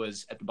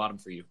was at the bottom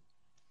for you.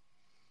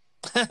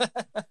 I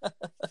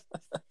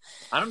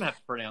don't have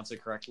to pronounce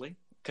it correctly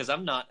because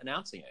I'm not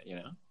announcing it, you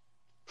know?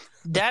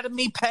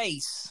 Datemi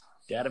Pace.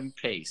 Datemi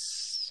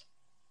Pace.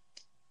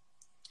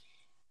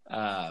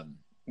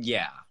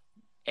 Yeah.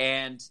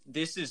 And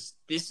this is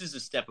a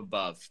step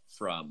above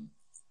from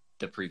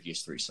the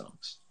previous three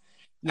songs.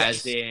 Yes.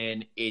 As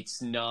in,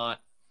 it's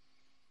not...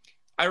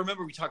 I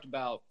remember we talked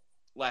about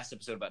last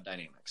episode about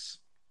dynamics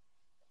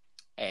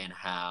and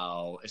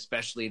how,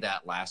 especially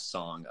that last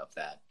song of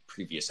that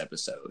previous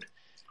episode,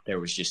 there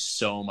was just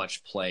so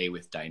much play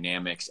with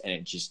dynamics, and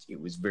it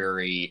was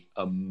very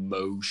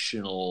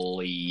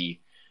emotionally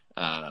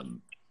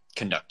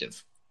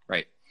conductive,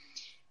 right?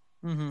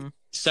 Mm-hmm.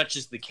 Such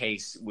is the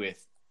case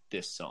with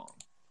this song.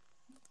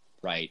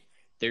 Right,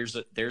 there's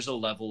a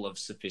level of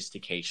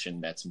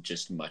sophistication that's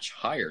just much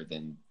higher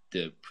than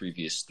the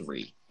previous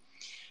three,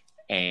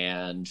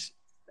 and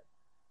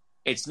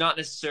it's not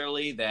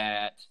necessarily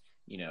that,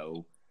 you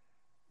know,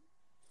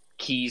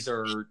 keys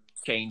are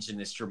changed in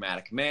this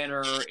dramatic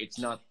manner. It's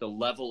not the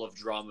level of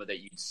drama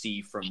that you'd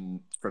see from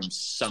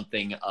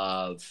something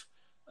of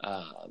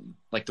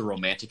like the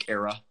Romantic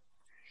era,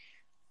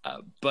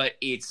 but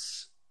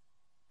it's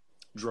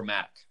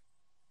dramatic,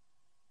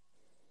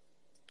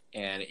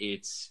 and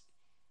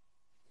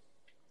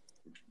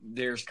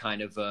there's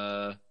kind of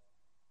an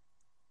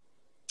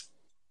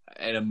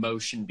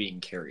emotion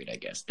being carried, I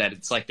guess, that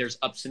it's like there's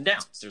ups and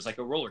downs. There's like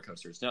a roller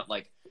coaster. It's not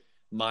like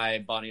my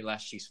bonny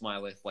lass, she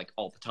smileth like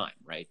all the time,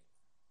 right?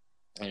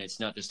 And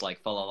it's not just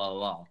like fa la la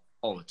la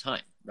all the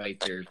time,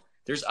 right?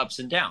 There's ups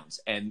and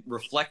downs, and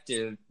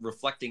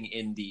reflecting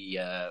in the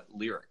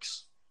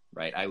lyrics,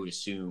 right? I would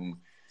assume,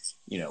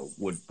 you know,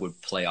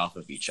 would play off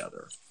of each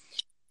other,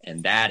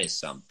 and that is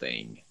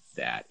something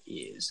that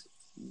is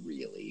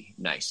really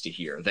nice to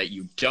hear that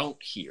you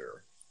don't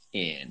hear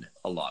in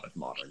a lot of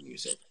modern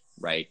music,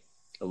 right?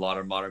 A lot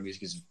of modern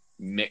music is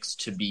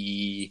mixed to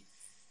be,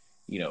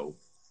 you know,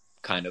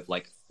 kind of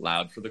like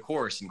loud for the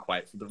chorus and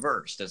quiet for the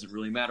verse. Doesn't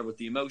really matter what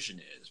the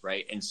emotion is,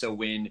 right? And so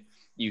when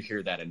you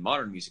hear that in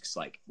modern music, it's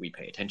like we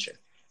pay attention.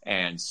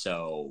 And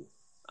so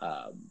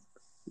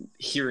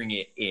hearing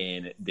it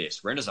in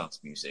this Renaissance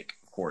music,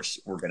 of course,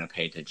 we're going to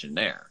pay attention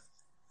there.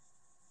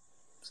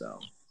 So,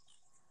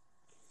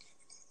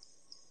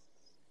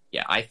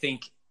 yeah, I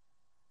think,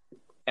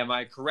 am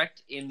I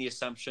correct in the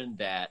assumption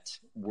that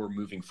we're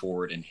moving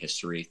forward in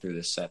history through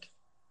this set?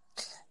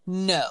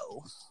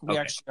 No, we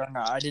Okay. actually are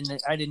not. I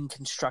didn't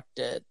construct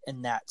it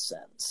in that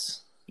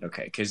sense.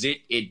 Okay, because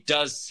it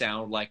does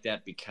sound like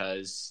that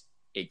because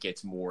it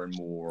gets more and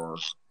more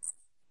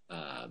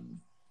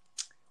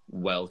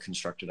well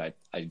constructed.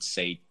 I'd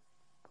say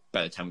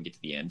by the time we get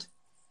to the end.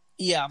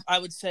 Yeah, I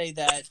would say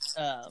that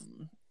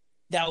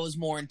that was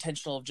more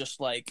intentional of just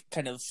like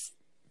kind of,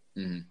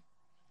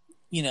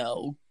 you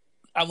know,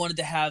 I wanted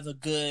to have a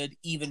good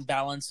even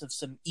balance of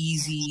some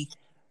easy,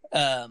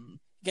 I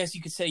guess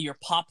you could say your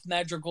pop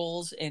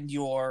madrigals and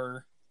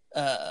your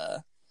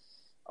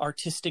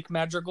artistic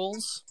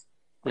madrigals.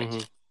 Mm-hmm.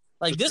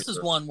 Like this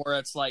is one where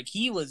it's like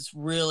he was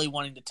really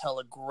wanting to tell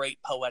a great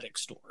poetic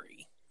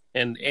story.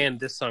 And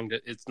this song,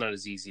 it's not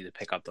as easy to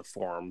pick out the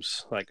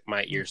forms. Like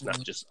my ear's not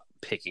just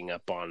picking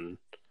up on,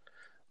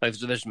 like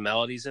there's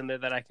melodies in there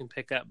that I can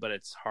pick up, but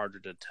it's harder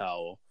to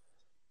tell.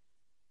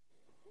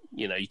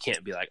 You know, you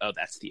can't be like, oh,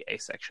 that's the A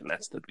section,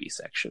 that's the B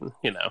section.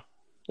 You know,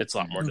 it's a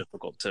lot more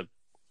difficult to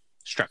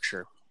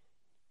structure.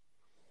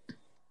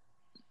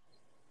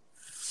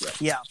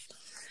 Yeah.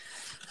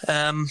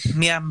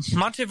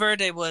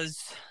 Monteverde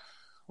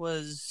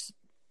was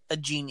a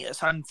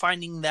genius. I'm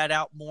finding that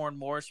out more and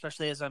more,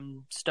 especially as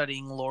I'm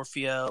studying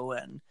L'Orfeo,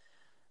 and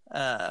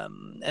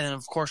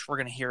of course we're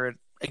going to hear it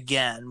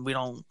again. We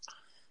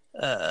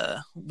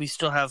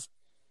still have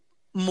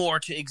more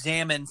to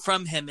examine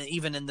from him,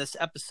 even in this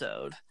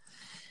episode.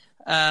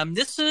 I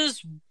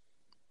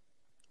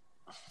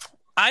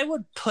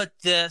would put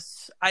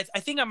this. I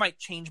think I might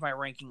change my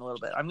ranking a little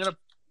bit. I'm gonna.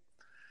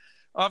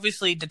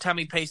 Obviously,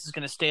 Datami Pace is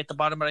going to stay at the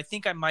bottom, but I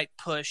think I might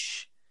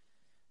push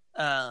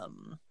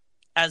Asvesta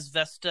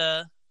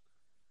to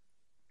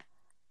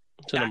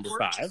number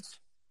backwards.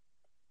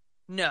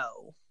 5.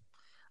 No,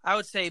 I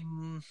would say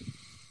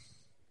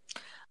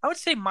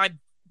My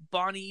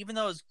Bonnie, even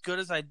though as good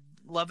as I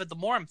love it, the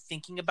more I'm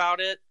thinking about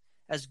it,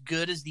 as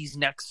good as these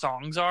next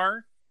songs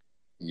are,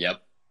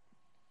 Yep.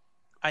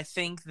 I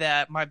think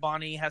that My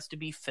Bonnie has to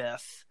be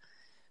 5th,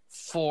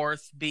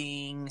 4th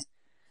being.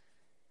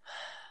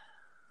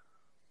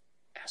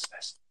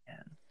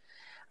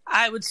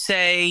 I would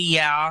say,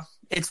 yeah,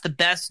 it's the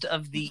best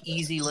of the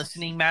easy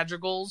listening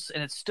madrigals,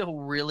 and it's still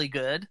really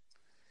good.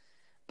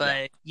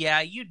 But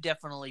yeah, you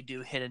definitely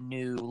do hit a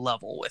new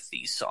level with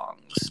these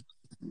songs.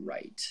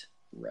 Right.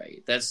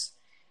 That's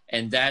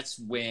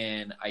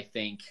when I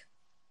think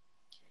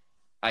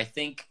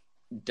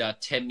Da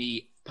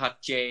Temi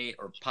Pace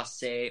or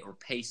Passe or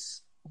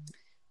Pace,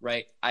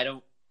 right?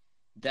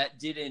 That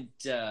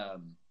didn't,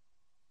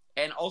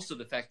 and also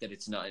the fact that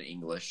it's not in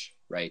English,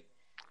 right?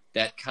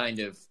 That kind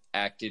of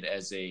acted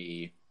as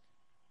an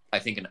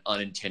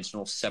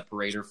unintentional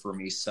separator for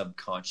me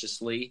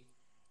subconsciously.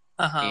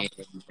 And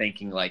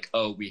thinking like,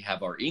 oh, we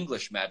have our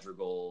English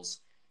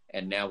madrigals,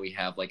 and now we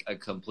have like a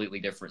completely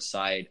different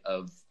side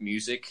of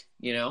music,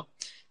 you know,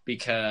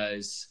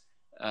 because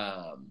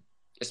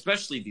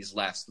especially these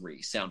last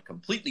 3 sound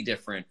completely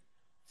different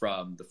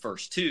from the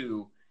first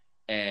 2.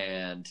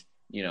 And,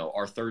 you know,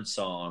 our third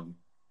song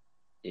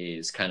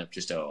is kind of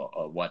just a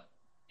what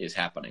is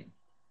happening,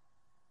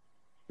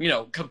 you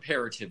know,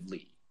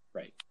 comparatively,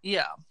 right?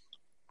 Yeah.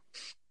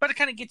 But it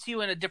kind of gets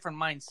you in a different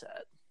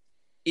mindset.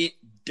 It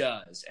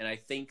does. And I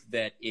think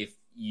that if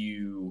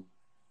you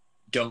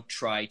don't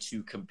try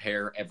to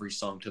compare every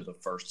song to the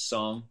first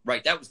song,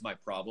 right? That was my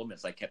problem,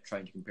 is I kept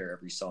trying to compare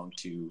every song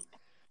to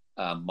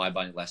My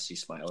Bonnie Lassie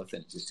Smileth,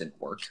 and it just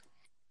didn't work.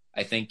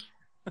 I think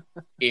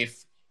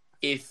if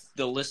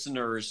the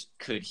listeners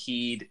could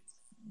heed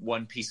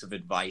one piece of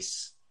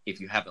advice,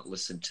 if you haven't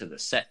listened to the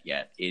set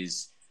yet,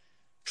 is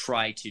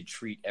try to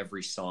treat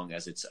every song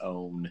as its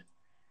own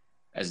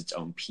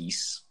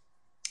piece,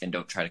 and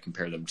don't try to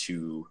compare them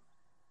to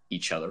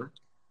each other,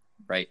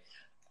 right?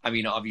 I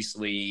mean,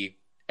 obviously,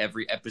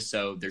 every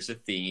episode there's a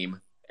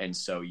theme, and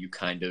so you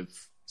kind of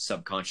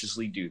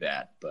subconsciously do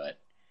that. But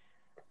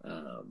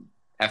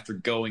after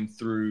going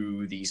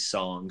through these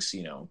songs,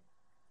 you know,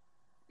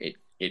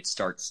 they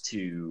start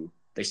to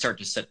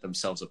set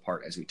themselves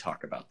apart as we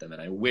talk about them.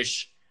 And I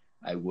wish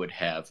I would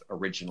have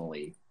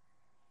originally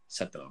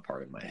set them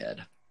apart in my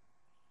head.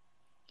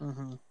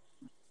 Mm-hmm.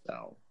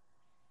 So,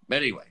 but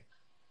anyway,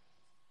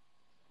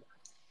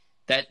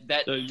 that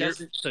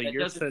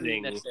doesn't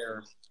mean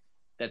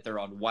that they're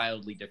on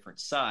wildly different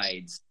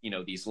sides, you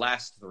know, these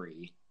last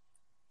 3,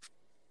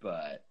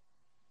 but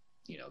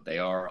you know, they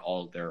are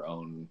all their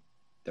own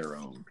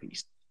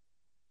piece.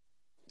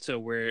 So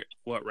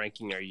what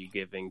ranking are you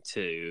giving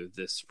to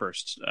this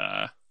first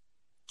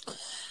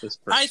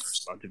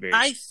Monteverde?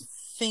 I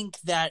think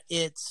that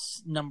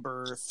it's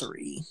number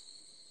 3.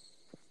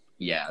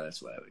 Yeah,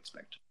 that's what I would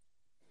expect.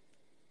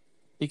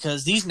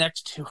 Because these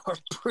next 2 are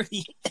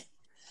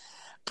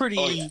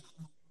pretty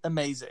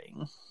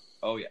amazing.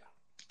 Oh yeah.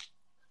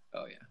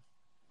 Oh yeah.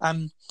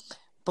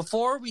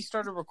 Before we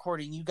started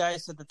recording, you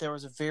guys said that there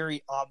was a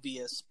very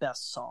obvious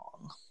best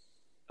song.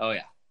 Oh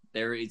yeah.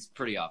 It's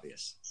pretty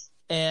obvious.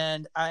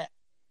 And I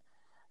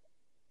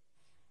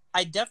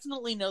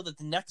definitely know that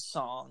the next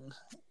song,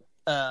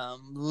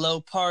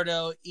 Lo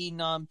Pardo e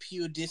Non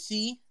Più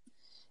Dissi,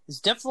 is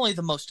definitely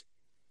the most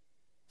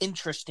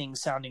interesting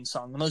sounding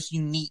song, the most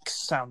unique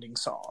sounding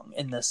song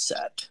in this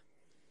set.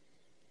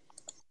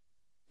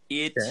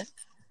 It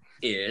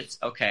is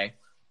okay.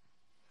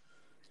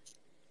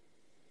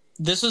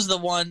 This is the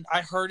one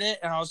I heard it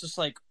and I was just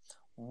like,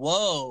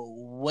 "Whoa,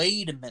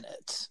 wait a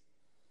minute!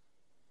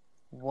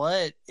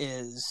 What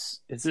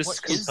is this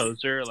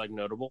composer like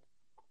notable?"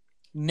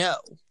 No,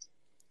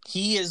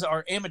 he is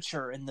our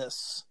amateur in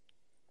this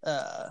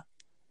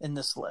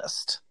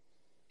list.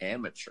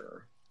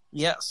 Amateur,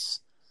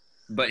 yes,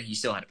 but he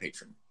still had a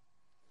patron.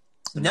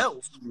 So no,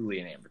 not truly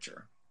an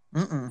amateur.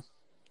 Mm-mm.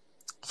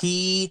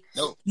 He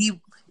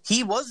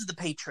was the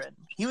patron.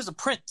 He was a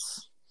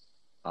prince.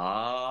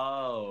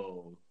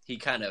 Oh, he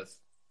kind of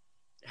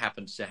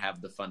happens to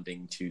have the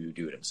funding to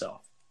do it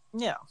himself.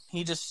 Yeah,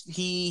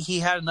 he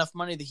had enough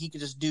money that he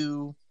could just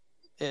do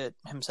it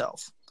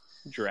himself.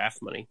 Giraffe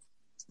money.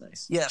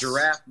 Nice. Yes.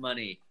 Giraffe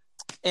money.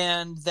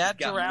 And that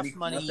giraffe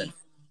money. money.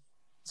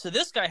 So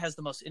this guy has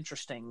the most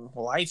interesting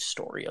life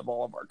story of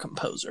all of our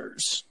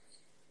composers.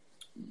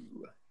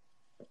 Ooh.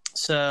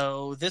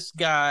 So this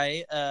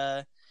guy,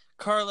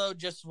 Carlo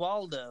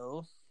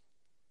Gesualdo,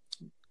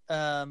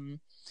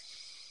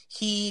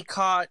 he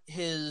caught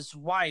his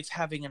wife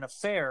having an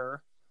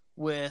affair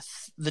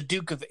with the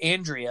Duke of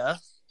Andria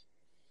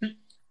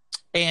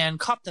and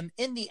caught them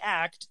in the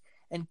act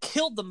and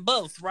killed them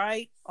both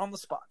right on the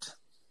spot.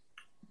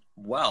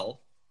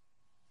 Well,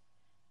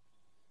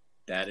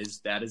 that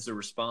is a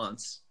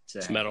response to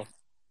It's metal.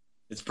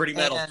 It's pretty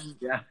metal. And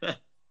yeah.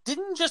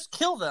 didn't just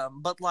kill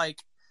them, but like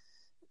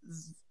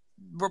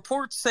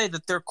reports say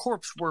that their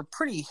corpse were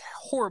pretty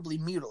horribly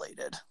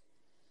mutilated.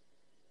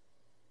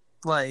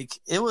 Like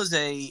it was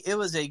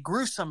a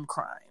gruesome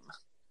crime.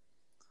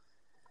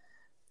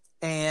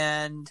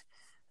 And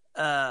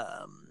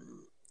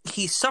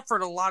he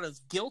suffered a lot of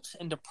guilt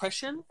and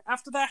depression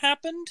after that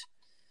happened.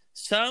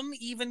 Some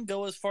even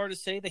go as far to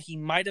say that he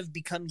might have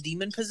become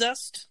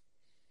demon-possessed.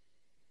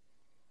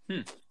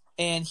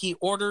 And he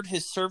ordered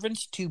his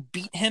servants to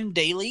beat him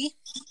daily.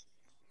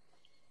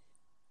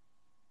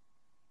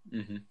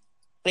 Mm-hmm.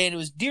 And it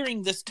was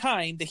during this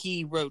time that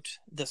he wrote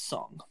this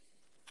song.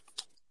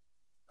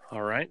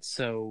 All right,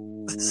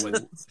 so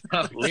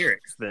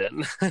lyrics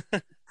then.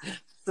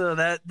 So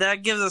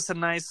that gives us a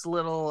nice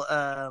little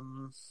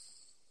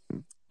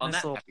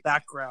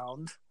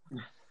background.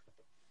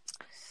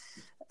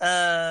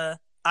 I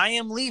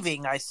am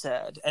leaving, I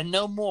said, and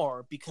no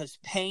more, because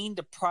pain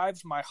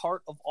deprived my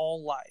heart of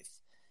all life.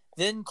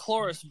 Then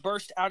Chloris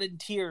burst out in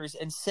tears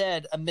and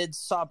said amid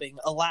sobbing,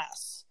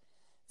 "Alas,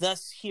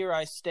 thus here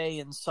I stay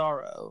in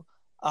sorrow.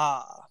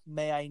 Ah,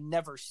 may I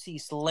never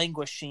cease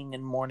languishing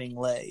in mourning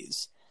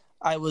lays.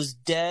 I was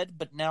dead,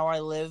 but now I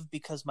live,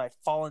 because my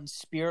fallen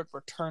spirit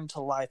returned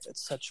to life at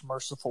such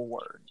merciful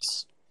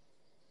words."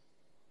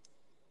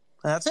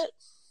 And that's it.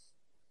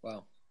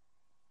 Wow.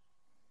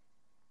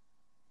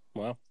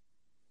 Wow.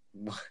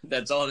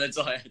 That's all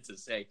I had to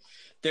say.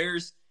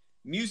 There's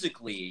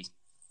musically,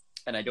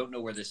 and I don't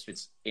know where this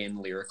fits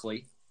in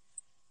lyrically,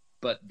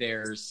 but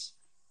there's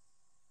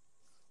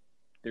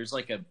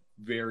like a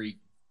very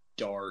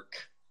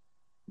dark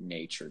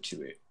nature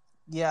to it.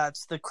 Yeah,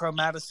 it's the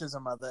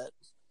chromaticism of it.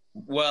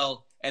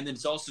 Well, and then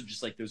it's also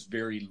just like those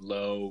very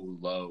low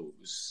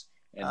lows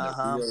and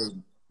the real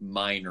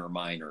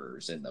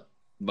minors and the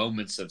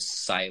moments of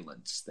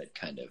silence that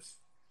kind of,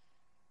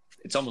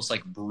 it's almost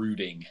like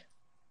brooding.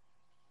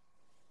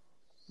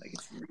 Like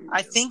it's really,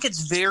 I think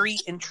it's very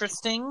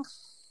interesting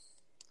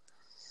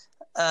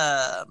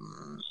that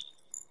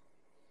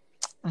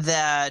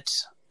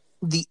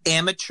the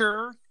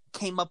amateur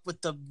came up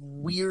with the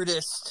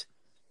weirdest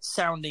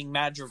sounding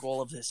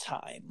madrigal of his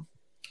time.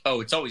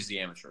 Oh, it's always the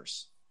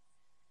amateurs.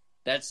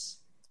 It's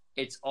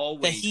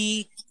always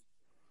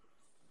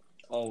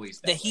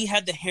that he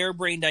had the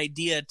harebrained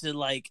idea to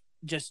like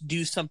just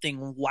do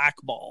something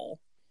whackball.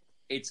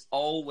 It's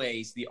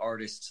always the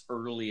artists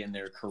early in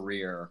their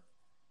career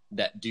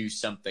that do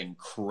something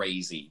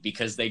crazy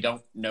because they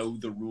don't know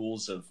the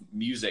rules of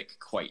music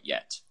quite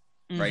yet,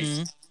 right?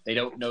 Mm-hmm. They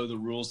don't know the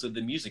rules of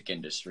the music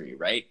industry,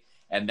 right?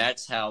 And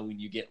that's how when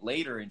you get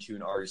later into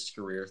an artist's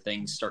career,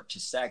 things start to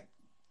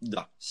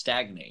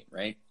stagnate,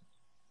 right?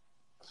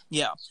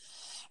 Yeah.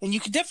 And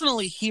you can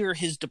definitely hear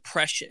his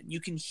depression.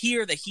 You can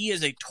hear that he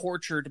is a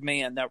tortured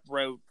man that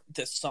wrote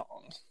this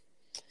song.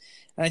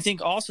 And I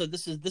think also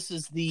this is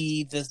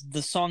the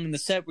song in the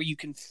set where you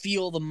can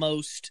feel the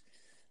most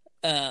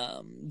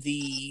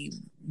the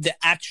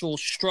actual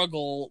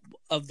struggle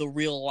of the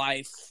real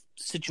life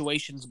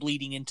situations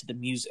bleeding into the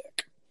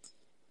music.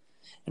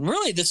 And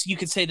really you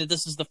could say that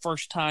this is the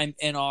first time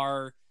in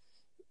our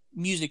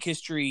music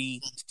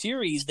history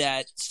series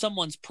that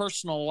someone's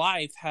personal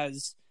life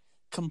has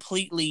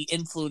completely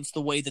influence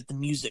the way that the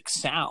music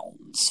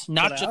sounds,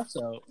 not just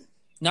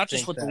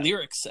what the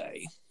lyrics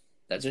say.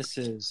 This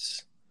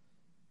is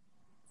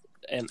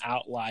an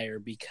outlier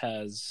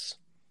because,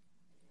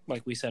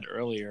 like we said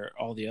earlier,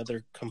 all the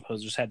other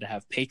composers had to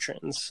have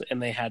patrons,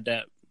 and they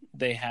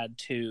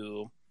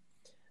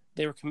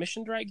were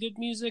commissioned to write good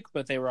music,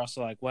 but they were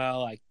also like,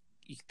 well,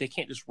 they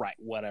can't just write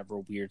whatever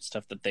weird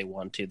stuff that they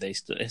want to. It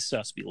still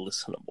has to be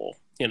listenable,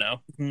 you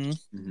know? Mm-hmm.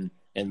 Mm-hmm.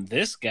 And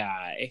this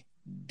guy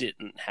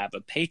didn't have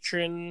a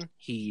patron.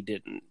 He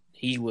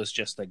was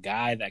just a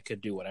guy that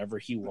could do whatever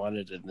he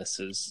wanted. And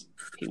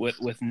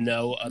with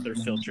no other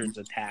filters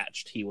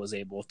attached, he was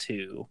able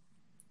to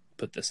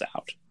put this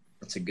out.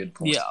 That's a good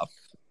point. Yeah.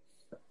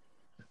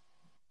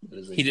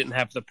 He didn't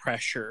have the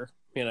pressure,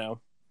 you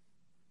know?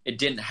 It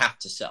didn't have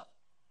to sell.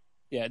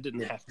 Yeah, it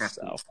didn't have to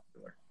sell.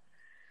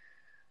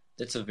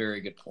 That's a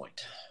very good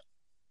point.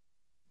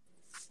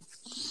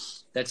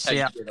 That's how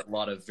you get a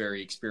lot of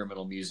very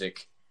experimental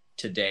music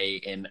today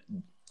in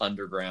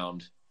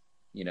underground,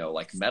 you know,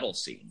 like metal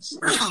scenes,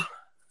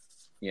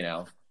 you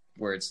know,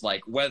 where it's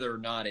like whether or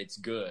not it's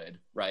good,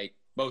 right?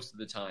 Most of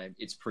the time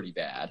it's pretty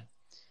bad,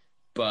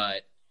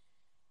 but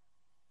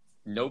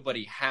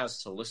nobody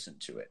has to listen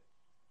to it.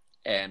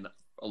 And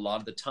a lot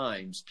of the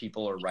times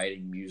people are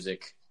writing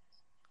music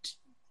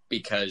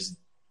because,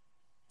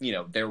 you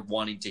know, they're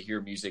wanting to hear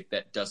music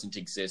that doesn't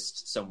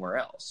exist somewhere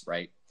else,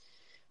 right?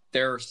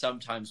 There are some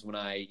times when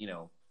I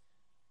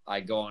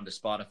go onto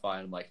Spotify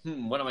and I'm like,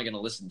 what am I going to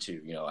listen to,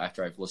 you know,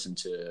 after I've listened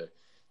to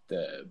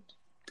the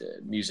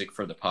music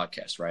for the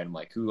podcast, right? I'm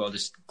like, I'll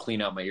just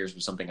clean out my ears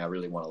with something I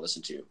really want to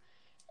listen to.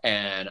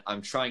 And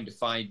I'm trying to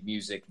find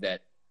music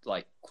that,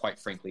 like, quite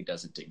frankly,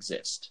 doesn't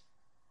exist,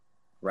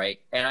 right?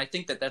 And I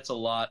think that that's a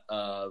lot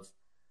of,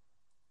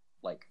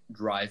 like,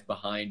 drive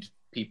behind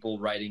people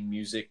writing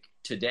music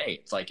today.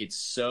 It's like it's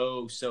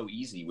so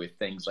easy with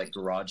things like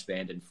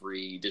GarageBand and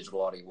free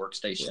digital audio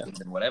workstations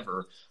and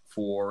whatever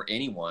for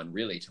anyone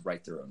really to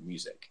write their own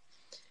music.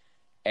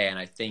 And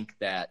I think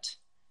that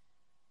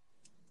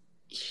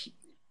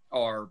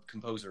our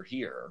composer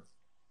here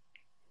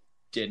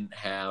didn't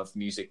have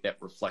music that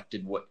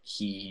reflected what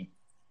he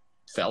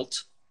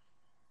felt,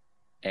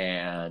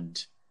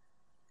 and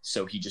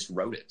so he just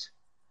wrote it,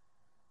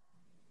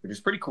 which is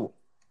pretty cool.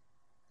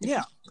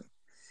 Yeah.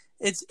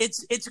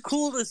 It's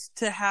cool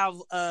to have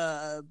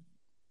a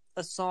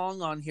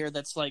song on here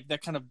that's like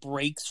that kind of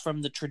breaks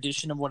from the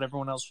tradition of what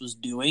everyone else was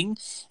doing,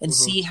 and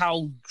see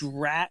how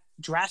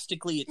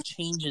drastically it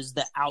changes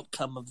the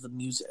outcome of the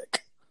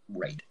music.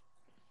 Right.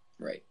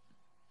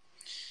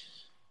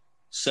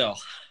 So,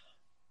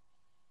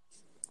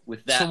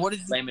 with that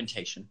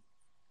lamentation,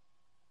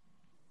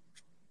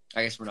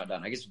 I guess we're not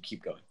done. I guess we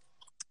keep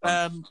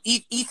going.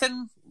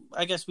 Ethan,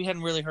 I guess we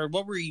hadn't really heard.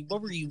 What were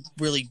you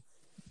really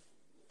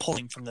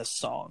pulling from this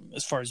song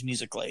as far as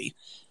musically?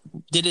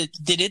 Did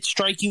it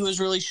strike you as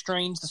really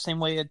strange the same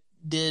way it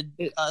did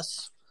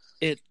us?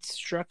 It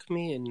struck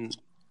me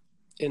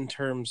in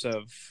terms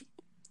of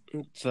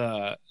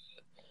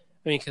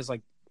because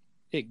like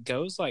it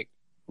goes like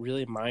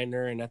really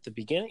minor, and at the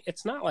beginning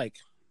it's not like,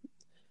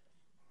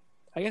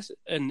 I guess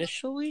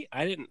initially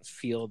I didn't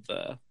feel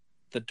the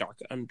dark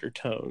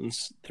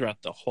undertones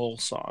throughout the whole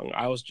song.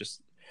 I was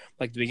just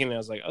like, the beginning I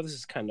was like, oh, this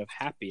is kind of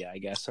happy, I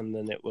guess, and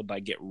then it would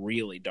like get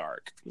really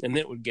dark, and then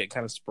it would get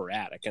kind of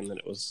sporadic, and then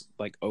it was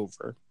like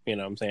over, you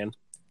know what I'm saying?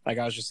 Like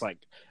I was just like,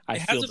 I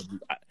feel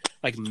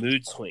like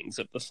mood swings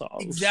of the song.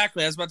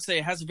 Exactly. I was about to say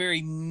it has a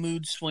very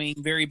mood swing,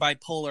 very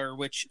bipolar,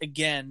 which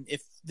again,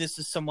 if this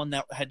is someone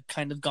that had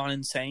kind of gone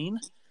insane,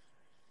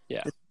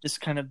 this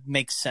kind of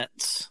makes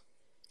sense.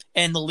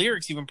 And the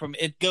lyrics, even from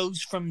it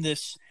goes from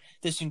this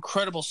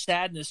incredible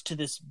sadness to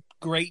this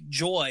great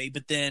joy,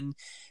 but then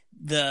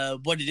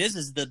what it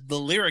is the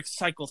lyrics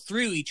cycle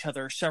through each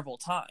other several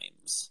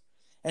times,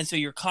 and so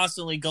you're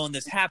constantly going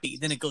this happy,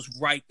 then it goes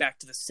right back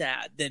to the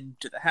sad, then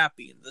to the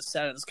happy, and the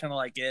sad is kind of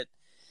like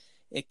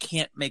it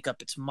can't make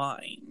up its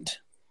mind.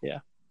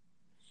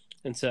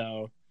 And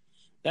so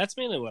that's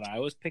mainly what I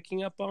was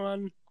picking up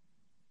on.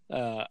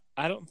 I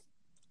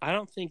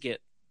don't think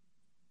it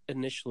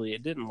initially,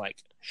 it didn't like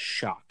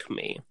shock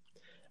me.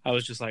 I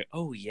was just like,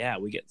 oh yeah,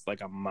 we get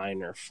like a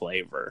minor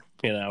flavor,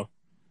 you know.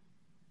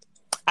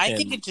 I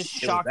think it just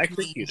shocked me. It was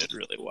executed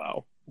really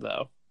well,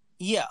 though.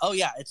 Yeah. Oh,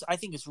 yeah. I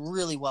think it's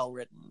really well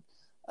written.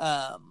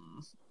 To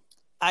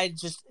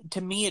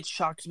me, it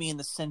shocked me in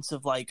the sense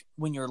of like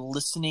when you're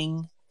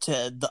listening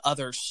to the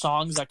other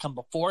songs that come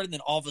before it, and then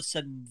all of a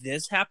sudden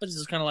this happens.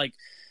 It's kind of like,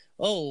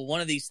 oh,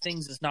 one of these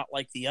things is not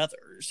like the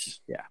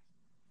others. Yeah.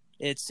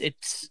 It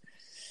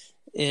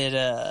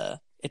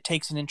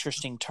takes an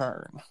interesting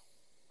turn.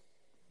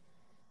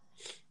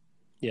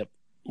 Yep.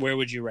 Where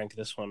would you rank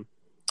this one?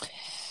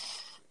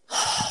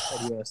 Or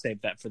do you want to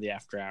save that for the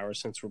after hours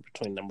since we're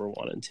between number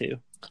 1 and 2?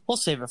 We'll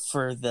save it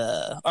for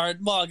I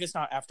guess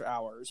not after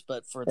hours,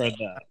 but for the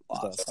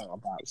final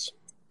boss.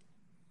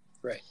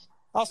 Right.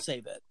 I'll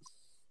save it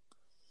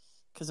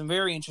because I'm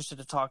very interested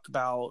to talk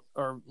about,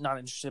 or not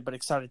interested, but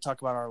excited to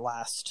talk about our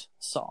last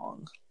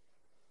song.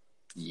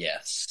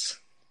 Yes.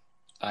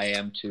 I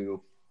am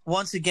too.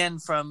 Once again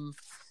from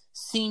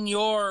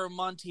Senor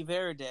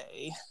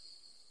Monteverde.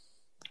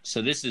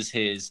 So this is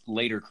his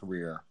later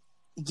career.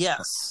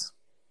 Yes.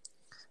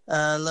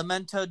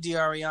 Lamento di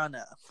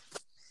Ariana.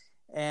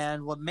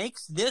 And what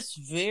makes this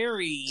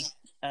very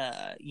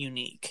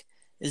unique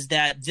is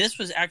that this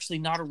was actually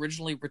not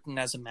originally written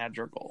as a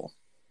madrigal.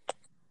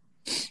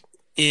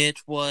 It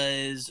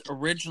was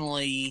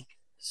originally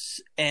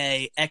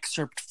an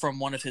excerpt from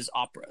one of his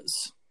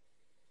operas.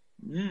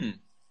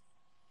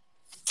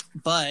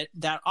 But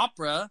that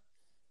opera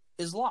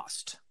is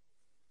lost.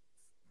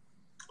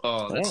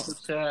 Oh, that's so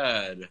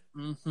sad.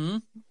 Mm-hmm.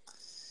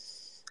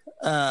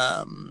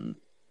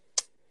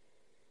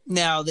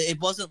 Now, it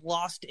wasn't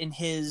lost in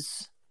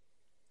his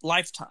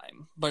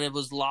lifetime, but it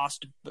was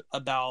lost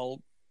about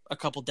a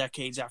couple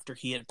decades after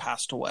he had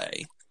passed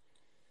away.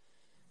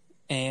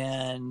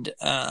 And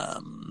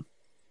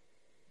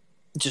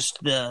just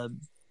the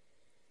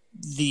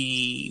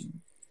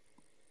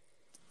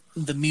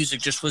music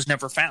just was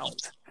never found.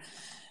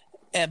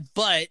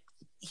 But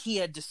he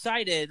had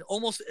decided it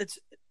almost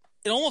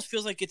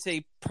feels like it's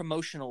a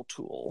promotional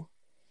tool,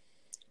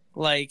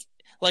 like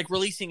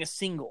releasing a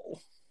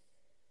single.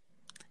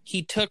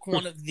 He took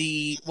one of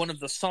the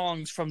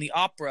songs from the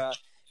opera,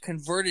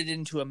 converted it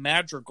into a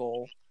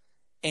madrigal,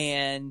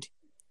 and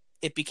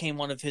it became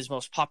one of his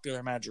most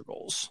popular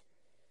madrigals.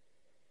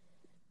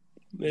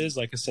 It is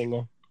like a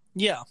single.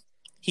 Yeah.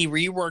 He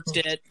reworked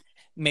it,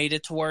 made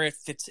it to where it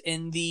fits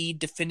in the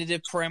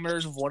definitive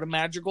parameters of what a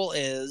madrigal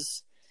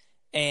is,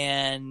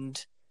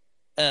 and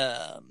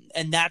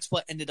that's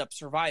what ended up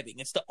surviving.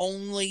 It's the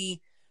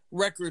only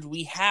record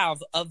we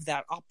have of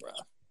that opera,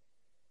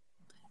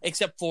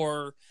 except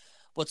for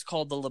what's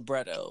called the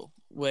libretto,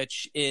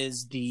 which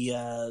is the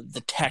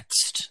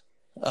text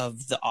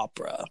of the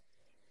opera.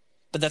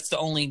 But that's the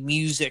only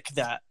music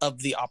of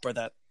the opera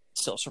that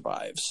still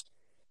survives.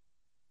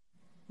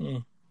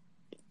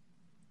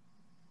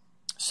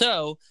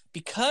 So,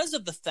 because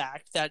of the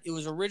fact that it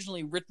was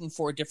originally written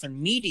for a different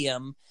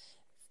medium,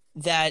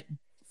 that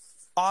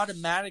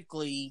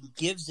automatically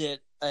gives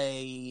it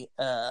a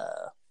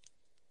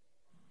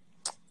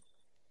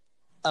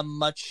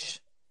much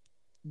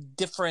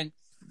different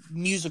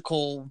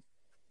musical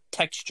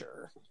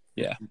texture.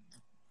 Yeah.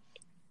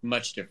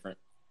 Much different.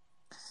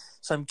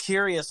 So I'm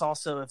curious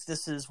also if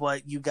this is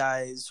what you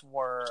guys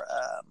were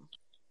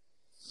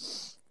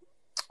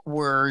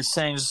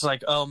saying, just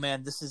like, oh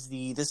man, this is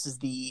the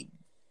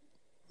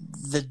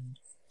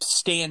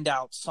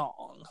standout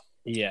song.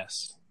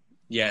 Yes.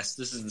 Yes,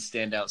 this is the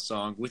standout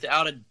song.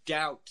 Without a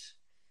doubt.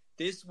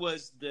 This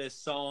was the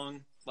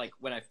song, like,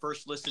 when I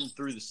first listened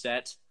through the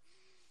set,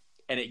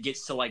 and it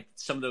gets to, like,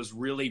 some of those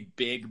really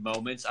big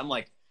moments, I'm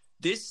like,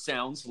 this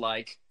sounds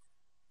like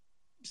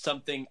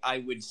something I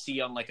would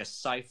see on, like, a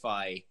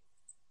sci-fi,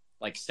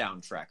 like,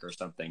 soundtrack or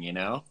something, you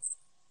know?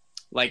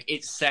 Like,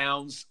 it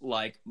sounds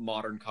like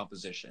modern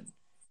composition.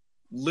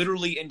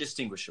 Literally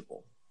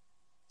indistinguishable.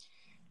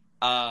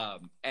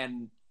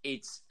 And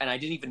I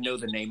didn't even know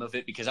the name of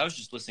it because I was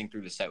just listening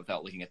through the set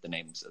without looking at the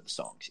names of the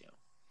songs, you know?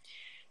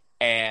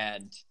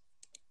 And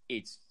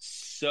it's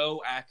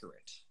so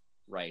accurate,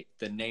 right?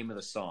 The name of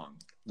the song,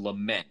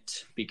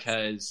 Lament,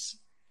 because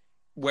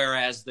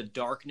whereas the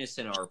darkness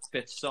in our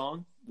fifth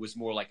song was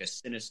more like a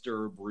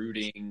sinister,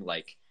 brooding,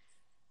 like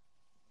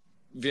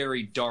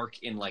very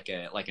dark in like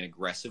an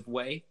aggressive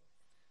way.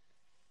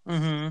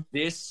 Mm-hmm.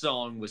 This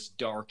song was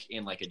dark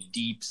in like a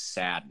deep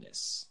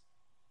sadness.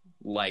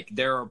 Like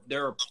there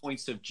are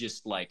points of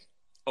just like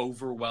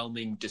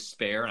overwhelming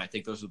despair, and I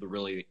think those are the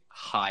really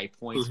high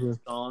points of the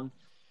song.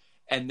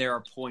 And there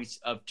are points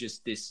of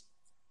just this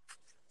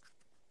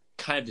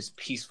kind of this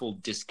peaceful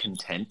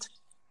discontent,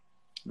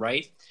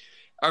 right?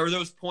 Are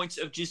those points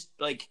of just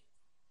like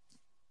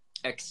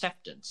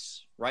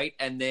acceptance, right?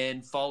 And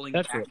then falling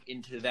back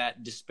into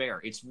that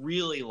despair. It's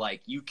really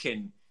like you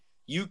can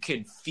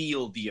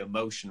feel the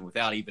emotion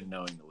without even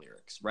knowing the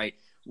lyrics, right?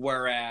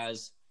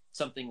 Whereas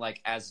something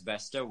like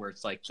Asvesta, where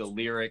it's like the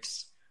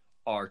lyrics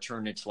are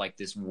turned into like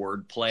this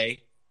wordplay,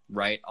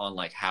 right, on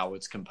like how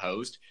it's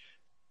composed.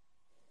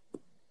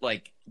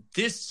 Like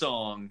this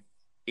song,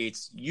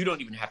 you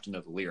don't even have to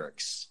know the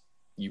lyrics.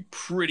 You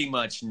pretty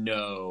much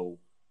know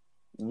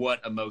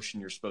what emotion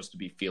you're supposed to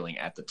be feeling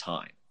at the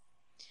time.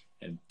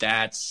 And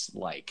that's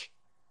what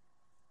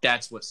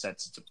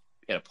sets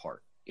it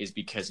apart, is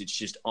because it's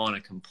just on a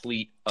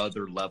complete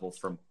other level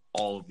from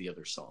all of the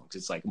other songs.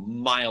 It's like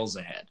miles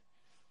ahead,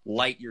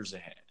 light years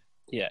ahead.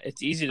 Yeah,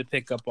 it's easy to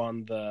pick up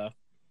on the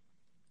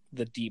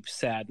deep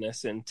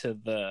sadness into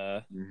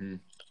the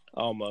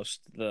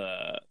almost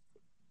the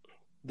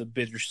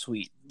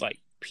bittersweet like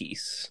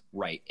piece,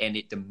 right? And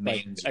it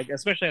demands, like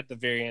especially at the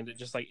very end, it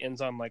just like ends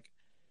on like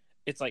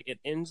it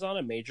ends on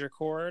a major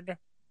chord,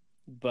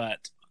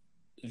 but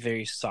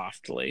very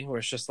softly, where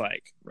it's just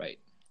like, right,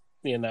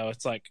 you know,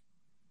 it's like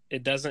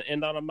it doesn't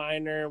end on a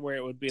minor where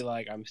it would be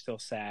like I'm still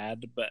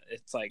sad, but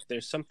it's like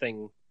there's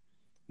something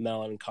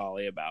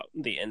melancholy about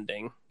the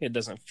ending. It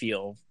doesn't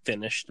feel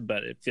finished,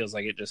 but it feels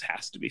like it just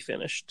has to be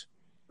finished.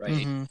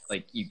 right? Mhm.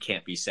 Like you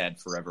can't be sad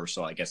forever,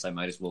 so I guess I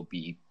might as well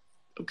be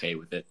okay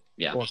with it.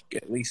 Yeah. Or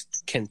at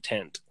least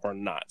content or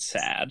not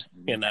sad,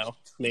 you know?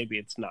 Maybe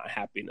it's not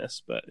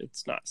happiness, but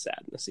it's not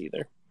sadness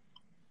either.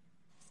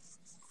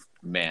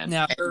 Man.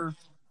 Now,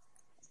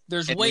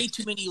 there's and way when-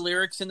 too many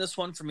lyrics in this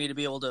one for me to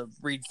be able to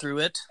read through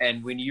it.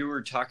 And when you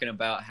were talking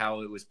about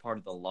how it was part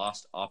of the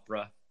Lost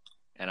Opera,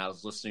 and I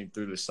was listening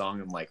through the song,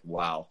 I'm like,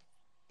 wow,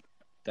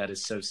 that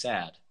is so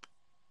sad.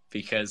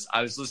 Because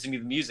I was listening to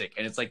the music,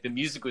 and it's like the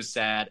music was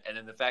sad, and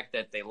then the fact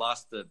that they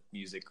lost the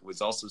music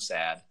was also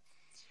sad.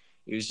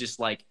 It was just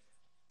like,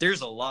 there's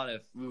just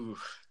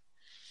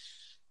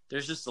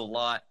a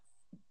lot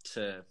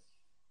to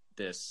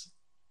this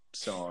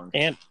song.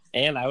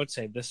 And I would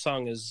say this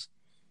song is,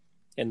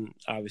 and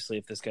obviously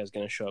if this guy's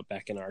going to show up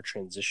back in our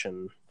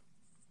transition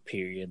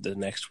period the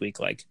next week,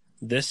 like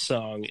this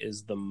song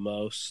is the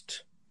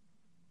most,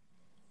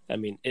 I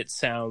mean, it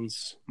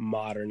sounds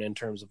modern in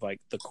terms of like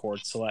the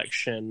chord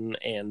selection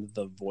and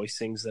the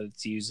voicings that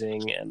it's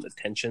using and the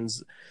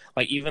tensions,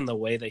 like even the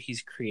way that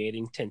he's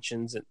creating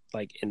tensions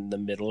like in the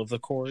middle of the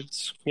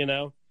chords, you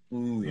know?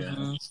 Ooh, yeah.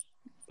 Mhm.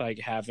 Like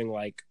having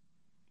like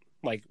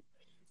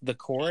the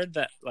chord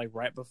that like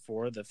right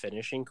before the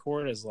finishing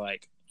chord is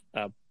like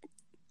a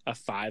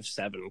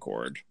 5/7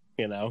 chord,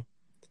 you know,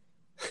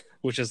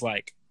 which is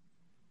like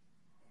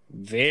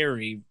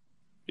very,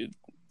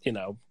 you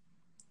know,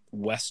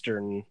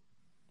 Western,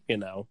 you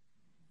know,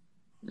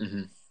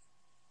 Mm-hmm.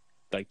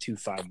 like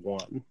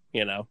 2/5/1,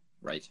 you know.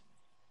 Right.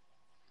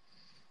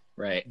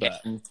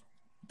 But And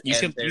you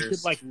could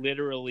there's- like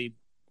literally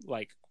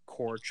like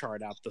chord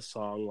chart out the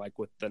song like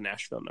with the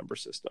Nashville number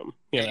system,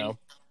 you know,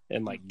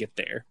 and like get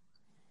there.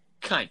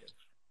 kind of.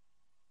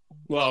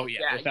 Well, yeah,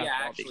 yeah, without all the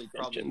actually,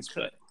 probably extensions,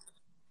 could. but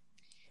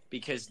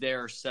Because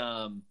there's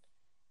some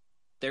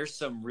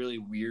really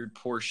weird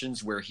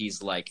portions where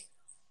he's like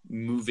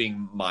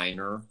moving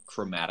minor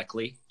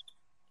chromatically,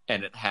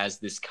 and it has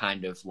this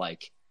kind of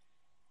like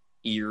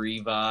eerie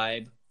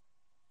vibe.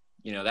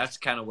 You know, that's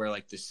kind of where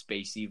like the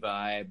spacey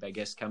vibe, I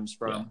guess, comes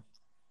from.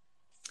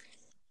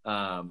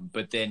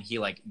 But then he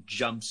like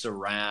jumps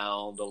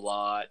around a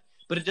lot,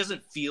 but it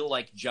doesn't feel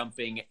like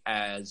jumping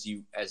as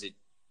it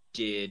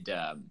did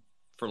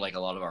for like a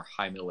lot of our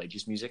high Middle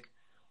Ages music,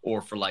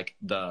 or for like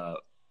the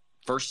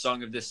first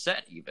song of this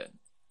set even,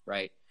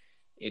 right?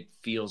 It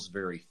feels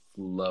very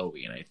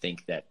flowy, and I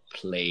think that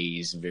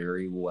plays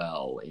very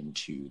well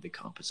into the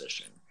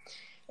composition.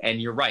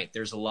 And you're right,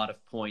 there's a lot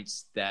of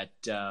points that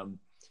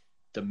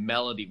the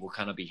melody will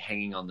kind of be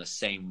hanging on the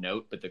same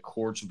note, but the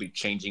chords will be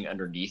changing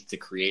underneath to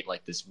create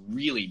like this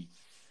really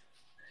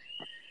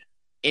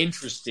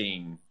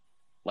interesting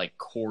like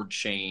chord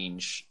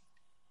change.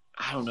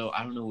 I don't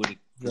know what it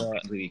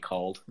would be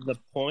called. the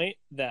point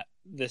that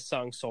this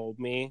song sold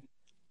me,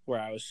 where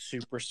I was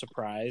super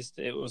surprised,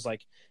 it was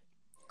like,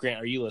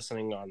 Grant, are you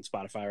listening on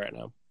Spotify right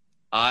now?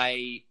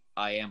 I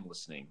am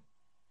listening.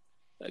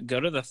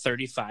 Go to the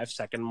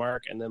 35-second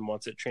mark, and then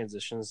once it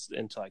transitions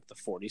into like the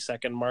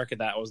 40-second mark,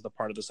 that was the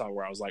part of the song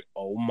where I was like,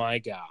 "Oh my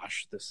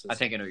gosh, this is!" I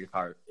think I know you're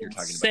talking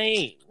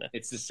insane. about.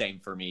 It's the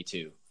same for me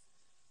too.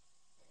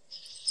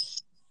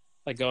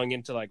 Like going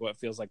into like what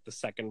feels like the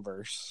second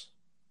verse,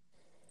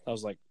 I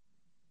was like,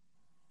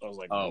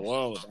 Oh.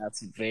 "Whoa,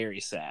 that's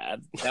very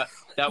sad."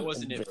 That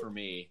wasn't it for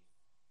me.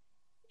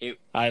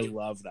 I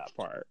love that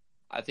part.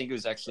 I think it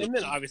was actually. And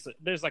then obviously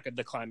there's like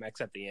the climax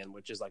at the end,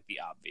 which is like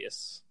the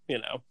obvious, you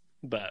know.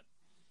 But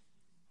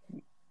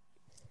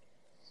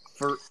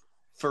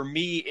for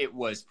me, it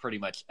was pretty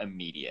much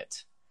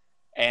immediate,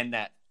 and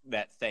that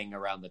thing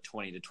around the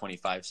 20 to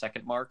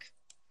 25-second mark,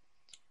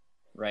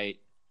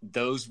 right?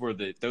 Those were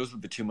the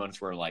 2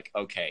 months where like,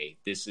 okay,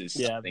 this is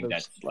something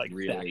that's like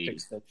really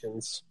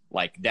extensions.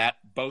 like that.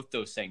 Both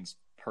those things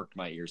perked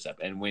my ears up,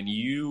 and when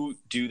you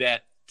do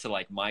that to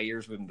like my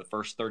ears within the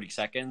first 30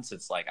 seconds,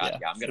 it's like, I'm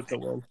gonna it's a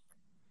win.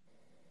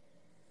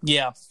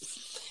 Yeah,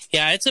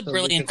 it's a So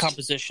brilliant Lucas-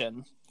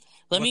 composition.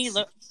 I'll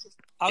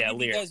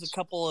give you guys a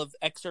couple of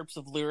excerpts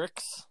of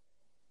lyrics.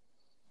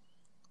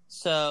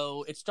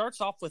 So it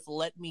starts off with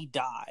 "Let me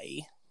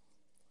die."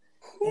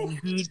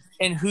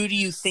 And who do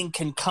you think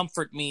can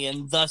comfort me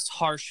in thus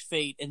harsh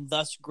fate and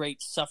thus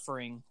great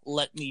suffering?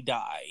 Let me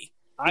die.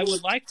 I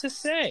would like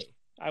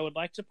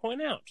to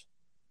point out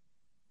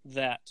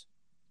that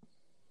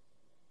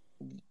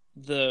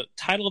the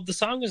title of the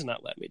song is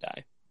not "Let Me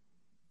Die."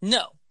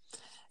 No,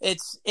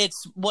 it's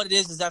what it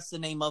is that's the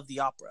name of the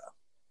opera.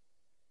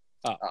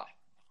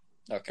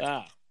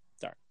 Okay.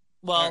 Sorry.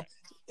 Well,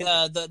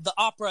 the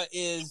opera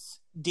is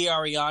De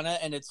Ariana,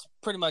 and it's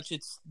pretty much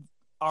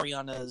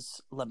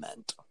Ariana's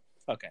lament.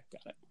 Okay,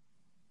 got it.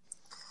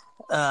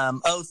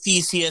 Oh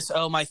Theseus,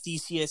 oh my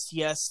Theseus,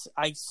 yes,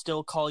 I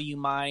still call you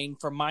mine,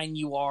 for mine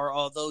you are,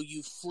 although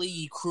you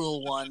flee,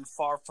 cruel one,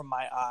 far from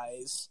my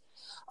eyes.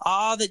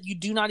 Ah, that you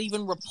do not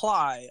even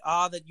reply.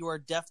 Ah, that you are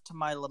deaf to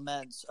my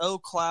laments. Oh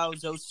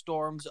clouds, oh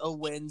storms, oh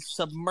winds,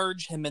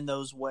 submerge him in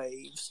those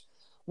waves.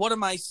 What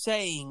am I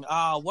saying?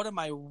 Ah, what am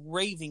I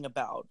raving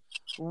about?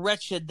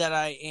 Wretched that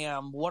I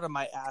am, what am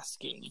I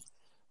asking?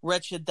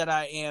 Wretched that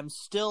I am,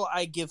 still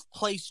I give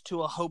place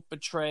to a hope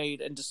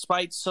betrayed, and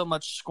despite so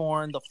much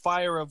scorn, the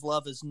fire of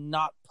love is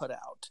not put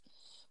out.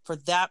 For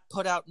that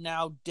put out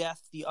now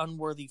death the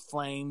unworthy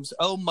flames.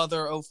 O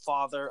mother, O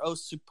father, O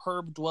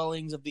superb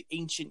dwellings of the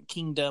ancient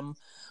kingdom,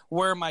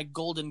 where my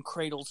golden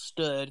cradle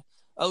stood.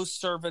 O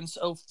servants,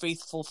 O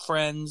faithful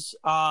friends,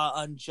 ah,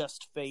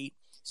 unjust fate.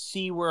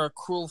 See where a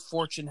cruel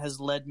fortune has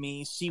led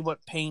me. See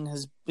what pain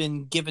has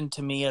been given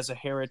to me as a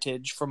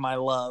heritage for my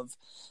love,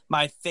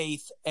 my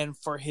faith, and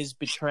for his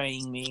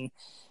betraying me.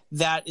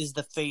 That is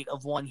the fate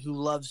of one who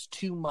loves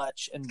too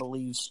much and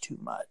believes too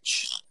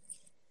much.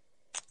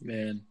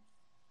 Man.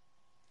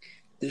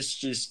 This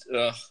just,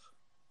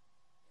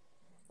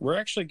 We're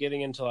actually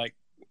getting into like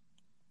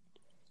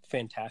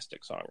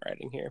fantastic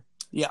songwriting here.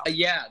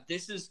 Yeah,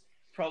 this is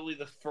probably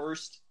the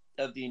first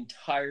of the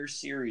entire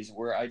series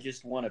where I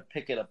just want to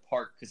pick it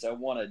apart because I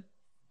want to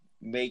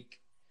make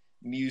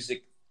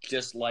music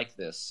just like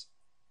this.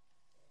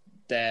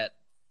 That,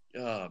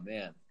 oh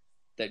man,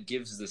 that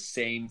gives the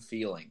same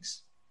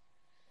feelings.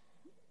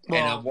 Well,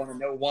 and I want to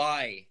know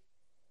why.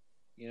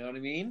 You know what I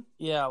mean?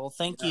 Yeah, well,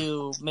 thank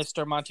you,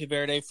 Mr.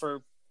 Monteverde, for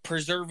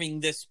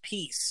preserving this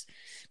piece.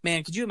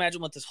 Man, could you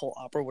imagine what this whole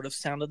opera would have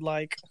sounded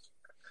like?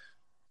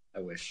 I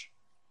wish.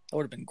 That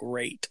would have been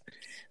great.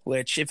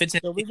 Which, if it's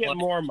So we get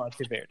more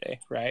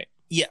Monteverde, right?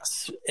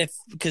 yes,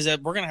 because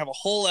we're gonna have a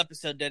whole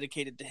episode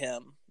dedicated to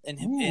him and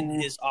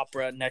in his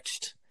opera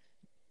next,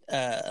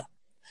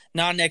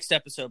 not next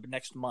episode, but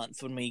next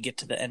month when we get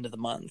to the end of the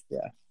month.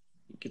 Yeah,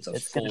 it gets a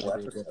It's full gonna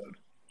be episode.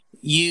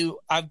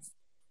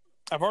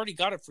 I've already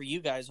got it for you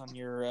guys on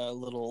your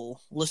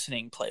little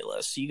listening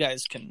playlist. So you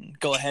guys can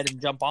go ahead and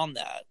jump on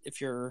that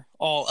if you're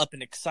all up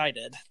and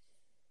excited.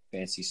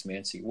 Fancy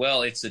smancy.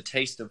 Well, it's a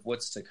taste of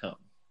what's to come.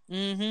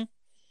 Mm-hmm.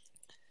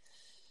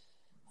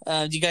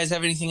 Do you guys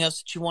have anything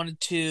else that you wanted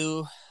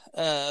to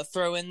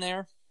throw in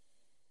there?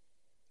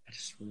 I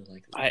just really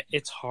like that.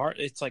 It's hard.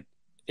 It's like,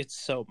 it's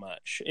so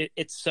much.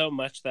 It's so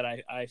much that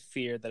I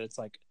fear that it's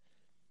like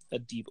a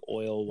deep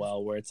oil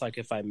well where it's like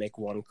if I make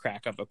one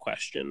crack of a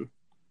question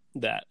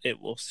that it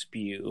will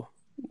spew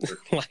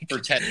like For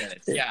 10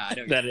 minutes. Yeah, I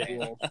know. that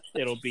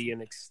it'll be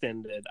an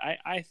extended.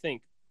 I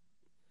think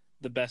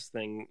the best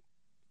thing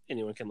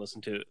anyone can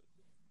listen to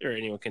or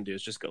anyone can do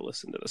is just go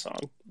listen to the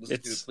song.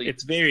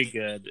 It's very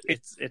good.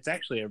 It's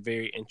actually a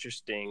very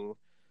interesting.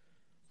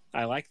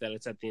 I like that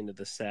it's at the end of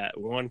the set.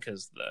 One,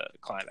 because the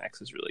climax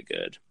is really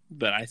good,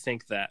 but I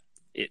think that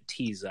it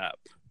tees up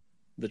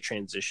the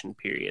transition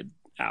period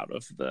out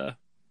of the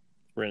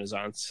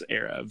Renaissance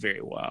era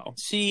very well.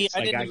 See,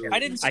 I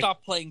didn't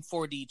stop playing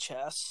 4D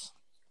chess.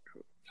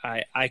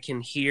 I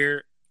can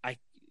hear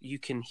you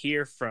can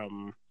hear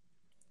from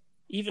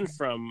even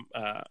from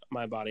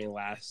My Body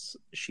Lasts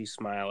She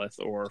Smileth,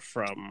 or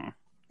from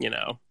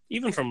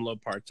even from Lo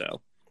Parto.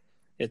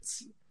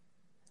 It's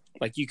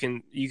like you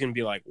can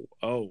be like,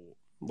 oh,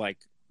 like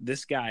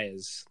this guy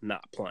is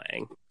not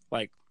playing.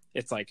 Like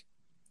it's like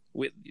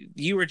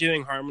you were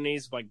doing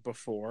harmonies like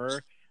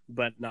before,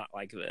 but not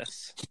like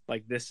this.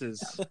 Like this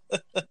is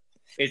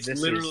it's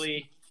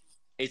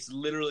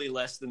literally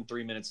less than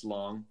 3 minutes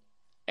long,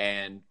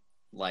 and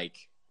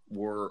like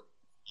we're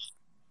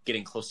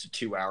getting close to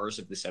 2 hours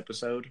of this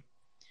episode.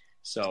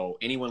 So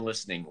anyone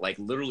listening, like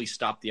literally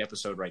stop the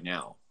episode right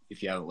now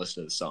if you haven't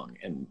listened to the song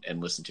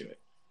and listen to it.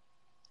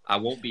 I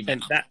won't be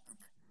mad. And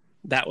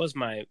that was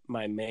my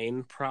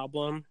main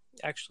problem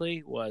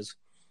actually was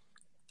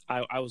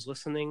I was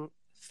listening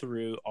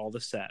through all the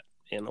set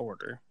in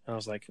order. I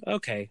was like,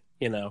 okay,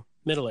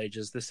 Middle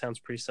Ages, this sounds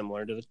pretty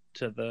similar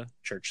to the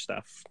church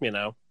stuff,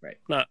 Right.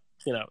 Not,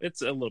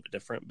 it's a little bit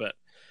different, but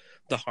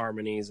the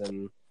harmonies,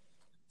 and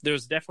there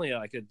was definitely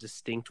like a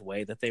distinct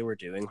way that they were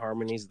doing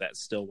harmonies that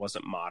still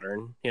wasn't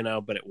modern,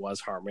 but it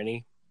was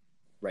harmony.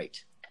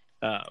 Right.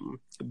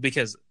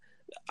 Because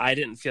I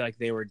didn't feel like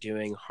they were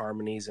doing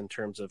harmonies in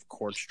terms of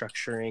chord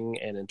structuring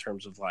and in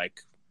terms of like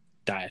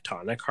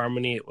diatonic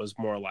harmony. It was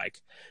more like,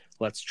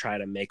 let's try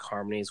to make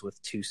harmonies with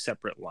two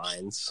separate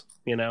lines,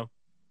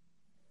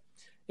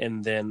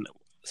 And then,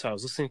 so I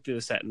was listening through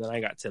the set, and then I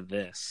got to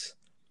this,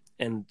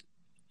 and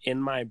in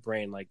my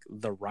brain, like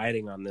the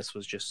writing on this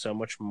was just so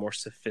much more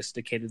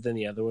sophisticated than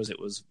the other was. It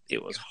was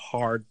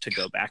hard to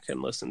go back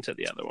and listen to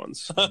the other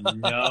ones.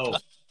 No.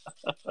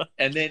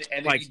 and then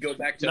like you go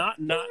back to not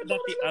that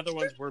the other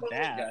ones were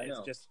bad.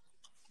 Yeah,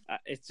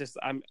 it's just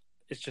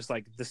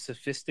like the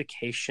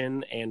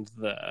sophistication and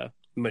the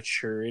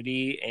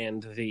maturity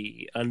and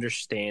the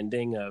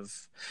understanding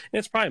of, and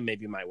it's probably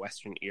maybe my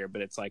Western ear,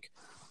 but it's like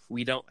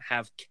we don't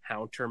have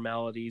counter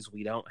melodies,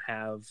 we don't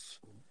have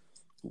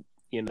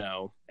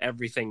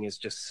everything is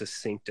just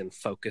succinct and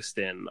focused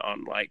in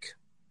on like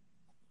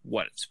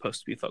what it's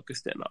supposed to be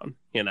focused in on.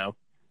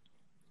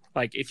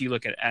 Like if you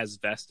look at As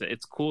Vesta,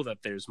 it's cool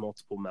that there's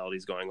multiple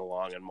melodies going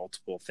along and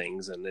multiple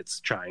things, and it's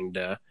trying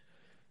to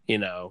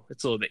it's a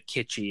little bit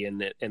kitschy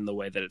in the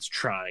way that it's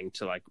trying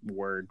to like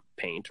word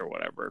paint or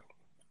whatever.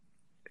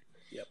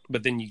 Yep.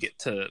 But then you get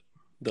to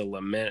the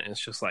Lament, and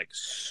it's just like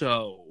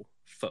so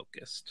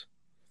focused.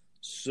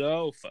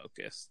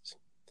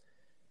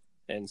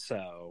 And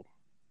so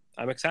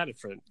I'm excited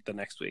for the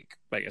next week.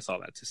 I guess all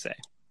that to say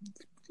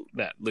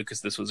that,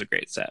 Lucas, this was a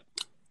great set.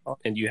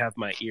 And you have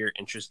my ear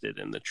interested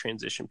in the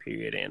transition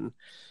period.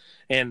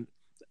 And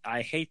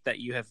I hate that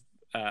you have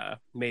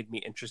made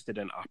me interested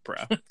in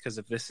opera, because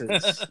if this is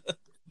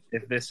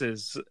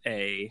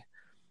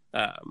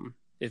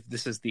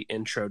the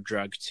intro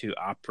drug to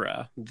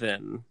opera,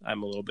 then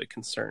I'm a little bit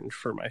concerned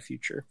for my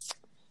future.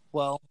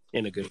 Well,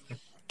 in a good way.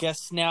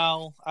 Guess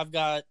now I've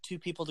got 2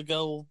 people to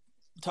go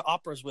to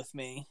operas with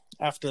me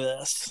after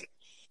this.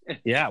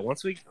 Yeah,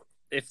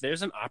 if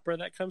there's an opera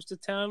that comes to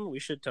town, we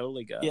should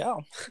totally go. Yeah.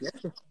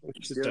 We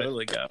should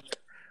totally go.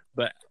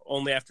 But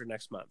only after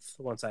next month,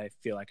 once I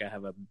feel like I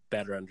have a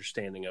better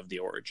understanding of the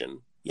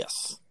origin.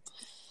 Yes.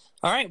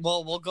 All right.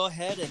 Well, we'll go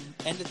ahead and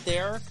end it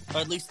there,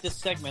 or at least this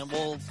segment.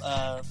 We'll,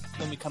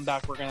 when we come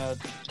back, we're going to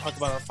talk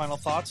about our final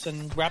thoughts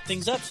and wrap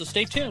things up. So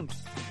stay tuned.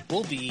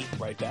 We'll be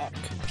right back.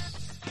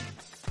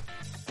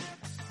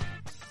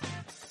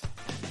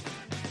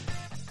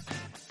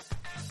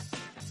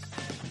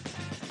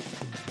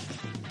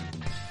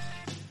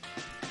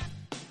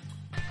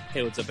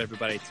 Hey, what's up,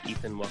 everybody? It's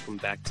Ethan. Welcome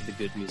back to the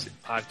Good Music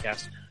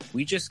Podcast.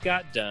 We just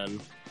got done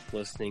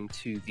listening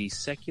to the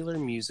secular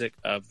music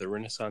of the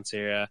Renaissance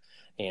era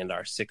and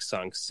our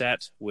 6-song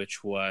set,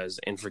 which was,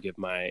 and forgive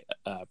my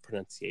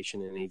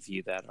pronunciation, any of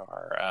you that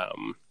are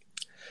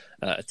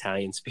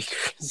Italian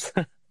speakers.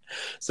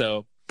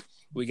 So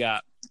we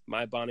got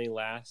My Bonnie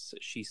Lass,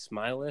 She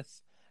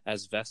Smileth,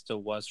 As Vesta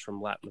Was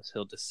from Latmus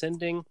Hill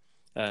Descending,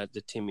 De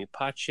Timi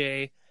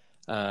Pace,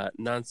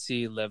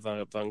 Nancy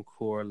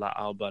Levancourt La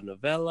Alba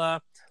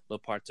Novella, Lo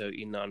Parto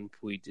y non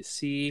pui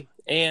di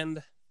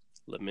and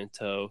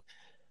Lamento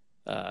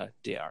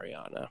de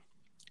Ariana.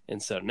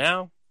 And so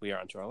now we are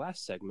on to our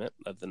last segment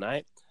of the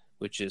night,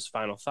 which is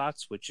Final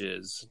Thoughts, which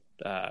is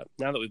now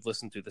that we've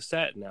listened through the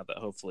set, now that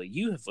hopefully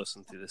you have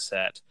listened through the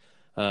set,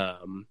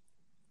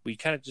 we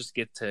kind of just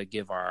get to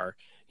give our,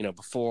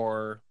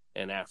 before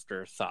and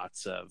after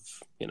thoughts of,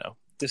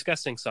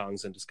 discussing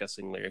songs and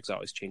discussing lyrics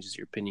always changes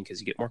your opinion because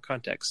you get more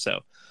context.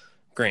 So,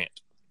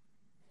 Grant,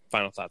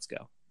 final thoughts,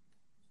 go.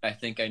 I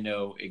think I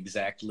know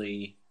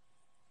exactly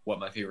what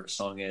my favorite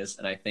song is,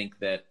 and I think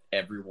that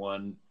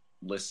everyone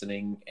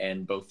listening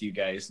and both you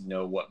guys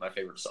know what my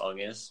favorite song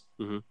is.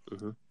 Mm-hmm,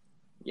 mm-hmm.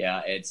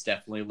 Yeah, it's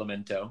definitely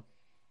Lamento.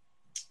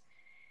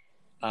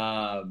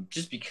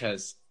 Just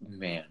because,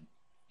 man,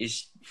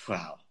 it's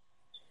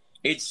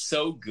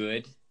so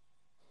good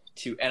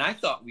to, and I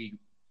thought we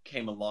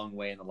came a long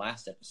way in the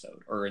last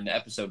episode, or in the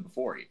episode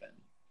before even,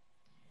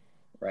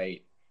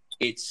 right?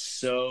 It's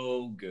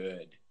so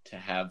good to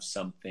have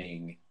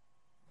something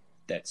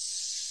that's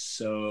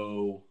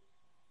so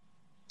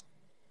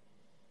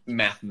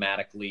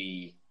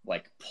mathematically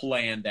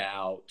planned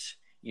out.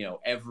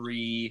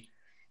 Every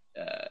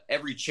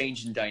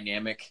change in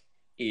dynamic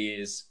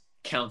is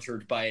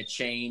countered by a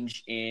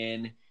change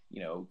in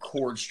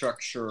chord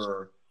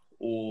structure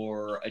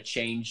or a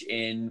change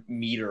in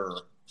meter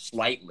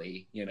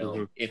slightly,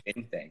 mm-hmm. if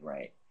anything,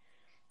 right?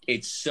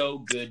 It's so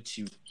good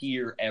to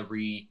hear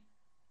every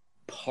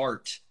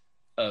part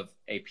of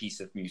a piece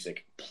of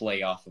music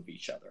play off of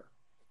each other.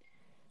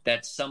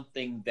 That's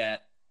something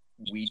that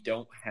we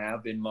don't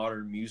have in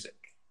modern music,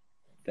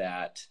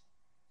 that,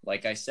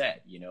 like I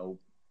said,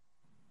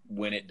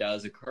 when it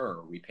does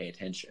occur, we pay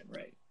attention,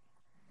 right?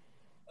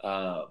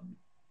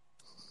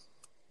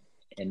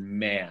 And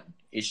man,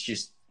 it's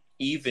just,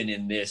 even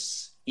in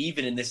this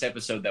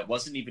episode that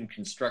wasn't even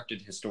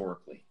constructed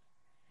historically,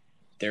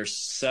 there's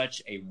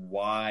such a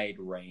wide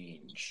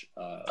range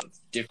of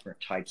different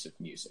types of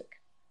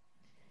music,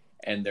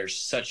 and there's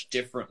such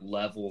different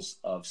levels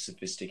of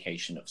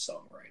sophistication of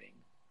songwriting,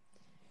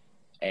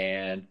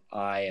 and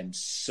I am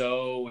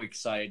so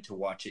excited to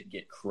watch it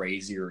get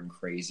crazier and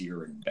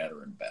crazier and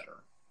better and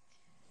better.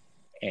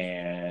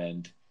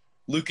 And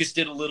Lucas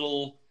did a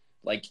little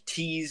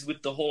tease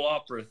with the whole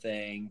opera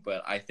thing,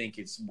 but I think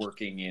it's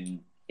working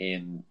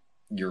in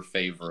your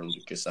favor,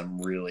 Lucas.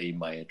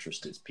 My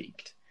interest is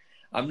piqued.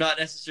 I'm not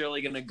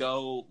necessarily going to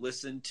go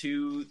listen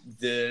to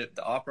the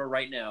opera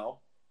right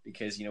now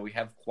because, we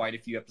have quite a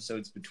few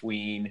episodes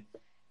between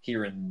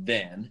here and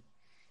then.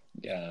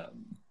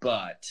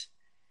 But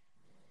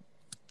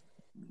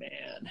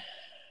man,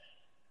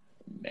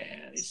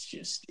 it's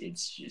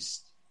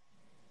just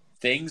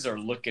things are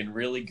looking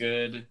really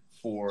good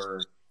for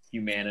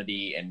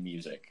humanity and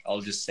music.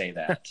 I'll just say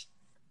that.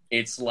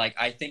 It's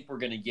I think we're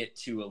going to get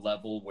to a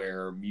level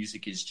where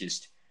music is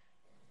just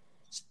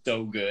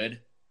so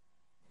good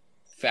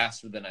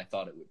faster than I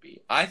thought it would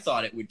be. I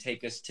thought it would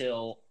take us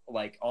till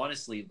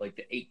honestly, the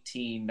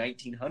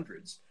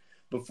 1900s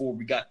before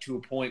we got to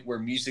a point where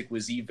music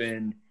was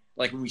even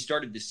when we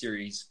started this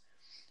series,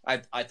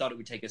 I thought it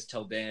would take us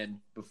till then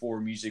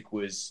before music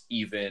was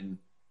even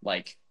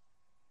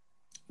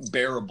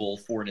bearable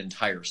for an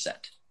entire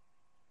set.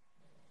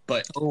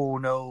 But oh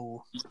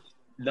no.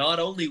 Not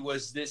only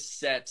was this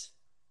set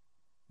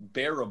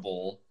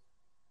bearable,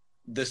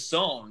 the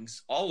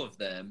songs, all of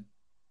them,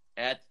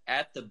 at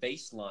the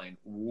baseline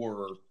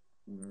were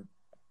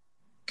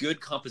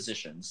good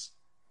compositions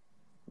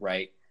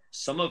right?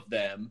 Some of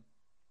them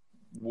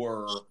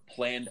were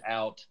planned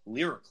out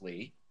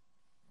lyrically,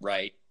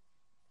 right?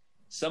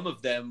 Some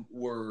of them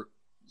were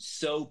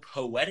so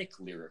poetic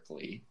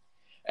lyrically.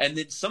 And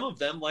then some of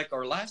them, like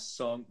our last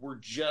song, were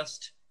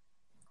just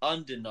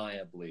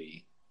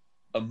undeniably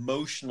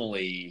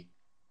emotionally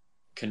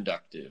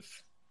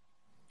conductive.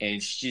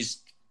 And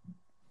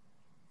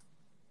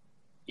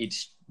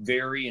it's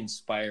very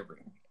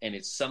inspiring. And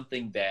it's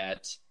something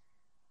that,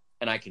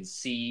 and I can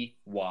see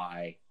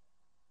why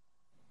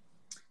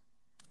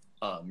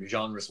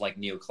genres like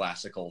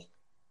neoclassical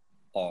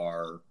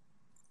are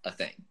a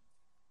thing,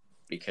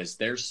 because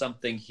there's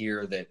something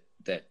here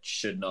that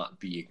should not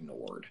be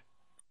ignored.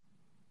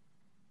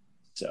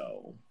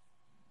 So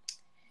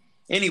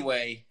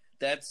anyway,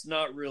 that's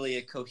not really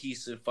a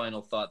cohesive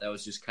final thought. That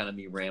was just kind of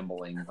me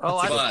rambling.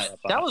 Oh,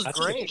 that was I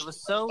think great. It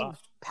was so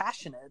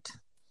passionate.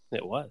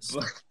 It was.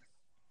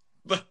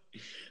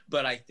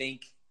 But I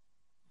think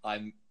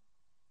I'm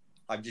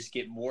just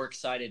getting more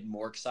excited and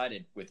more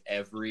excited with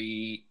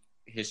every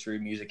History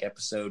of Music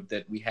episode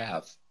that we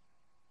have.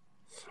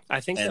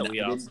 I think that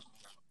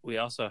we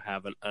also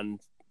have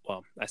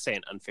I say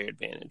an unfair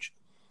advantage.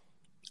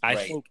 I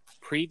think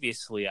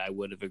previously I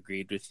would have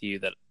agreed with you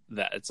that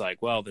it's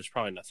like, well, there's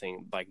probably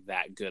nothing like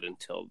that good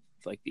until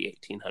like the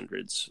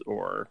 1800s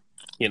or,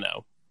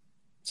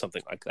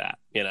 something like that,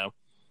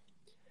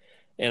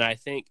 And I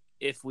think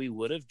if we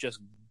would have just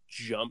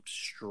jumped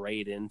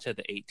straight into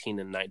the 18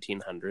 and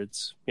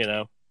 1900s,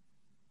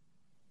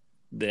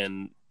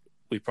 then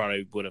we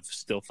probably would have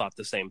still thought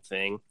the same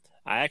thing.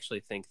 I actually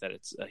think that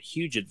it's a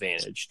huge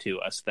advantage to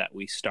us that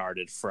we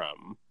started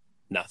from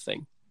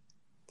nothing.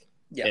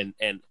 Yeah.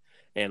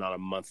 And on a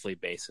monthly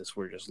basis,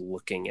 we're just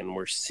looking and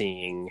we're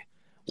seeing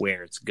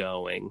where it's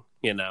going,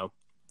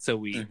 So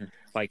we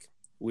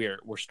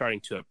we're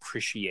starting to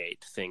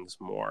appreciate things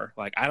more.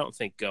 Like, I don't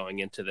think going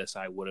into this,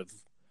 I would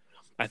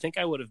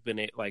have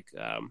been like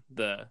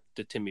the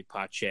De Timmy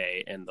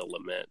Pace and the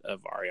Lament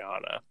of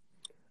Ariana.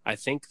 I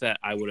think that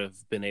I would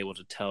have been able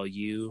to tell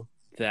you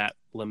that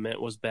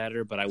Lament was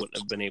better, but I wouldn't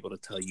have been able to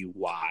tell you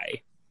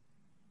why.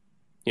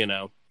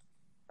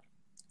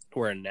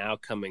 We're now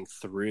coming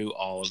through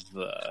all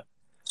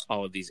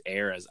of these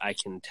eras. I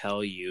can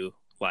tell you,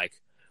 like,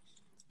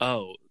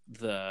 oh,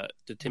 the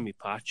De Timmy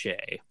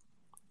Pace,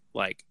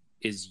 like,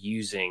 is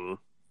using,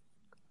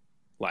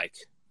 like,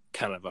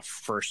 kind of a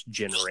first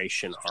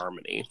generation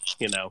harmony,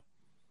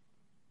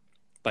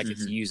 like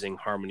it's using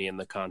harmony in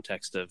the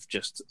context of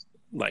just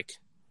like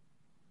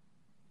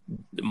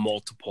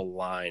multiple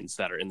lines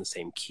that are in the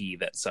same key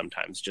that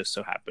sometimes just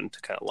so happen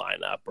to kind of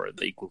line up, or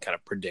that you can kind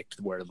of predict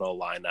where they'll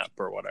line up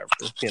or whatever,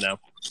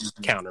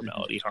 counter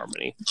melody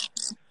harmony.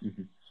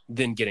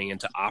 Then getting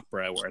into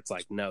opera, where it's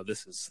like, no,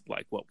 this is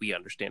like what we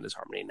understand as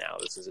harmony now.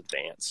 This is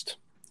advanced,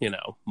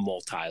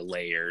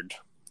 multi-layered,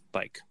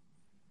 like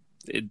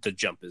the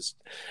jump is.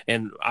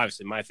 And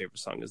obviously my favorite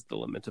song is The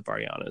Lament of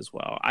Ariana as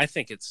well. I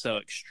think it's so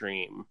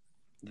extreme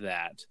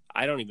that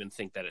I don't even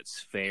think that it's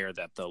fair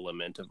that The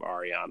Lament of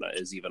Ariana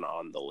is even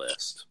on the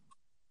list.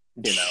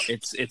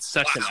 It's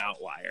such an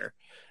outlier.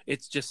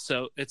 It's just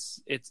so it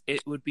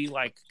would be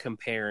like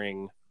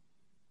comparing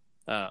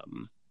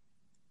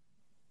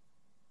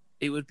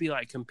it would be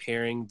like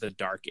comparing the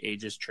Dark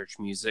Ages church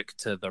music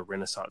to the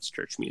Renaissance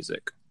church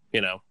music,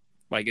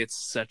 like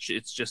it's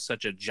just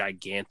such a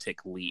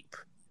gigantic leap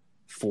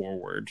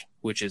forward,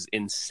 which is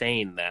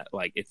insane that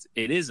like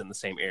it is in the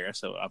same era.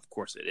 So of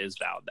course it is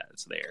valid that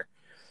it's there.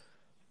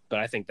 But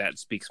I think that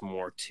speaks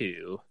more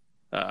to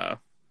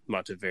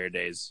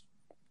Monteverde's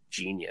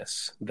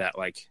genius, that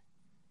like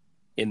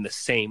in the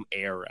same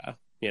era,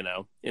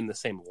 in the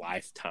same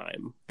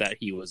lifetime, that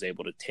he was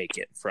able to take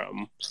it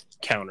from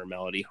counter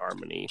melody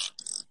harmony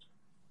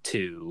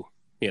to,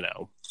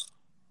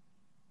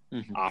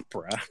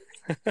 opera,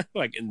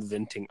 like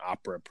inventing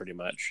opera pretty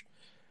much.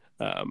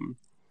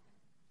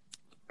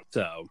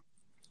 So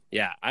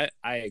yeah,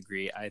 I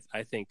agree.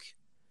 I think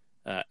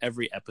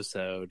every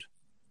episode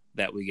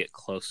that we get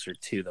closer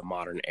to the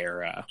modern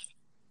era,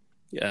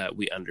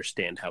 we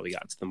understand how we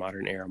got to the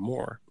modern era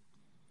more,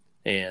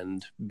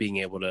 and being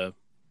able to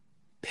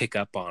pick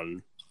up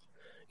on,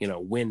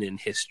 when in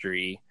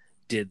history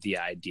did the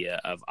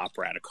idea of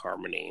operatic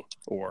harmony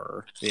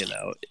or,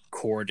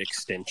 chord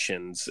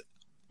extensions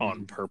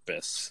on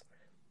purpose,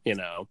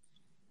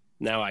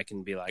 now I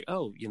can be like,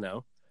 oh,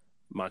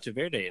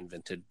 Monteverde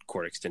invented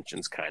chord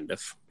extensions kind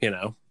of,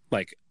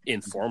 like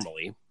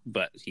informally,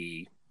 but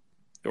he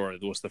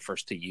was the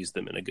first to use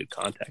them in a good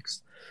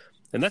context.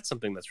 And that's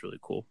something that's really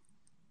cool.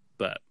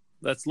 But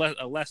that's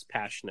a less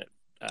passionate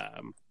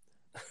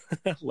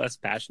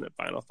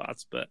final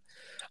thoughts, but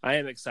I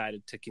am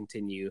excited to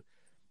continue,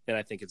 and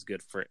I think it's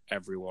good for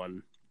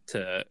everyone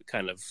to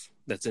kind of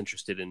that's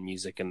interested in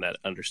music and that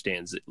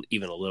understands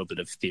even a little bit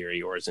of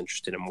theory or is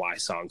interested in why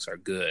songs are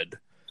good,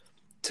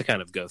 to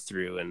kind of go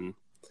through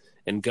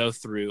and go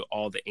through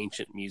all the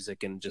ancient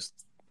music and just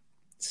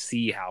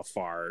see how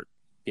far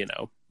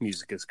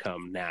music has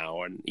come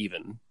now, and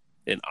even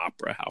in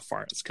opera how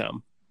far it's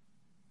come.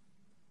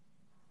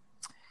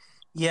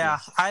 Yeah,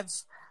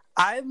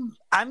 I'm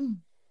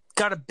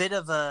got a bit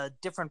of a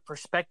different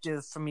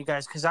perspective from you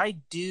guys because I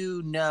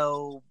do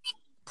know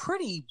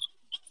pretty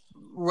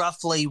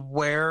roughly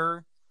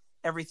where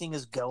everything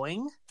is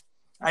going.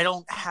 I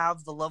don't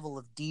have the level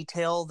of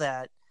detail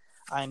that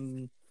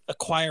I'm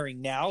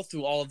acquiring now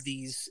through all of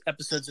these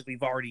episodes that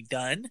we've already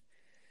done.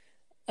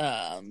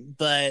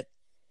 But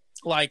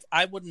like,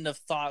 I wouldn't have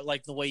thought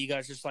like the way you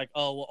guys are just like,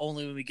 oh, well,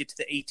 only when we get to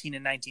the 18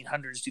 and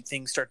 1900s do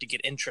things start to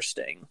get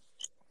interesting.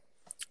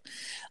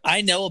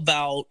 I know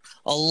about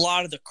a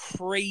lot of the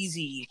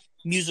crazy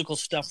musical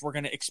stuff we're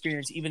going to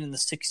experience even in the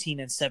 16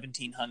 and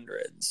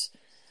 1700s,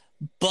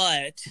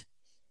 but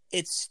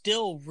it's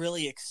still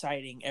really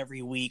exciting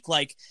every week.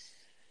 Like,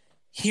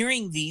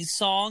 hearing these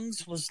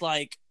songs was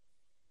like,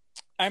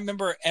 I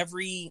remember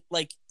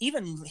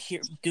even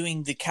here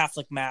doing the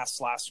Catholic Mass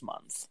last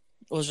month,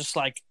 it was just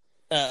like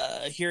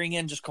hearing it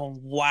and just going,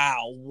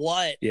 wow,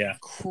 what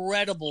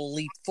incredible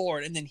leap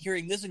forward. And then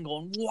hearing this and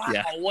going,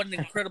 wow, what an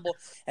incredible.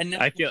 And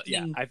I feel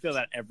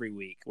that every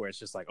week where it's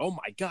just like, oh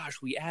my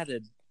gosh, we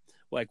added,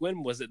 like,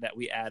 when was it that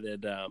we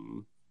added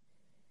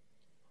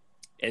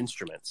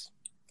instruments?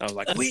 I was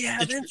like, we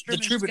have instruments, the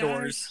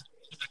troubadours. Guys.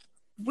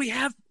 We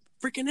have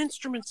freaking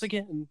instruments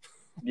again.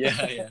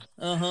 Yeah.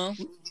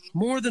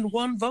 More than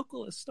one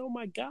vocalist. Oh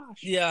my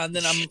gosh. Yeah, and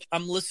then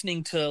I'm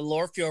listening to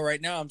L'Orfeo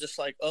right now. I'm just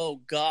like,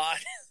 oh god,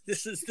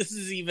 this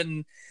is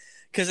even,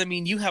 because I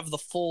mean, you have the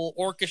full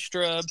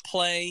orchestra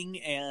playing,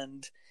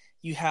 and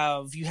you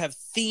have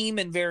theme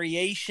and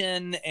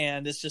variation,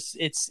 and it's just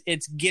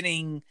it's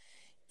getting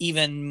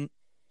even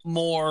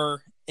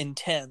more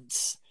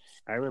intense.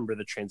 I remember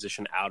the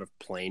transition out of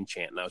plain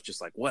chant, and I was just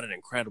like, what an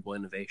incredible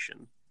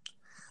innovation.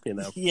 You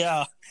know?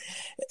 Yeah.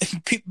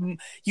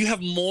 You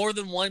have more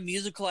than one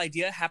musical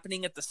idea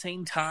happening at the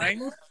same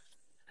time.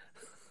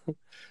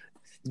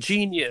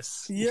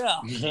 Genius. Yeah.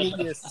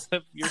 Genius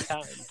of your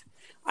time.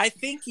 I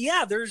think,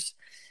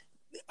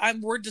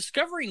 we're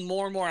discovering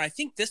more and more. And I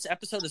think this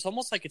episode is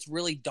almost like it's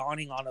really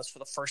dawning on us for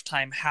the first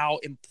time how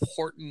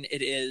important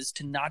it is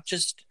to not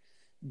just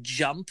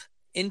jump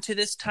into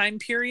this time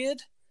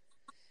period,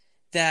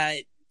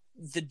 that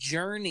the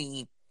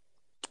journey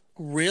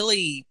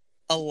really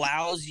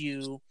allows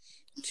you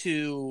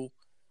to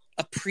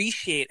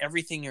appreciate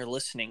everything you're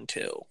listening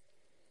to.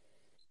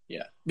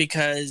 Yeah.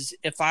 Because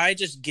if I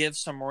just give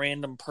some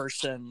random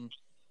person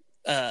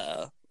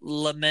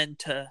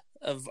Lamenta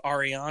of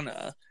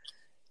Ariana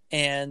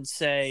and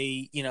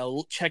say,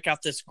 check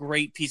out this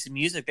great piece of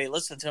music they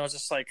listen to, I was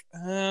just like,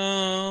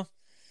 I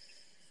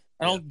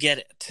don't get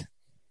it.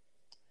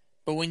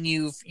 But when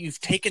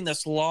you've taken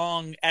this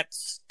long, at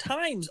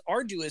times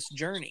arduous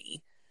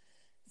journey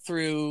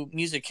through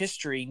music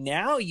history,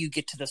 now you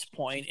get to this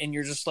point and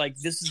you're just like,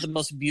 this is the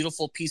most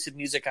beautiful piece of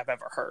music I've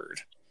ever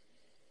heard.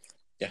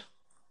 Yeah.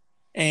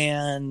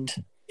 And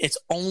it's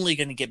only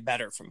going to get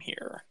better from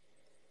here.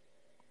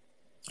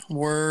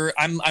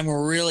 I'm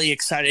really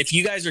excited. If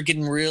you guys are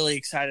getting really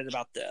excited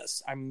about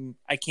this,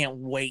 I can't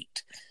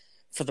wait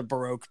for the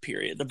Baroque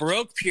period. The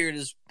Baroque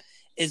period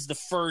is the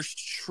first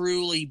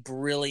truly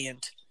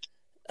brilliant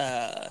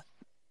era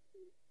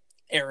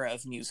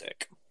of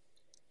music.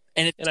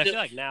 And I feel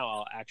like now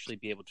I'll actually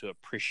be able to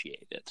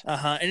appreciate it.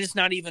 And it's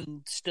not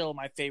even still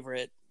my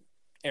favorite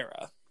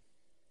era.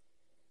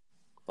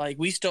 Like,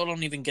 we still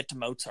don't even get to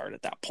Mozart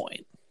at that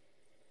point.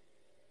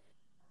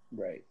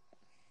 Right.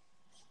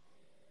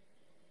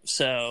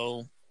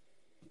 So,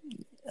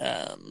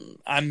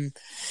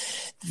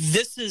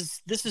 this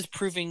is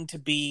proving to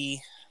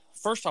be,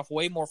 first off,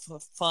 way more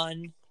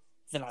fun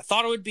than I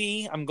thought it would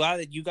be. I'm glad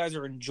that you guys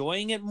are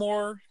enjoying it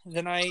more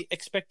than I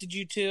expected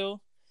you to.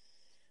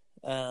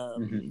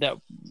 That,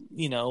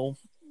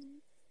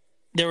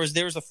 there was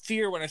a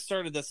fear when I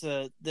started this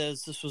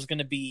was going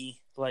to be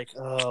like,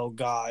 oh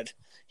god,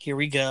 here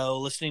we go,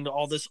 listening to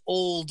all this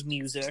old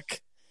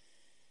music,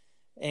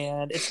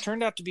 and it's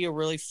turned out to be a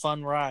really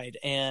fun ride.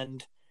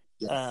 And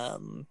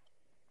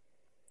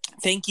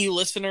thank you,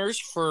 listeners,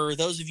 for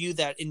those of you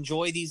that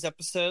enjoy these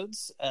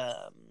episodes.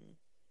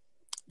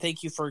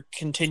 Thank you for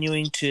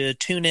continuing to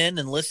tune in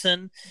and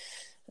listen.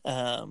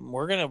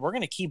 We're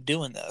gonna keep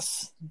doing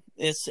this.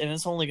 It's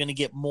only gonna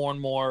get more and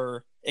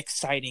more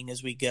exciting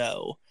as we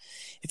go.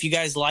 If you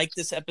guys like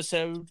this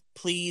episode,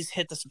 please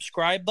hit the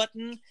subscribe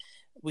button.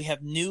 We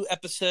have new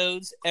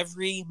episodes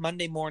every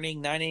Monday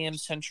morning, 9 a.m.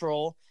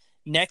 Central.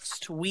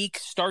 Next week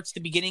starts the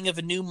beginning of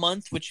a new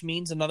month, which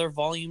means another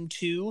volume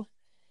 2.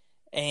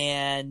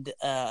 And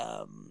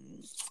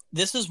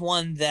this is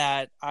one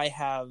that I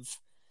have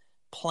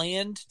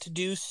planned to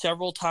do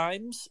several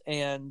times,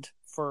 and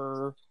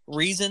for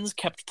reasons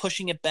kept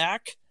pushing it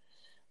back,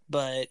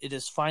 but it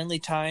is finally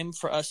time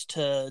for us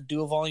to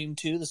do a volume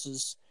 2. This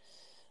is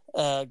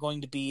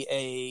going to be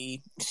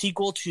a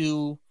sequel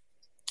to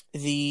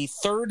the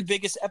third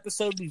biggest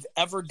episode we've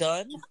ever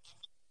done.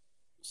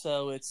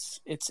 So it's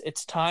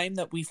time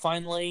that we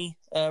finally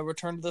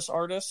return to this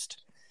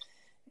artist.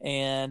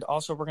 And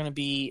also, we're going to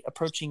be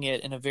approaching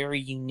it in a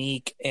very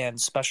unique and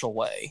special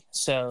way.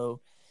 So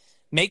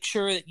make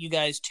sure that you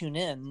guys tune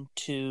in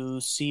to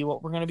see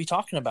what we're going to be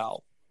talking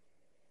about.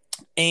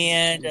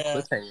 And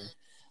Cliffhanger.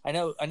 I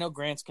know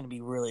Grant's going to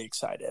be really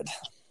excited.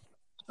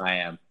 I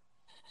am.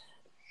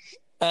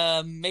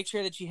 Make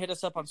sure that you hit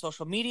us up on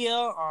social media,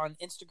 on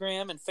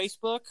Instagram and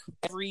Facebook.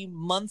 Every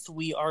month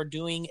we are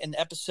doing an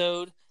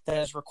episode that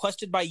is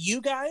requested by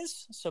you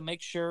guys. So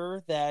make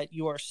sure that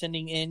you are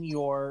sending in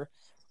your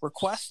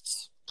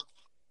requests.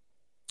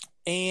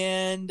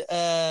 And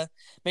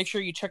make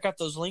sure you check out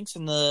those links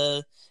in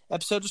the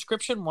episode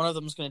description. One of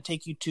them is going to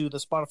take you to the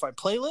Spotify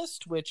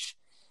playlist, which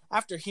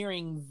after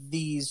hearing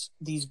these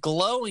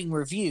glowing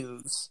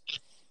reviews,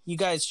 you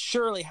guys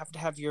surely have to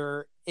have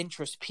your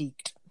interest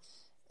piqued.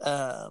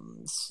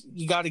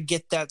 You got to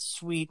get that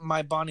sweet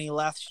 "My Bonnie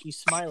Lath She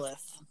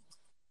Smileth,"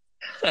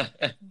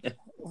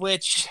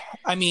 which,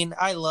 I mean,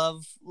 I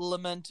love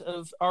Lament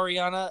of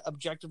Ariana.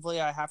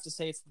 Objectively, I have to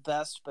say it's the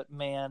best, but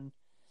man,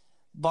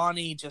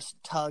 Bonnie just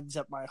tugs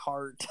at my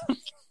heart.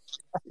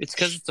 It's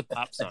because it's a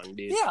pop song,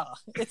 dude. Yeah,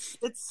 it's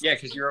Yeah,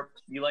 because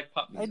you like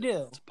pop music. I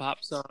do. It's a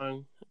pop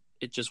song.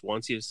 It just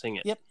wants you to sing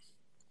it. Yep.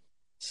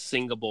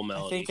 Singable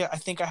melody. I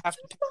think I have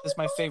to pick this as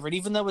my favorite,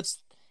 even though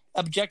it's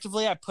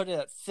objectively I put it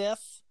at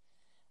 5th.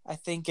 I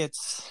think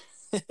it's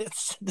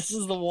this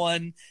is the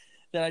one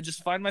that I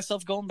just find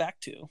myself going back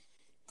to.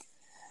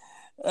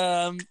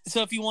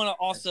 So if you want to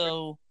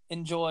also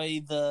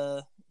enjoy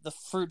the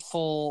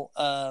fruitful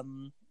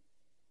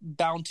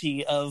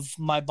bounty of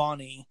My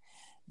Bonnie,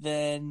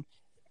 then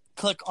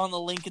click on the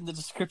link in the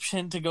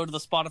description to go to the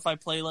Spotify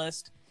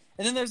playlist.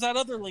 And then there's that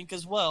other link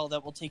as well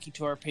that will take you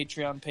to our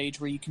Patreon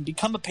page where you can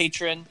become a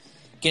patron,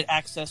 get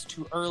access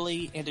to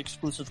early and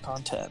exclusive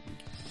content.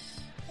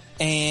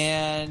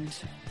 And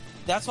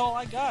that's all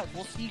I got.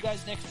 We'll see you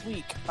guys next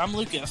week. I'm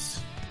Lucas.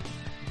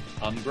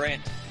 I'm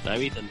Grant.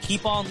 I'm Ethan.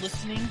 Keep on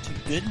listening to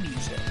good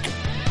music.